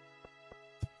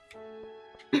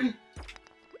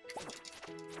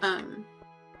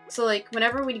 So like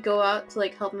whenever we'd go out to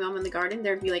like help my mom in the garden,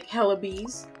 there'd be like hella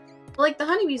bees. But like the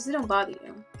honeybees, they don't bother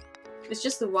you. It's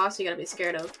just the wasps you gotta be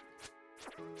scared of.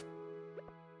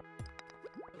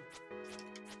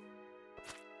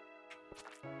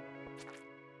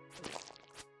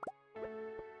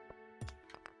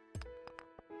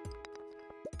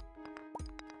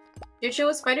 You're chill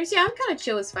with spiders? Yeah, I'm kind of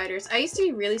chill with spiders. I used to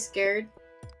be really scared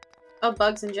of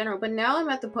bugs in general, but now I'm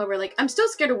at the point where like I'm still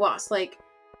scared of wasps. Like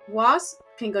wasps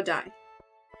can go die.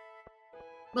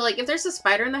 But like if there's a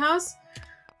spider in the house,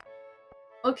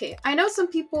 okay, I know some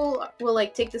people will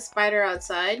like take the spider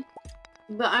outside,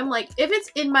 but I'm like, if it's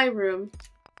in my room,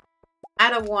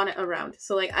 I don't want it around.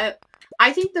 So like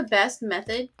I think the best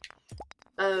method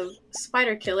of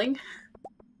spider killing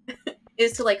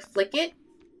is to like flick it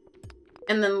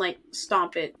and then like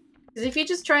stomp it. Because if you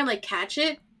just try and like catch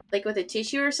it, like with a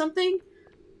tissue or something,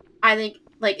 I think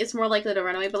like it's more likely to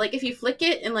run away. But like if you flick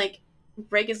it and like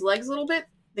break its legs a little bit,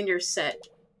 then you're set.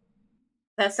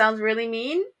 That sounds really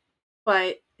mean,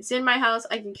 but it's in my house.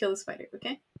 I can kill the spider,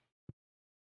 okay?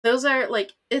 Those are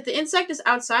like, if the insect is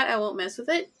outside, I won't mess with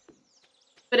it.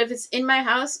 But if it's in my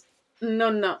house,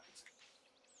 no.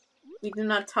 We do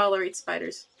not tolerate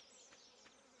spiders.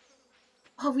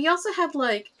 Oh, we also have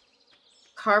like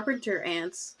carpenter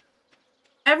ants.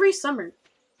 Every summer,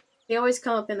 they always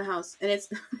come up in the house, and it's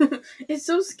it's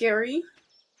so scary.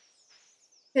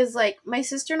 Because like my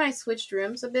sister and I switched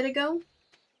rooms a bit ago,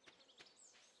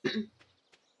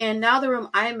 and now the room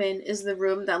I'm in is the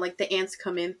room that like the ants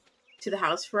come in to the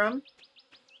house from.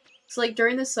 So like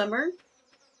during the summer,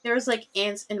 there was like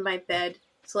ants in my bed.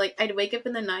 So like I'd wake up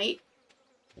in the night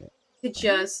to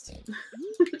just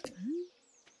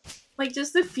like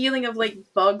just the feeling of like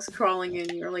bugs crawling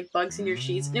in you or like bugs in your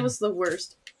sheets. It was the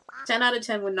worst. 10 out of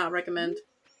 10 would not recommend.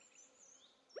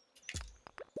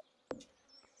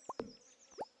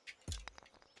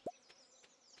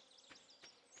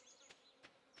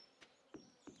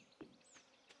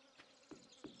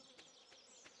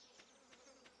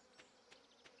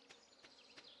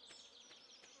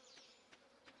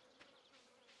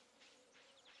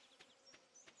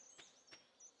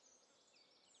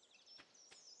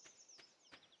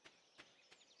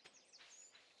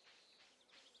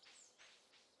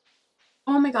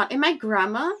 Oh my god, and my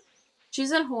grandma,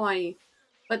 she's in Hawaii,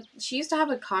 but she used to have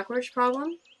a cockroach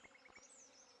problem.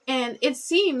 And it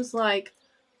seems like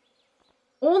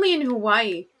only in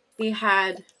Hawaii they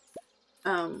had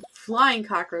flying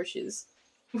cockroaches,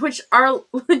 which are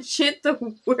legit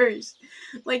the worst.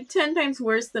 Like 10 times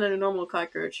worse than a normal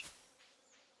cockroach.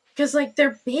 Because like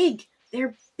they're big.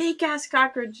 They're big ass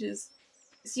cockroaches.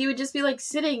 So you would just be like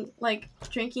sitting like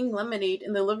drinking lemonade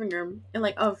in the living room and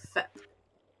like a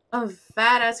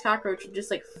fat ass cockroach would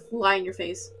just like fly in your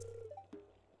face.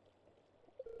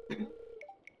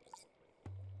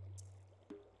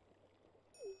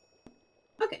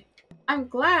 Okay. I'm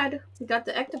glad we got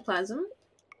the ectoplasm.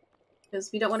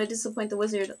 Because we don't want to disappoint the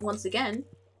wizard once again.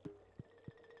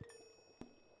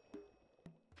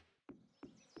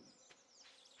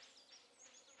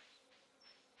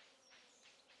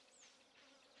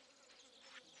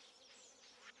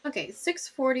 Okay,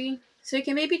 6:40. So we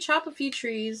can maybe chop a few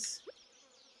trees.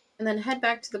 And then head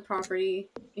back to the property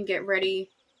and get ready.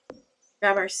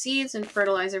 Grab our seeds and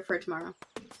fertilizer for tomorrow.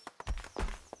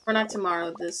 Or not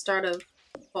tomorrow, the start of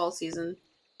fall season.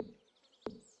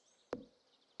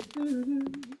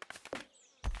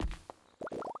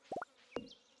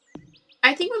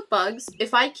 I think with bugs,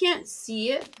 if I can't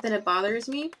see it, then it bothers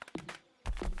me.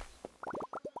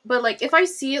 But like, if I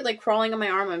see it like crawling on my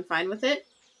arm, I'm fine with it.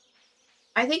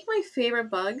 I think my favorite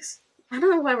bugs, I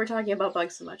don't know why we're talking about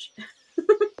bugs so much.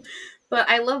 But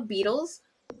I love beetles.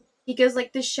 Because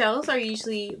like the shells are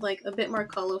usually like a bit more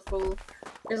colorful.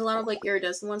 There's a lot of like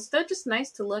iridescent ones. They're just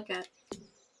nice to look at.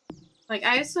 Like,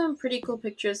 I have some pretty cool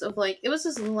pictures of, like, it was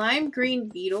this lime green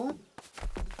beetle.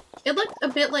 It looked a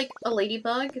bit like a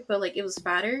ladybug, but, like, it was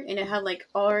fatter, and it had, like,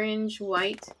 orange,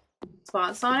 white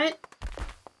spots on it.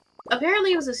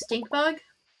 Apparently it was a stink bug,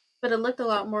 but it looked a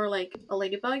lot more like a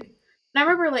ladybug. And I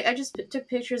remember, like, I just took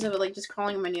pictures of it, like, just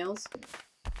crawling on my nails.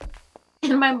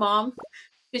 And my mom,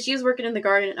 because she was working in the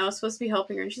garden, and I was supposed to be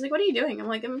helping her, and she's like, "What are you doing?" I'm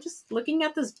like, "I'm just looking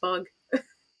at this bug."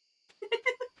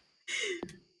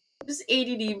 Just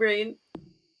ADD brain.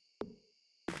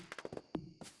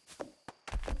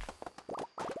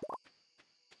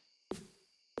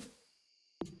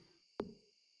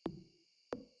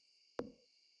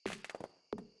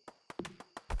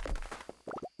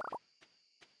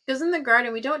 Because in the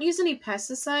garden, we don't use any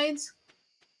pesticides.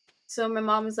 So my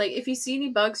mom was like, if you see any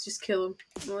bugs, just kill them.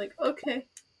 I'm like, okay.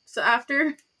 So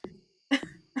after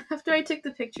I took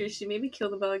the picture, she made me kill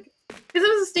the bug. Because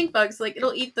it was a stink bug, so like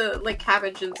it'll eat the like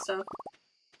cabbage and stuff.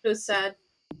 It was sad.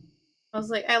 I was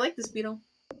like, I like this beetle.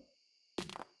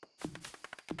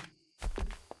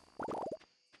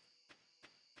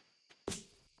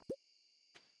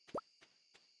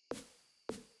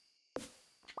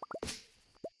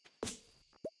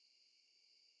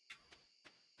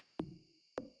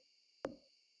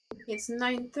 It's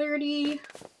 9:30.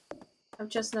 I have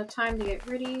just enough time to get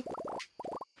ready.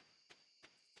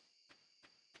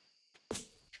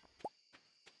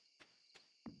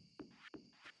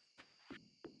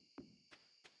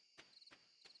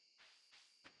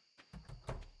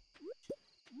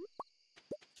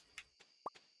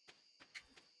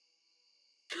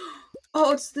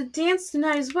 Oh, it's the dance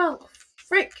tonight as well.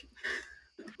 Frick.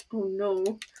 Oh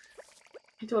no.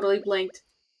 I totally blanked.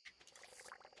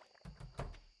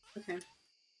 Okay.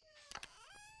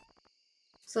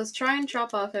 So let's try and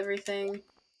drop off everything.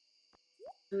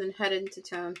 And then head into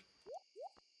town.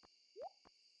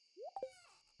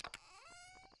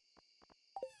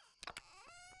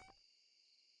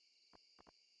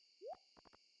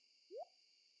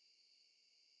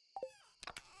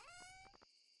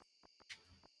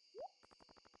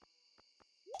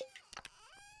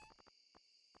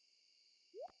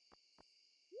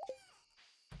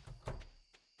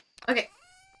 Okay.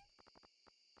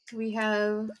 We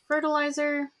have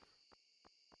fertilizer.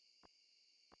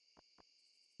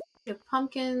 We have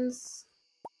pumpkins.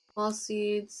 Fall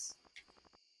seeds.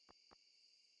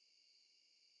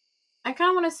 I kind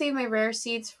of want to save my rare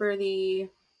seeds for the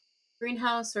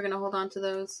greenhouse. We're going to hold on to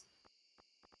those.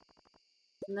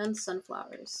 And then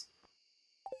sunflowers.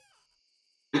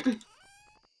 Okay,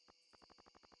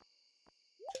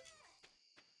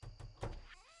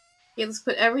 let's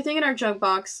put everything in our jug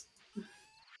box.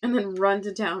 And then run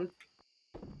to town.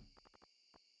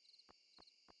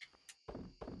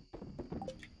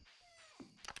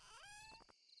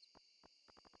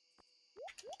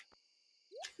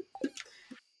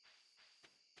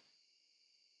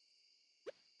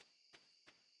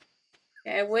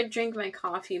 Okay, I would drink my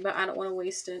coffee, but I don't want to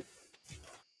waste it.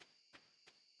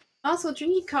 Also,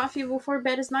 drinking coffee before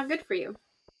bed is not good for you.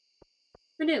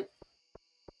 Who knew?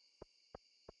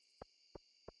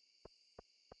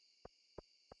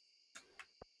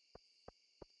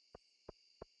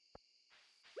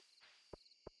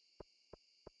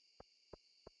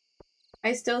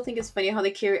 I still think it's funny how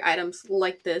they carry items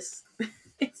like this.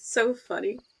 It's so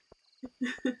funny.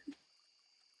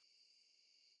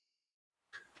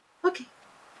 Okay.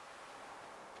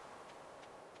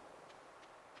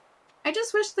 I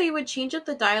just wish they would change up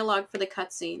the dialogue for the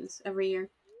cutscenes every year.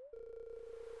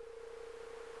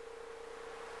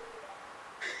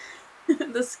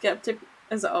 The skeptic,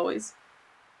 as always.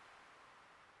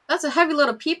 That's a heavy load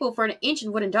of people for an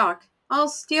ancient wooden dock. I'll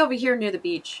stay over here near the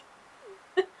beach.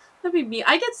 That'd be me.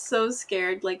 I get so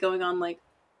scared, like, going on, like,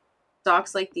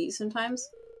 docks like these sometimes.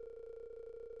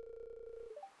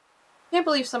 Can't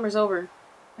believe summer's over.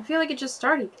 I feel like it just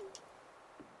started.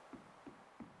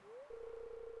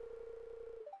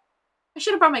 I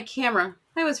should have brought my camera.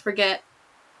 I always forget.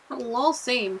 Lol,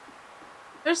 same.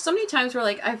 There's so many times where,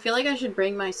 like, I feel like I should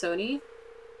bring my Sony.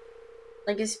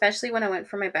 Like, especially when I went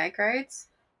for my bike rides.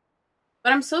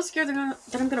 But I'm so scared that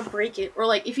I'm gonna break it. Or,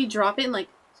 like, if you drop it and, like,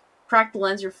 crack the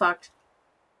lens, you're fucked.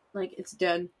 Like, it's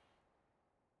dead.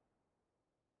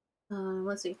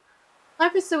 Let's see.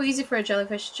 Life is so easy for a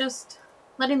jellyfish, just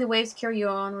letting the waves carry you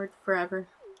onward forever.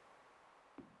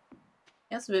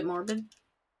 That's a bit morbid.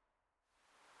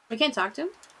 I can't talk to him?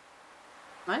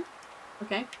 What?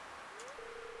 Okay.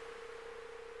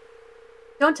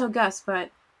 Don't tell Gus,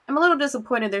 but I'm a little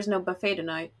disappointed there's no buffet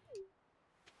tonight.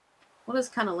 Well, it's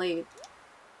kind of late.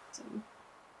 So.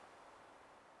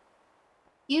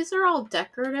 These are all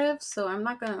decorative, so I'm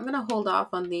gonna hold off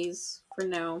on these for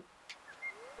now.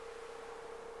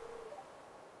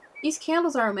 These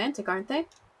candles are romantic, aren't they?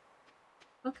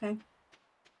 Okay.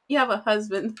 You have a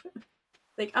husband.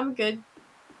 Like, I'm good.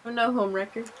 I'm no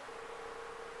homewrecker.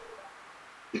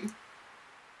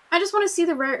 I just want to see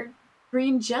the rare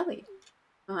green jelly.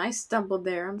 Oh, I stumbled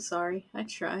there. I'm sorry. I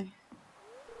try.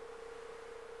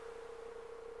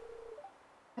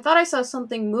 I thought I saw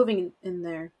something moving in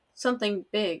there. Something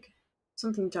big.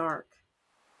 Something dark.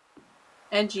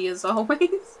 Edgy as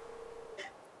always.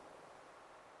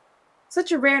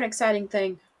 Such a rare and exciting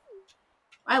thing.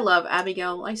 I love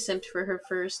Abigail. I simped for her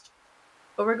first.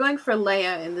 But we're going for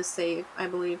Leia in the save, I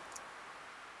believe.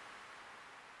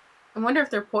 I wonder if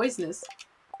they're poisonous.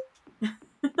 I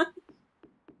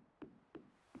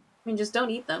mean, just don't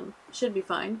eat them. Should be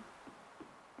fine.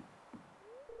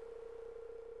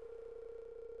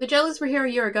 The jellies were here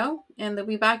a year ago, and they'll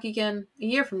be back again a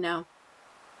year from now.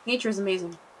 Nature is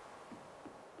amazing.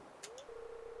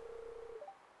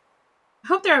 I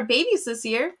hope there are babies this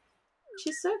year.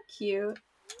 She's so cute.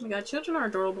 Oh my god, children are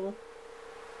adorable.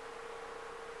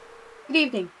 Good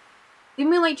evening. The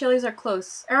moonlight jellies are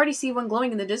close. I already see one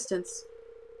glowing in the distance.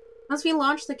 Once we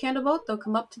launch the candle boat, they'll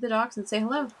come up to the docks and say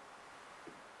hello.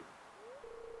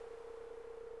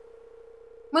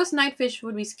 Most nightfish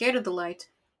would be scared of the light.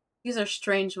 These are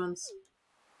strange ones.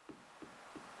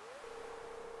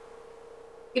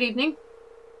 Good evening.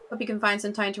 Hope you can find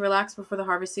some time to relax before the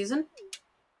harvest season.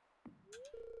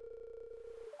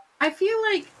 I feel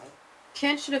like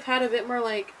Ken should have had a bit more,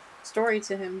 like, story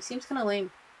to him. He seems kind of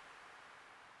lame.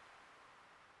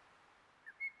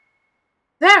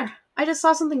 There! I just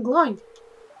saw something glowing.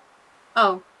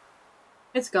 Oh.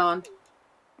 It's gone.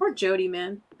 Poor Jody,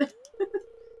 man.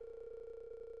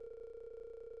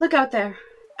 Look out there.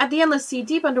 At the endless sea,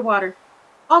 deep underwater.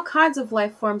 All kinds of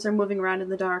life forms are moving around in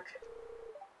the dark.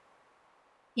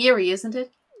 Eerie, isn't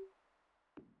it?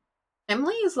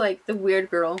 Emily is like the weird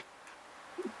girl.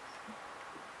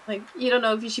 Like, you don't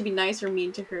know if you should be nice or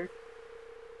mean to her.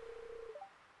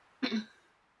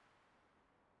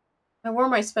 I wore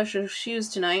my special shoes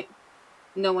tonight.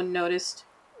 No one noticed.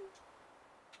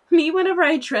 Me whenever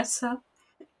I dress up.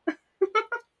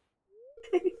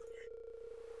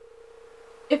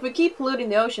 If we keep polluting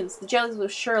the oceans, the jellies will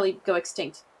surely go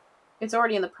extinct. It's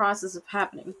already in the process of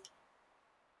happening.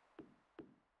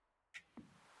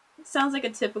 It sounds like a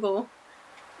typical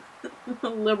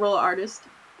liberal artist.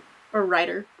 Or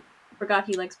writer. Forgot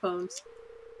he likes poems.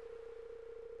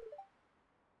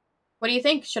 What do you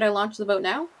think? Should I launch the boat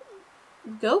now?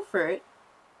 Go for it.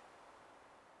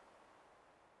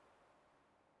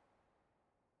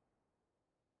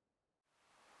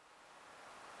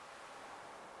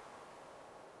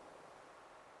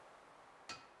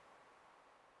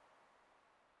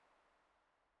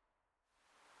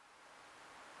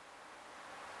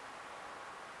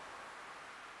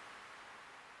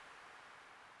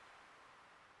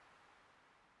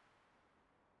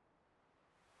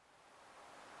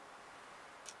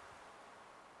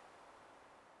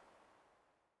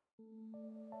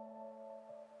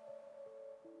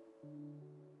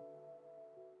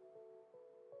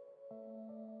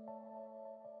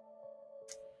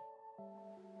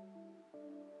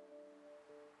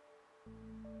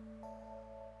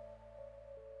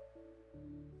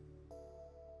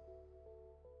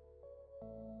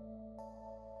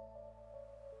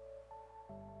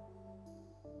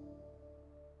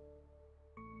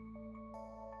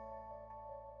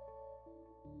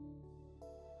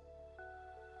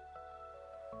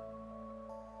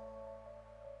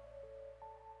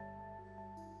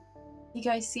 You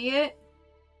guys see it?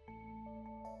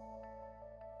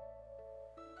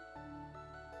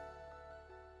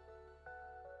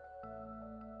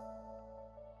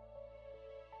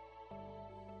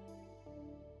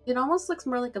 It almost looks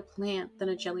more like a plant than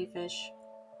a jellyfish.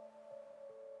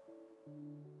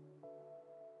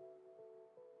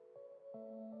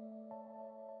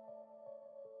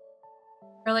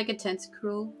 Or like a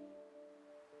tentacruel.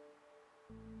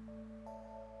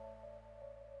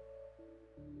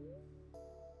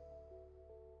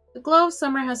 The glow of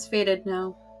summer has faded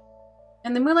now,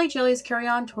 and the moonlight jellies carry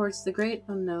on towards the great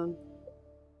unknown.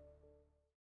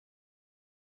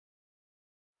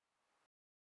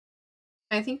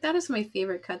 I think that is my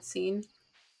favorite cutscene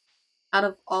out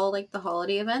of all like the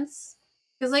holiday events.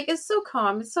 Because like it's so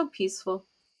calm, it's so peaceful,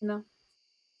 you know?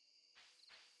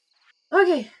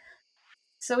 Okay,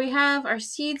 so we have our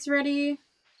seeds ready.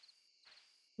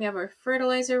 We have our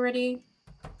fertilizer ready.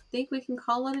 I think we can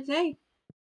call it a day.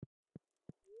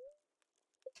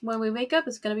 When we wake up,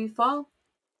 it's gonna be fall.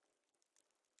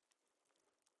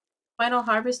 Final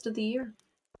harvest of the year.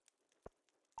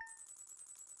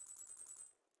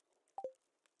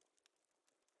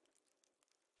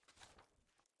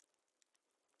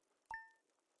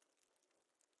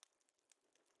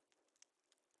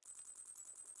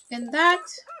 And that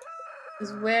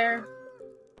is where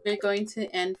we're going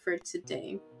to end for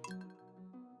today.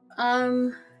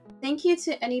 Thank you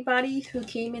to anybody who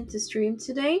came into stream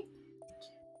today.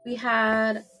 We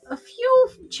had a few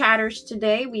chatters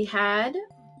today. We had,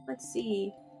 let's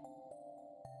see.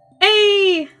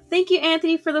 Hey, thank you,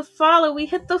 Anthony, for the follow. We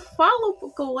hit the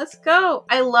follow goal. Let's go.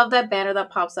 I love that banner that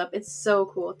pops up. It's so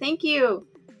cool. Thank you.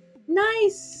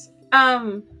 Nice.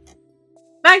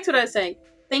 Back to what I was saying.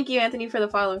 Thank you, Anthony, for the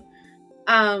follow.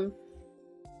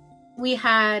 We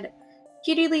had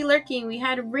Kitty Lee lurking. We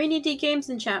had Rainy D Games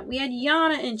in chat. We had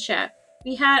Yana in chat.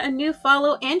 We had a new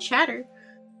follow and chatter.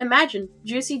 Imagine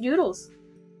Juicy Doodles.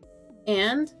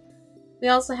 And we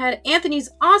also had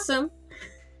Anthony's Awesome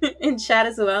in chat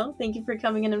as well. Thank you for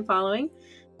coming in and following.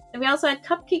 And we also had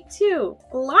Cupcake too.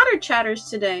 A lot of chatters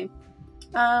today.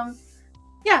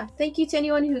 Yeah, thank you to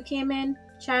anyone who came in,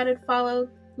 chatted,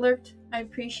 followed, lurked. I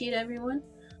appreciate everyone.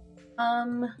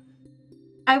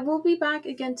 I will be back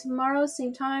again tomorrow,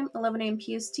 same time, 11 a.m.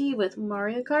 PST with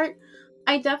Mario Kart.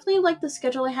 I definitely like the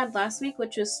schedule I had last week,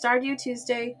 which was Stardew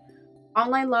Tuesday,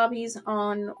 online lobbies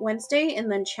on Wednesday,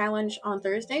 and then challenge on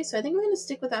Thursday. So I think I'm going to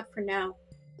stick with that for now.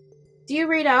 Do you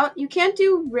raid out? You can't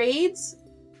do raids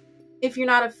if you're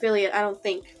not affiliate, I don't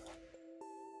think.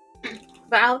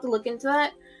 But I'll have to look into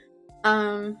that.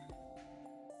 I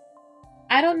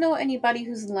don't know anybody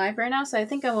who's live right now, so I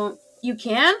think I won't. You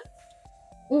can?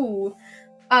 Ooh.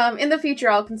 In the future,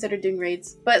 I'll consider doing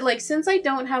raids. But, like, since I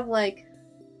don't have, like,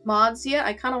 mods yet,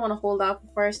 I kind of want to hold off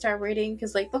before I start raiding.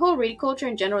 Because, like, the whole raid culture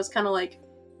in general is kind of, like,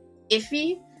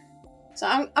 iffy. So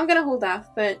I'm gonna hold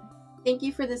off. But thank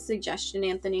you for the suggestion,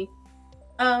 Anthony.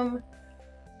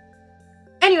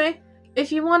 Anyway,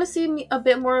 if you want to see me, a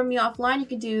bit more of me offline, you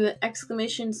can do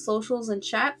exclamation socials and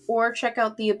chat. Or check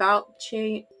out the About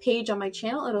page on my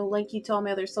channel. It'll link you to all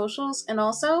my other socials. And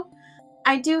also,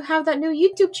 I do have that new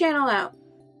YouTube channel out.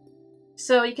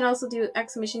 So you can also do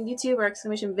exclamation YouTube or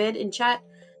exclamation vid in chat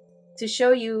to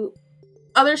show you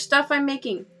other stuff I'm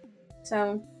making.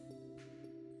 So,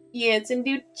 yeah, it's a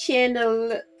new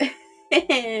channel.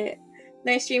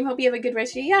 Nice stream. Hope you have a good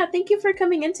rest of your day. Yeah, thank you for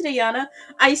coming in today, Yana.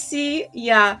 I see,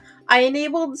 yeah, I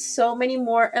enabled so many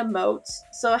more emotes.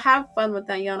 So have fun with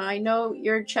that, Yana. I know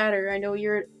you're a chatter. I know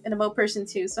you're an emote person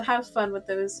too. So have fun with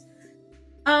those.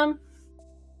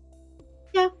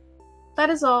 Yeah, that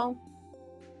is all.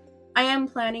 I am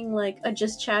planning, like, a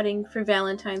just chatting for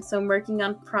Valentine's, so I'm working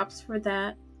on props for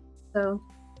that. So,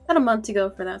 got a month to go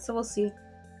for that, so we'll see.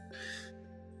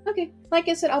 Okay, like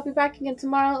I said, I'll be back again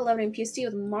tomorrow, 11 a.m. PST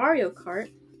with Mario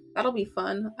Kart. That'll be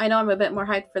fun. I know I'm a bit more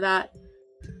hyped for that.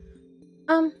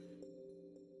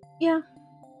 Yeah.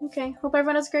 Okay, hope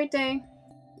everyone has a great day.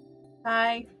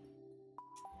 Bye.